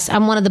sure. Yes,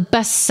 and one of the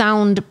best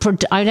sound.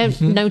 I don't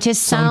notice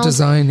sound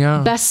design.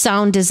 Yeah, best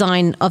sound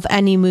design of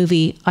any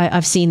movie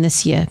I've seen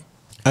this year.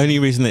 Only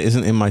reason it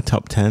isn't in my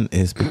top 10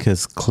 is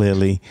because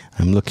clearly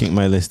I'm looking at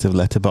my list of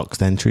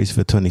letterboxd entries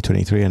for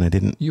 2023 and I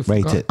didn't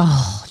rate it.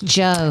 Oh,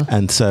 Joe.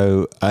 And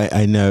so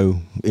I know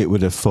it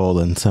would have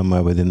fallen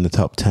somewhere within the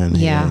top 10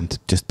 here, and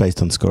just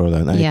based on score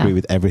alone. I agree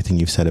with everything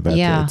you've said about it.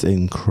 It's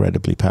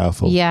incredibly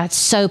powerful. Yeah, it's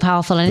so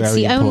powerful. And it's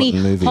the only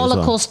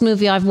Holocaust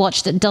movie I've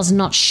watched that does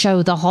not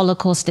show the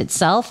Holocaust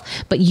itself,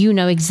 but you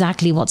know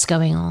exactly what's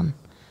going on.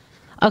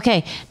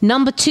 Okay,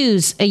 number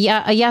 2s.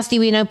 Yazdi,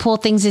 we know Poor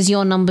Things is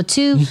your number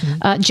 2.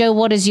 Joe,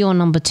 what is your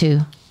number 2?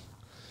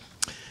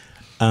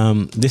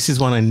 This is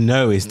one I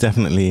know is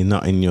definitely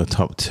not in your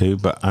top 2,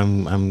 but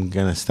I'm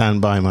going to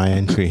stand by my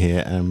entry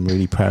here, and I'm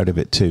really proud of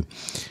it too.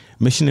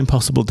 Mission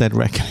Impossible: Dead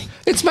Reckoning.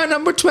 It's my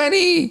number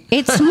 20.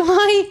 It's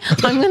my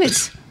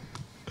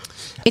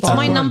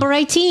number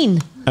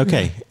 18.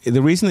 Okay,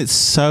 the reason it's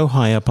so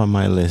high up on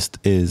my list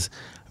is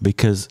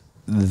because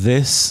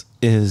this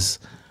is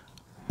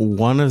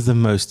one of the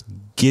most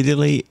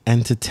giddily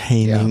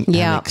entertaining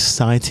and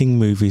exciting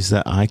movies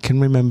that I can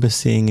remember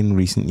seeing in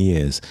recent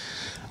years.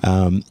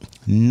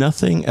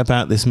 Nothing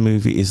about this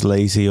movie is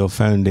lazy or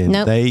phoned in.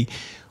 Nope. They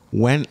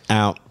went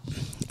out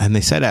and they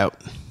set out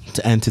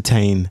to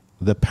entertain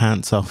the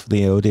pants off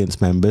the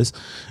audience members.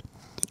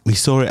 We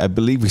saw it, I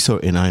believe we saw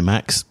it in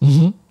IMAX.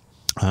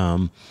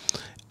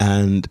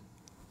 And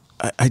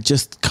I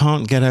just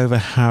can't get over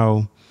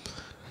how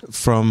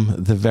from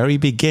the very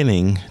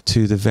beginning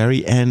to the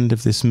very end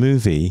of this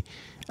movie,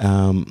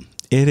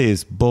 it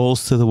is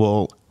balls to the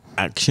wall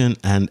action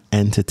and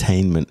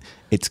entertainment.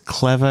 It's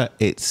clever,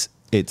 it's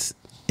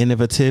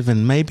innovative,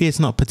 and maybe it's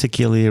not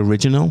particularly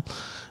original,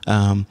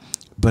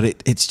 but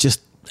it's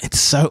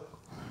so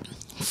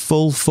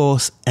full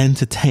force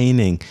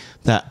entertaining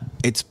that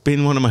it's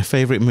been one of my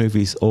favorite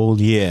movies all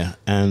year,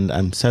 and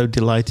I'm so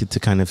delighted to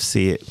kind of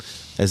see it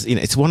as,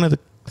 it's one of the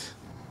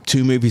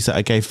 2 movies that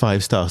I gave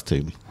 5 stars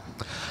to.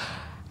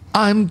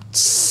 I'm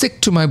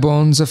sick to my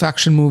bones of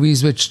action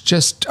movies which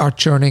just are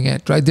churning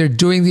it, right? They're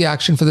doing the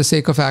action for the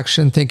sake of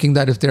action, thinking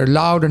that if they're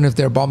loud and if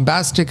they're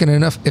bombastic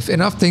and if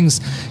enough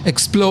things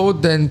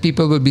explode, then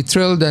people will be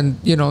thrilled and,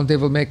 they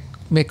will make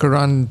a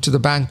run to the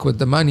bank with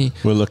the money.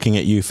 We're looking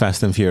at you,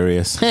 Fast and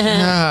Furious.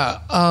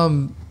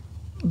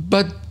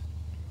 But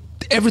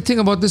everything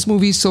about this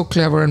movie is so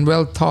clever and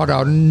well thought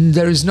out, and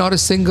there is not a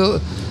single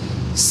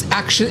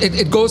action.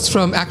 It goes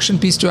from action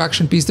piece to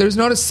action piece. There is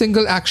not a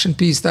single action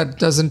piece that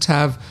doesn't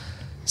have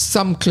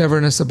some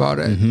cleverness about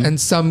it and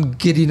some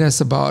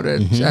giddiness about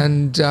it.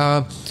 And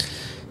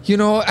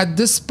at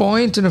this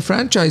point in a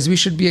franchise, we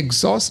should be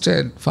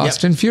exhausted.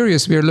 Fast and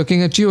Furious, we are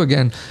looking at you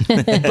again,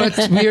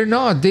 but we are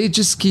not. They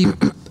just keep.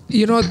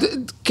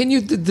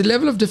 The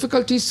level of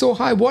difficulty is so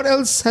high. What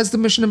else has the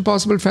Mission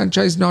Impossible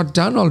franchise not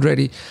done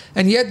already?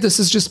 And yet, this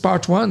is just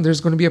part 1.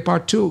 There's going to be a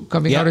part 2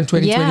 coming out in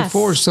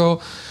 2024. Yes.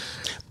 So.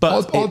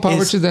 But all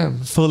power to them.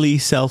 Fully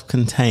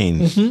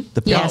self-contained.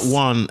 The part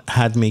 1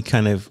 had me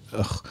kind of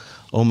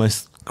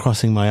almost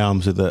crossing my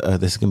arms with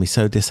this is going to be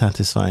so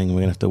dissatisfying.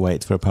 We're going to have to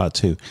wait for a part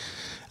 2.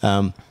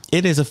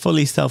 It is a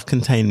fully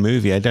self-contained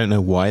movie. I don't know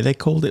why they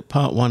called it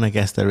part 1. I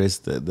guess there is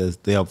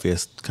the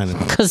obvious kind of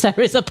because there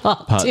is a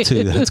part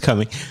 2 that's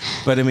coming.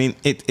 But I mean,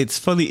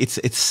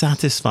 it's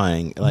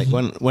satisfying. Like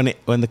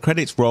when the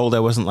credits rolled, I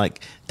wasn't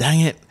like, dang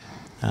it.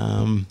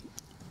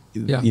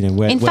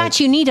 In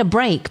fact, you need a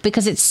break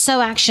because it's so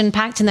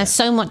action-packed and there's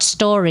so much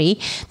story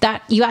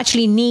that you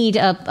actually need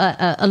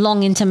a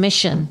long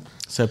intermission.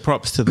 So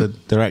props to the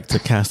director,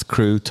 cast,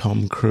 crew,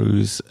 Tom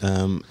Cruise,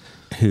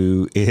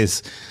 who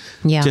is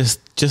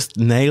just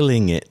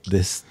nailing it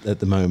at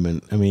the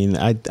moment. I mean,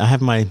 I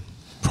have my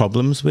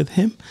problems with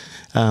him.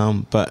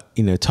 But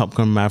Top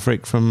Gun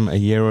Maverick from a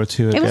year or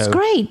two ago, it was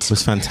great.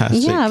 Was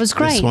fantastic. Yeah, it was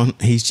great. This one,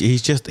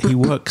 he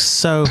works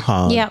so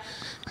hard. Yep.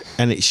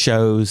 And it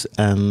shows.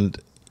 And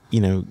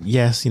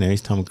yes,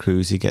 he's Tom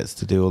Cruise. He gets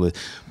to do all this,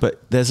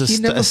 but there's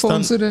a never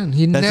phones it in.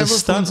 He there's never a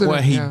stunt phones it where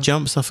in, he yeah.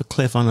 jumps off a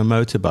cliff on a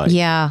motorbike.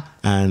 Yeah.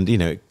 And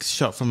it's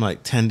shot from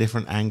like 10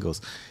 different angles.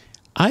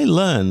 I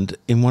learned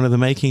in one of the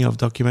making of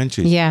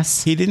documentaries.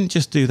 Yes. He didn't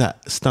just do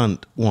that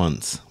stunt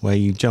once where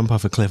you jump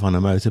off a cliff on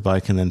a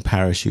motorbike and then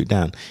parachute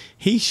down.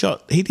 He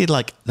did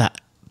like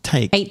that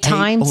take 8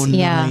 times, or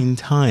 9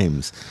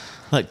 times.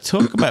 Like,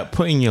 talk about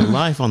putting your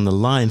life on the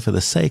line for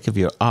the sake of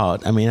your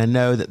art. I mean, I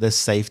know that there's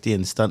safety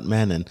in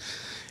stuntmen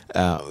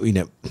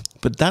and,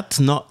 but that's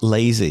not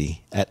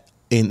lazy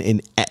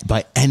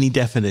by any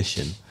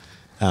definition.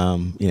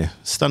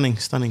 Stunning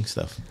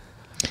stuff.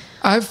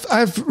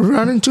 I've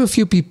run into a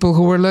few people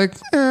who were like,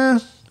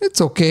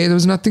 it's okay. There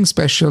was nothing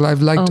special.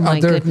 I've liked Oh my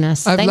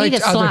goodness. They need a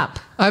slap.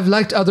 I've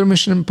liked other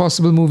Mission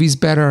Impossible movies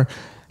better.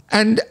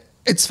 And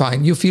it's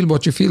fine. You feel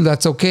what you feel.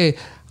 That's okay.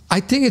 I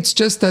think it's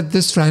just that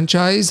this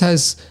franchise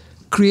has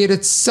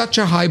created such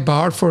a high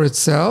bar for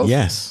itself.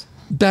 Yes.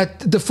 That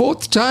the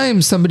 4th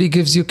time somebody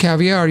gives you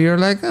caviar, you're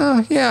like,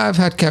 oh, yeah, I've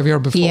had caviar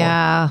before.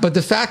 Yeah. But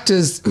the fact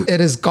is,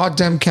 it is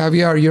goddamn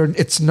caviar.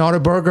 It's not a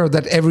burger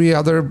that every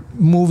other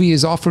movie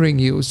is offering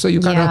you. So you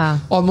kind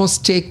of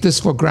almost take this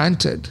for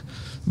granted,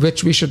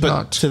 which we should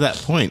not. To that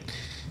point,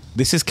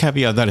 this is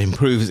caviar that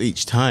improves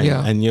each time.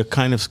 Yeah. And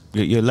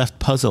you're left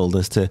puzzled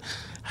as to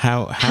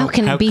how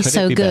can it be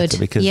so good? Better?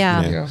 Because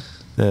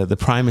the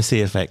primacy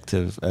effect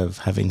of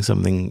having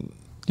something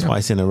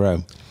twice in a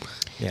row.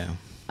 Yeah.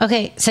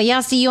 Okay, so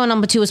Yazdi, your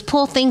number 2 is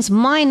Poor Things.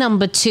 My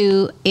number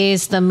 2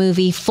 is the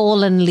movie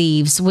Fallen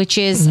Leaves, which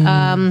is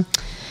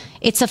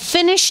it's a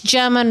Finnish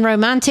German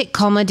romantic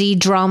comedy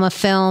drama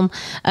film.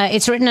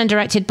 It's written and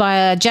directed by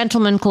a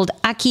gentleman called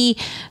Aki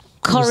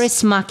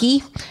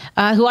Kaurismäki,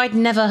 who I'd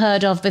never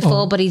heard of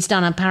before, but he's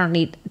done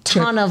apparently a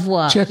ton of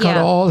work. Check out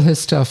all his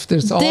stuff.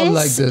 There's all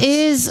like this. This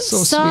is so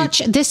such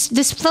sweet.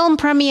 This film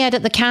premiered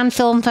at the Cannes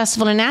Film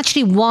Festival and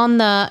actually won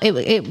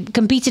it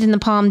competed in the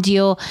Palme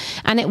d'Or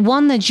and it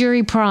won the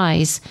jury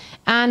prize.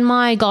 And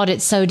my God,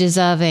 it's so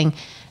deserving.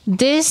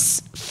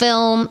 This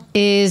film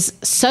is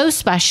so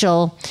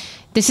special.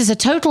 This is a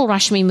total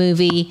Rashmi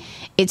movie.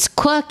 It's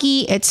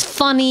quirky, it's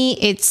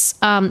funny, it's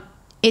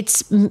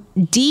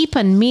deep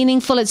and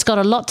meaningful. It's got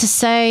a lot to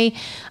say.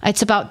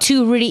 It's about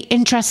 2 really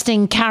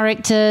interesting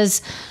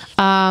characters.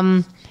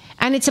 And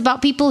it's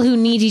about people who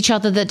need each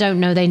other that don't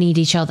know they need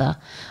each other.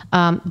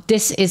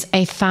 This is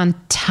a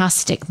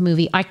fantastic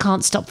movie. I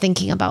can't stop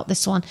thinking about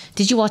this one.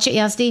 Did you watch it,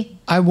 Yazdi?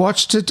 I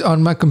watched it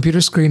on my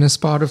computer screen as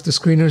part of the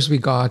screeners we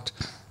got.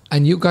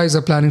 And you guys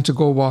are planning to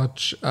go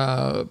watch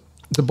The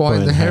Boy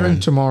and the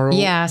Heron tomorrow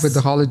with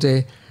the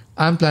holiday.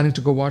 I'm planning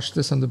to go watch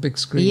this on the big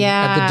screen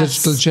at the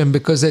digital gym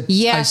because it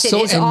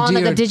is on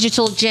at the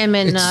digital gym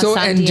in it's so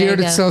San endeared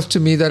Diego. itself to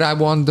me that I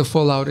want the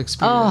full out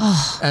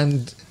experience.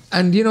 And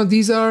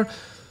these are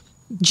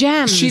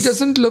gems. She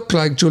doesn't look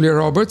like Julia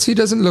Roberts. He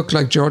doesn't look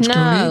like George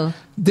Clooney.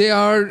 They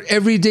are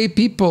everyday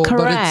people.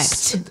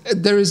 Correct.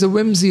 But there is a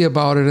whimsy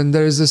about it and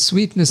there is a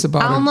sweetness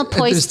about Alma it.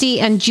 Poisty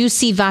and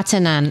Juicy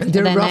Vatanen.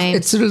 They're rough.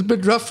 It's a little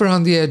bit rough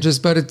around the edges,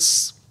 but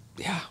it's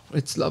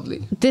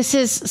lovely. This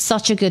is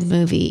such a good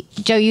movie.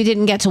 Joe, you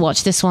didn't get to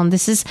watch this one.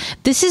 This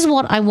is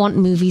what I want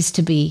movies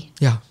to be.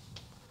 Yeah.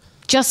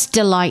 Just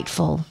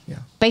delightful. Yeah.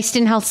 Based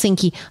in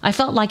Helsinki. I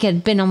felt like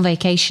I'd been on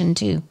vacation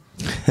too.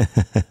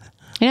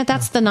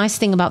 That's the nice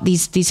thing about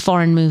these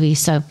foreign movies.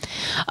 So,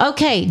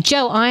 okay,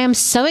 Joe, I am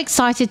so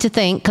excited to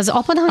think because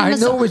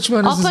Oppenheimer's, I know which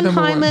one is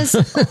Oppenheimer's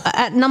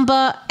at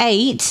number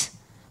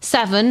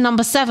 7.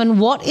 Number 7.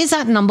 What is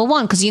at number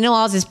 1? Because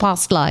ours is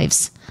Past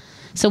Lives.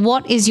 So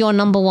what is your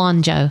number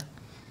 1, Joe?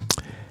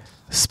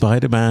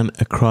 Spider-Man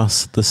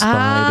Across the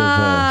Spider-Verse.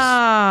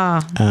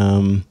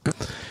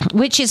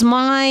 Which is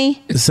my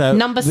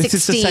number 16. This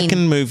is the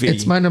second movie.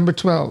 It's my number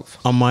 12.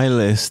 On my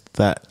list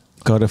that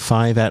got a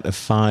 5 out of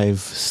 5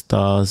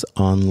 stars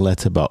on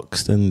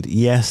Letterboxd. And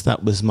yes,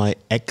 that was my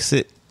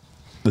exit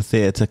the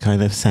theatre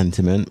kind of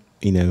sentiment.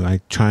 I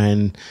try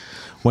and,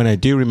 when I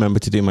do remember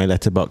to do my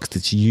Letterboxd,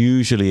 it's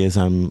usually as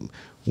I'm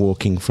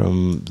walking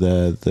from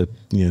the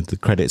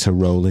credits are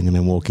rolling and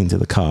then walking to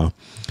the car.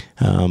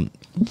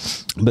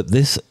 But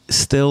this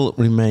still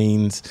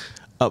remains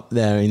up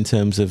there in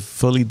terms of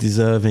fully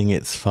deserving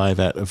its 5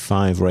 out of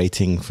 5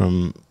 rating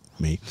from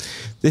me.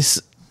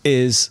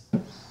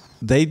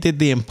 They did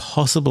the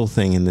impossible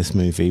thing in this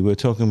movie. We're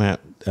talking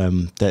about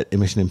that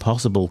Mission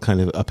Impossible kind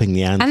of upping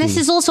the ante. And this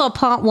is also a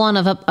part 1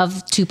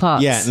 of 2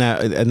 parts.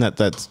 Yeah, and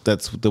that's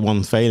the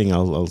one failing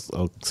I'll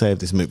say of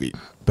this movie.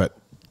 But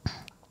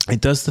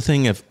it does the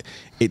thing of,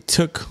 it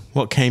took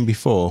what came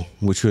before,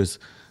 which was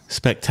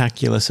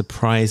spectacular,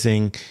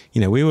 surprising.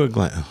 We were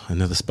like,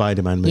 another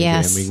Spider-Man movie.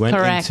 Yes, and we went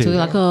correct. We were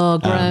like,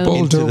 grown.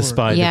 into the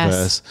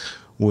Spider-Verse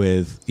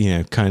with,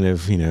 here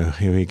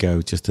we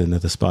go, just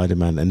another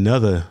Spider-Man.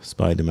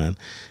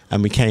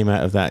 And we came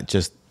out of that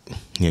just,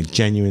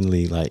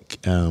 genuinely like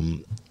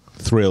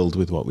thrilled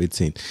with what we'd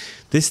seen.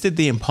 This did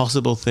the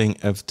impossible thing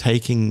of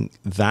taking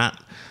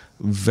that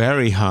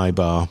very high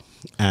bar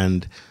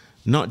and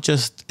not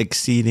just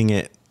exceeding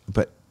it,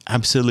 but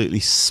absolutely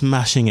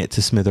smashing it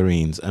to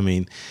smithereens. I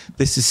mean,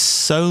 this is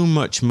so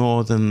much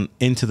more than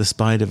Into the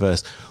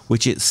Spider-Verse,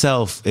 which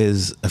itself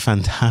is a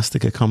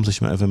fantastic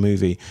accomplishment of a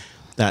movie,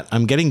 that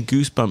I'm getting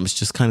goosebumps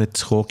just kind of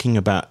talking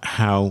about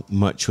how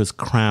much was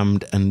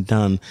crammed and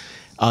done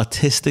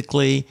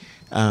artistically,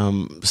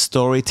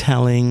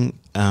 storytelling,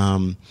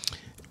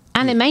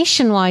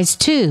 animation-wise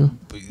too.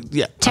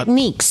 Yeah,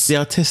 techniques. The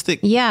artistic.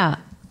 Yeah.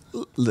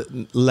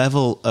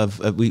 Level of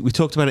we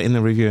talked about it in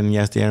the review, and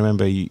Yazdi, I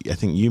remember I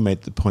think you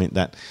made the point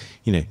that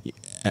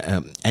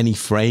any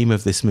frame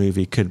of this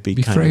movie could be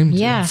kind framed. of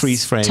Yes,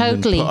 freeze framed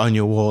totally. and put on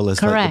your wall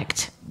as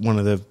correct, like one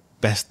of the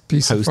best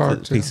pieces of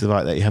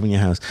art that you have in your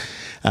house.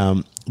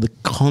 The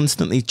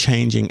constantly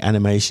changing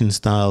animation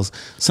styles,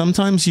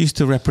 sometimes used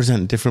to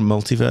represent different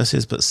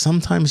multiverses, but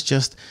sometimes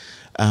just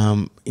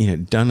done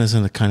as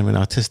a kind of an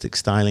artistic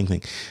styling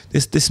thing.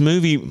 This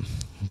movie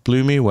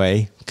blew me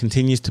away,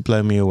 continues to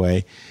blow me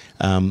away.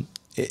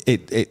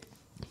 It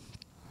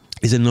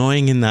is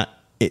annoying in that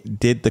it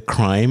did the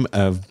crime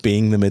of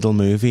being the middle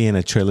movie in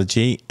a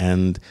trilogy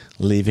and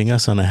leaving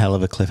us on a hell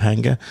of a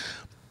cliffhanger.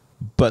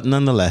 But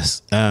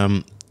nonetheless,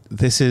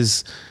 this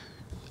is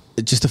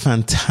just a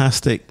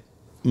fantastic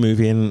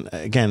movie. And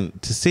again,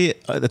 to see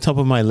it at the top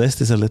of my list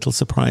is a little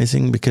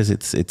surprising because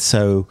it's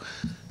so...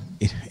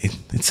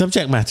 its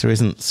subject matter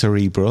isn't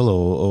cerebral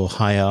or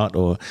high art,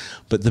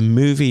 but the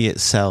movie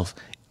itself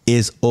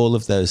is all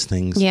of those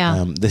things.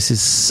 Yeah. This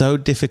is so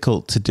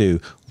difficult to do,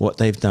 what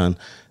they've done.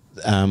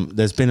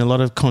 There's been a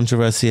lot of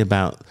controversy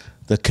about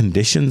the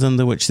conditions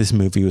under which this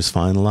movie was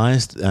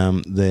finalized.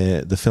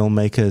 The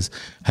filmmakers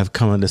have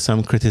come under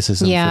some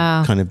criticism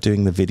for kind of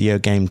doing the video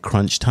game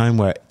crunch time,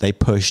 where they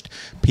pushed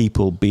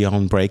people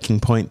beyond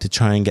breaking point to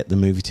try and get the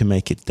movie to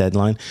make its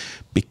deadline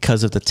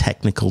because of the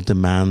technical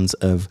demands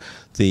of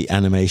the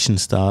animation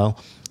style.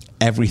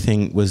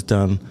 Everything was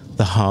done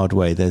the hard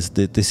way.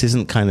 This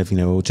isn't kind of,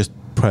 we'll just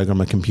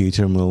program a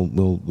computer and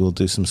we'll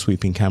do some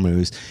sweeping camera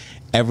moves.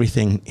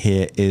 Everything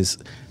here is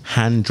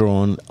hand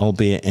drawn,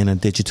 albeit in a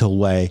digital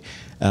way,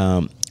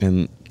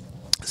 and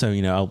so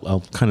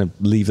I'll kind of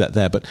leave that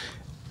there. But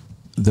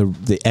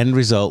the end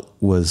result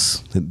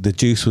was the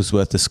juice was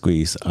worth the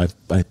squeeze. I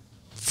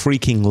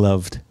freaking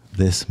loved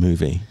this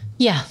movie.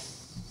 Yeah.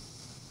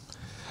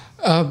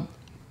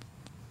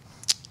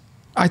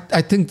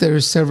 I think there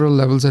are several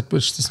levels at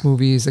which this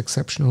movie is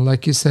exceptional.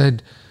 Like you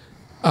said,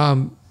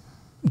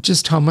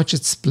 just how much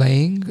it's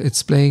playing.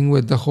 It's playing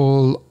with the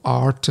whole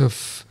art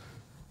of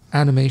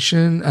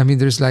animation. I mean,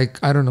 there's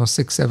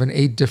 6, 7,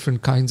 8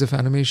 different kinds of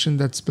animation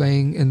that's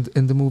playing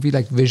in the movie,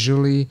 like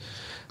visually.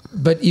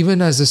 But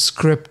even as a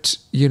script,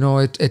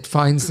 it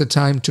finds the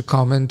time to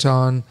comment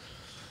on,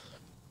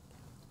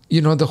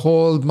 the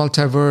whole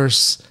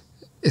multiverse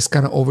is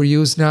kind of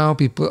overused now.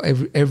 People,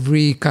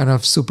 every kind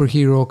of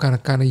superhero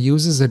kind of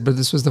uses it. But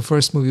this was the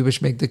first movie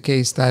which made the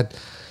case that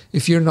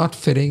if you're not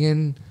fitting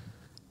in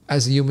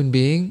as a human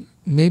being,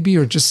 maybe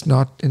you're just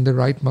not in the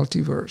right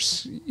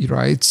multiverse,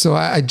 right? So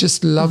I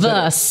just love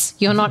verse.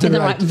 You're not in the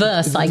right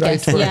verse, I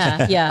guess.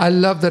 Right. Yeah. I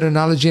love that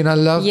analogy, and I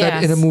love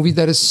that in a movie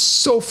that is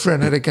so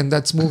frenetic and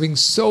that's moving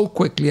so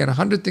quickly, and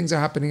 100 things are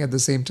happening at the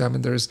same time,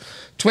 and there's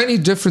 20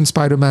 different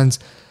Spider-Mans.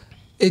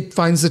 It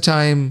finds the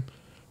time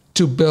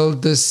to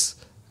build this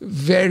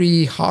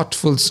very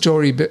heartful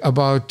story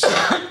about,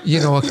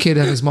 a kid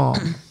and his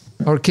mom,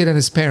 or a kid and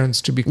his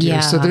parents, to be clear. Yeah.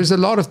 So there's a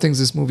lot of things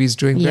this movie is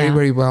doing very,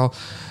 very well.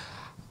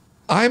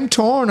 I'm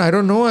torn. I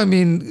don't know. I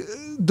mean,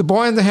 The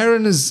Boy and the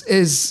Heron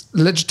is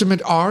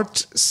legitimate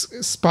art.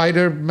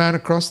 Spider-Man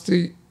Across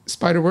the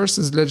Spider-Verse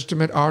is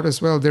legitimate art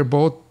as well. They're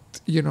both,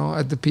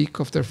 at the peak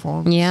of their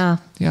form. Yeah.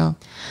 Yeah.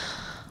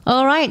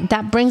 All right.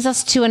 That brings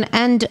us to an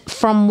end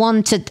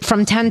from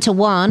 10 to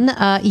 1.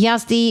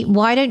 Yazdi,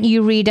 why don't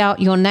you read out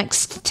your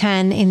next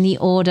 10 in the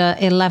order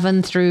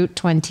 11 through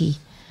 20?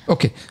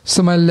 Okay.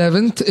 So my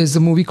 11th is a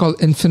movie called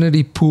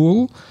Infinity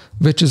Pool,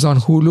 which is on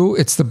Hulu.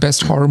 It's the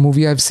best horror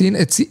movie I've seen.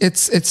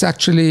 It's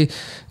actually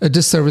a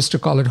disservice to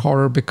call it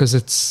horror because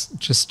it's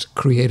just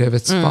creative.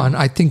 It's fun.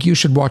 I think you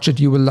should watch it.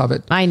 You will love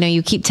it. I know,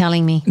 you keep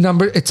telling me.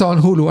 It's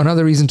on Hulu.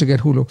 Another reason to get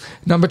Hulu.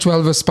 Number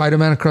 12 was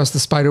Spider-Man Across the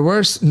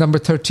Spider-Verse. Number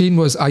 13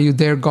 was Are You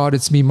There, God?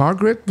 It's Me,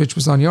 Margaret, which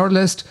was on your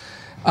list.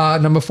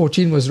 Number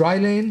 14 was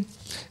Rylane.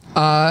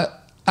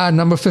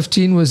 Number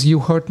 15 was You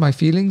Hurt My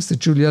Feelings, the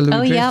Julia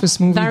Louis-Dreyfus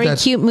movie. Very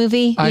cute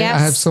movie. I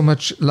have so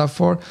much love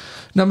for.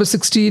 Number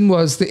 16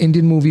 was the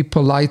Indian movie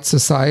Polite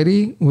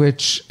Society,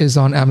 which is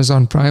on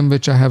Amazon Prime,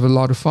 which I have a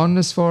lot of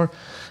fondness for.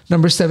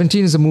 Number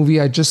 17 is a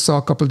movie I just saw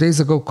a couple of days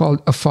ago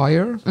called A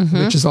Fire,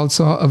 which is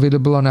also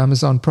available on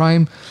Amazon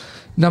Prime.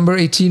 Number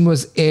 18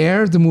 was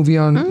Air, the movie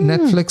on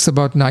Netflix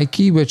about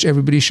Nike, which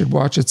everybody should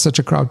watch. It's such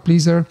a crowd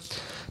pleaser.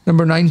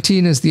 Number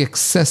 19 is the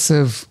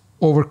excessive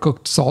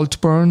Overcooked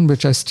Saltburn,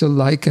 which I still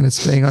like, and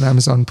it's playing on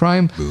Amazon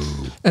Prime.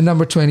 And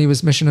number 20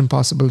 was Mission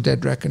Impossible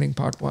Dead Reckoning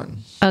Part 1.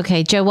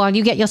 Okay, Joe, while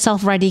you get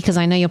yourself ready, because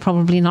I know you're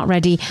probably not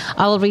ready,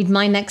 I will read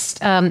my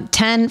next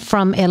 10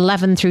 from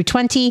 11 through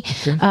 20.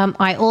 Okay.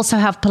 I also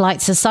have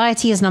Polite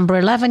Society as number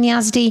 11,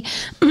 Yazdi.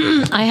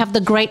 I have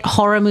the great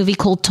horror movie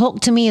called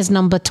Talk to Me as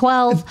number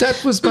 12.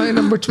 That was my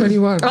number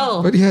 21.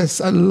 Oh. But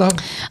yes, I love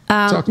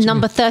Talk to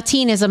Number Me.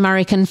 13 is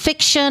American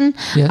Fiction.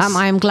 Yes.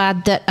 I am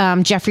glad that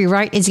Jeffrey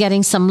Wright is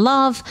getting some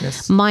love.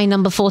 Yes. My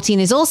number 14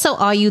 is also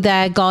Are You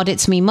There, God,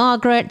 It's Me,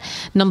 Margaret.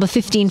 Number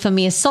 15 for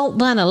me is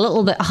Saltburn, a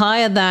little bit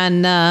higher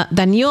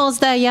than yours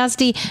there,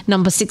 Yazdi.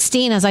 Number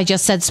 16, as I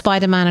just said,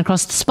 Spider-Man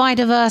Across the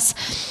Spider-Verse.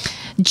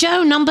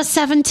 Joe, number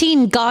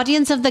 17,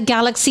 Guardians of the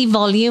Galaxy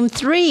Volume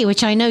 3,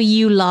 which I know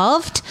you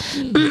loved.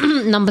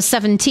 Number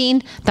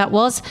 17, that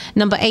was.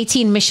 Number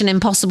 18, Mission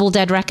Impossible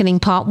Dead Reckoning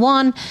Part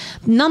 1.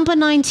 Number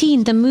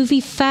 19, the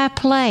movie Fair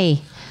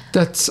Play.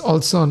 That's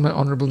also on my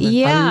honorable mention.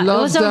 Yeah, I love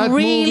it was a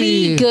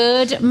really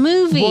good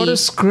movie. What a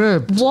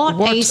script. What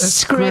a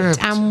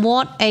script. And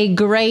what a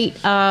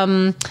great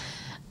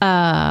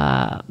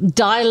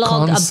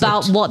dialogue concept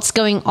about what's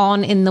going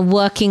on in the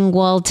working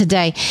world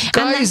today.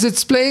 Guys,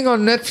 it's playing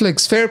on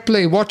Netflix. Fair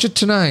Play. Watch it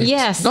tonight.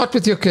 Yes. Not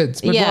with your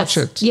kids, but watch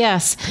it.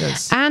 Yes.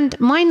 And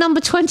my number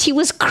 20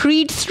 was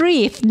Creed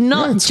 3, if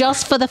not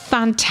just for the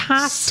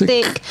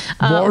fantastic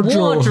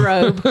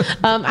wardrobe.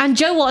 And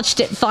Joe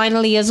watched it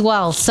finally as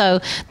well. So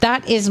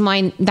that's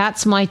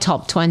my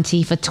top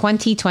 20 for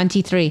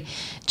 2023.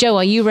 Joe,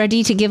 are you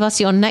ready to give us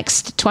your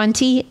next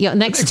 20, your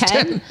next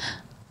 10?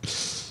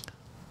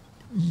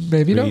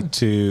 Maybe 3, not.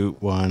 2,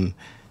 1.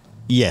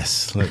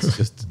 Yes, let's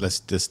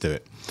just do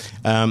it.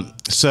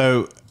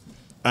 So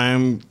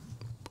I'm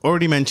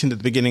already mentioned at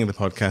the beginning of the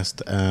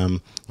podcast,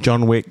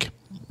 John Wick.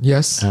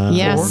 Yes.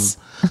 Yes.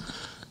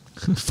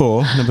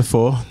 4, number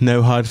 4,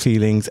 No Hard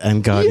Feelings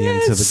and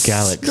Guardians of the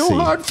Galaxy. No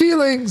Hard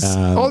Feelings.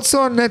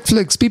 Also on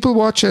Netflix. People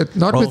watch it,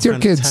 not with your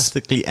kids.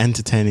 Fantastically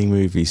entertaining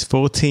movies.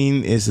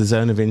 14 is The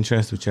Zone of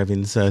Interest, which I've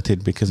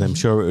inserted because I'm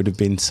sure it would have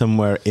been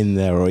somewhere in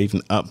there or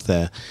even up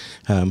there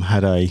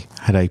had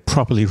I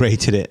properly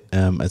rated it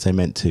as I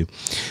meant to.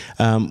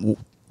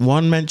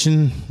 One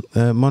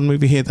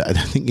movie here that I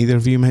don't think either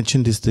of you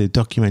mentioned is the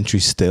documentary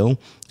Still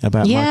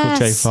about Michael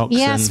J. Fox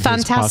and his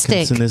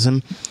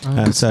Parkinsonism.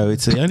 And so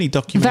it's the only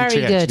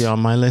documentary actually on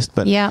my list,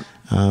 but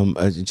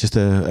just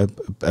a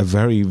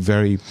very,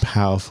 very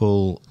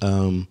powerful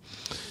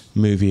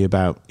movie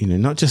about,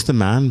 not just the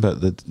man,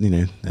 but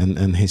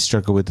and his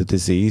struggle with the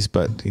disease,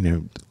 but,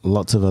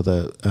 lots of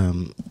other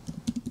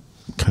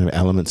kind of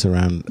elements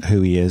around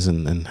who he is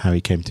and how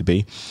he came to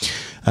be.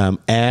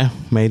 Air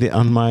made it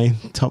on my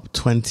top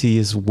 20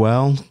 as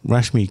well.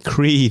 Rashmi,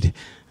 Creed.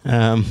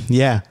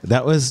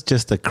 That was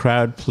just a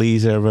crowd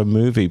pleaser of a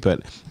movie,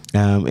 but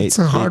it's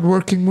a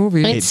hard-working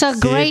movie. It's a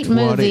great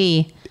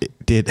movie.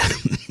 It did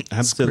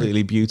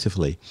absolutely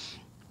beautifully.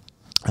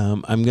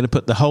 I'm going to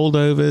put The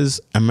Holdovers,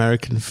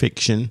 American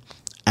Fiction,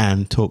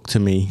 and Talk to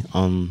Me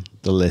on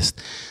the list.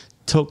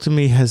 Talk to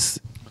Me has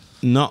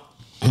not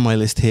on my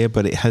list here,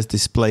 but it has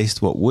displaced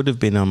what would have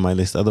been on my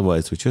list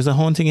otherwise, which was A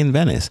Haunting in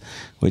Venice,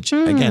 which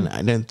again,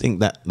 I don't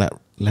think that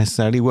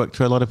necessarily worked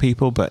for a lot of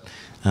people, but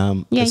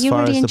as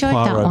far as the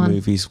Poirot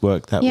movies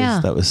worked,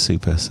 that was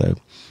super. So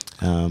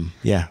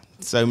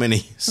so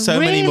many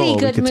really more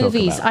good we could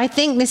movies. talk about. I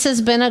think this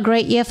has been a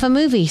great year for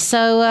movies.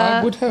 So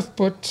I would have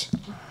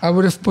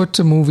put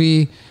a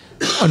movie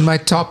on my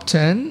top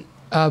 10.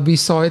 We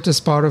saw it as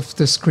part of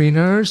the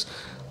screeners,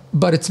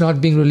 but it's not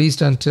being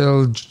released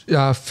until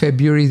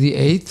February the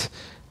 8th.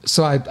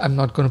 So I'm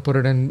not going to put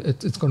it in.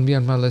 It's going to be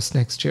on my list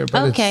next year.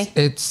 But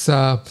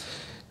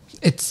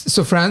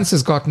so France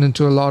has gotten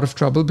into a lot of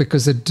trouble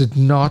because it did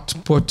not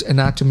put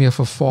Anatomy of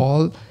a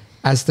Fall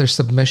as their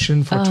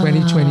submission for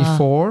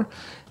 2024.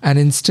 And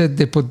instead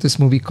they put this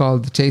movie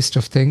called The Taste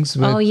of Things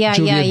with Juliette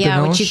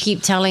Binoche. which you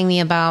keep telling me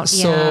about.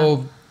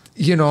 So,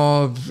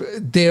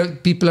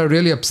 people are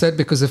really upset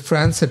because if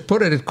France had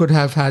put it, it could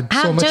have had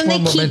so much more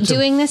momentum. Don't they keep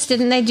doing this?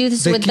 Didn't they do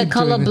this with the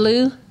color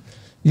blue?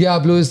 Yeah,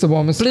 blue is the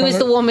warmest color. Blue is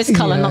the warmest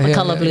color, not the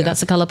color blue. Yeah. That's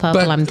the color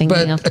purple I'm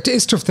thinking of. A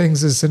Taste of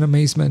Things is an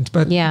amazement.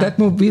 But that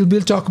movie,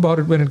 we'll talk about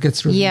it when it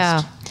gets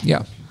released.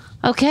 Yeah.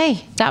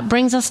 Okay, that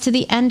brings us to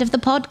the end of the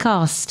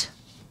podcast.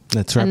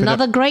 Let's wrap it up.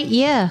 Another great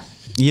year.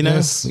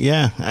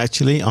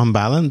 Actually, on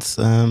balance.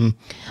 I've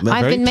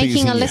been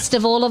making a list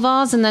of all of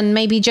ours, and then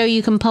maybe, Joe,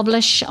 you can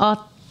publish our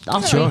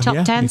 3 top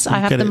 10s. I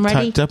have them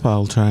ready. Typed up.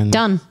 I'll try and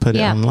put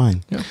it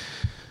online. Yeah.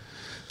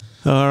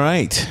 All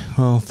right.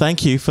 Well,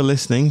 thank you for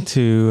listening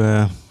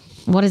to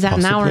what is that,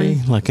 an hour?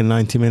 Like a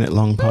 90-minute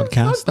long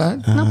podcast.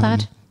 Not bad. Not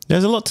bad.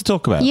 There's a lot to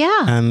talk about.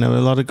 Yeah. And there were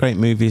a lot of great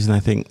movies, and I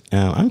think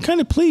I'm kind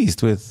of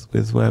pleased with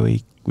where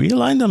we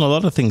aligned on a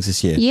lot of things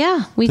this year.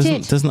 Yeah, we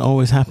did. Doesn't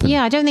always happen.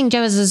 Yeah, I don't think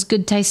Joe has as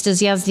good taste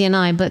as Yazdi and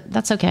I, but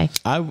that's okay.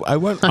 I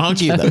won't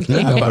argue that. No,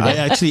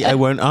 I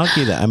won't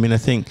argue that. I mean, I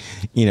think,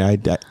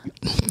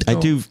 I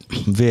do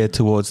veer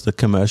towards the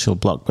commercial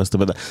blockbuster,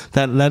 but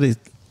that is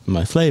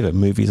my flavor.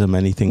 Movies are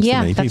many things to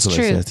many people,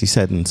 as you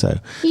said, and so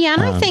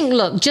and I think,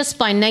 look, just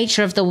by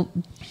nature of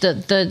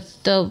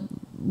the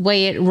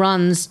way it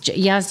runs,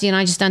 Yazdi and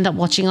I just end up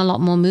watching a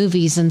lot more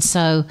movies, and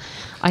so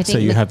I think so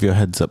you have your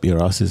heads up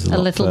your asses a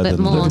little bit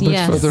more,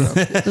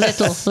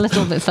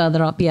 little bit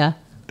further up, yeah.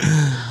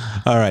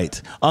 All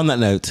right. On that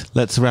note,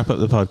 let's wrap up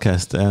the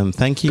podcast.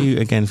 Thank you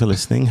again for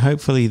listening.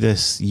 Hopefully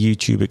this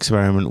YouTube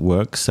experiment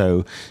works.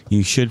 So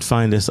you should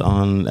find us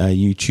on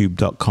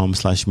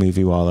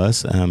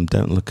youtube.com/Moviewallas.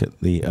 Don't look at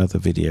the other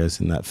videos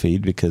in that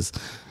feed because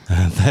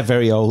they're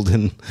very old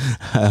and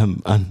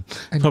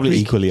probably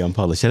equally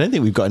unpolished. I don't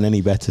think we've gotten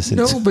any better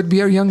since. No, but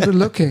we are younger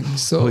looking,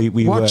 so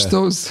we watch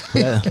those.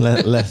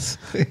 Less.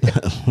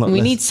 We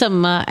need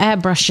some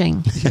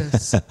airbrushing.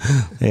 Yes.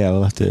 Yeah,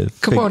 we'll have to.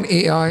 Come on,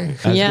 AI. I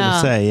was going to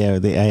say,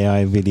 the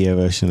AI video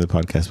version of the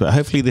podcast. But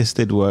hopefully this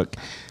did work.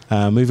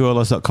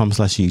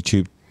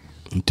 Moviewallas.com/YouTube.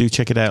 Do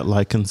check it out,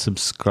 like and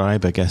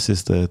subscribe, I guess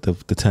is the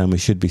term we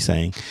should be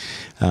saying.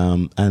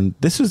 And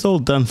this was all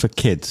done for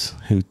kids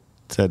who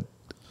said,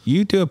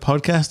 you do a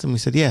podcast? And we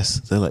said, yes.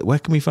 They're like, where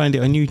can we find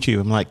it on YouTube?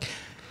 I'm like,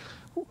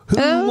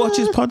 who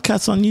watches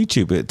podcasts on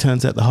YouTube? It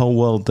turns out the whole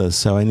world does.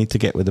 So I need to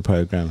get with the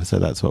program. So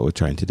that's what we're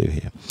trying to do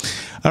here.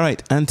 All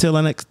right. Until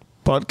our next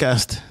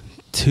podcast,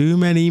 too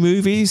many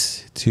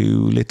movies,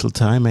 too little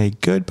time. A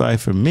goodbye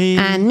from me.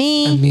 And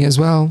me. And me as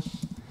well.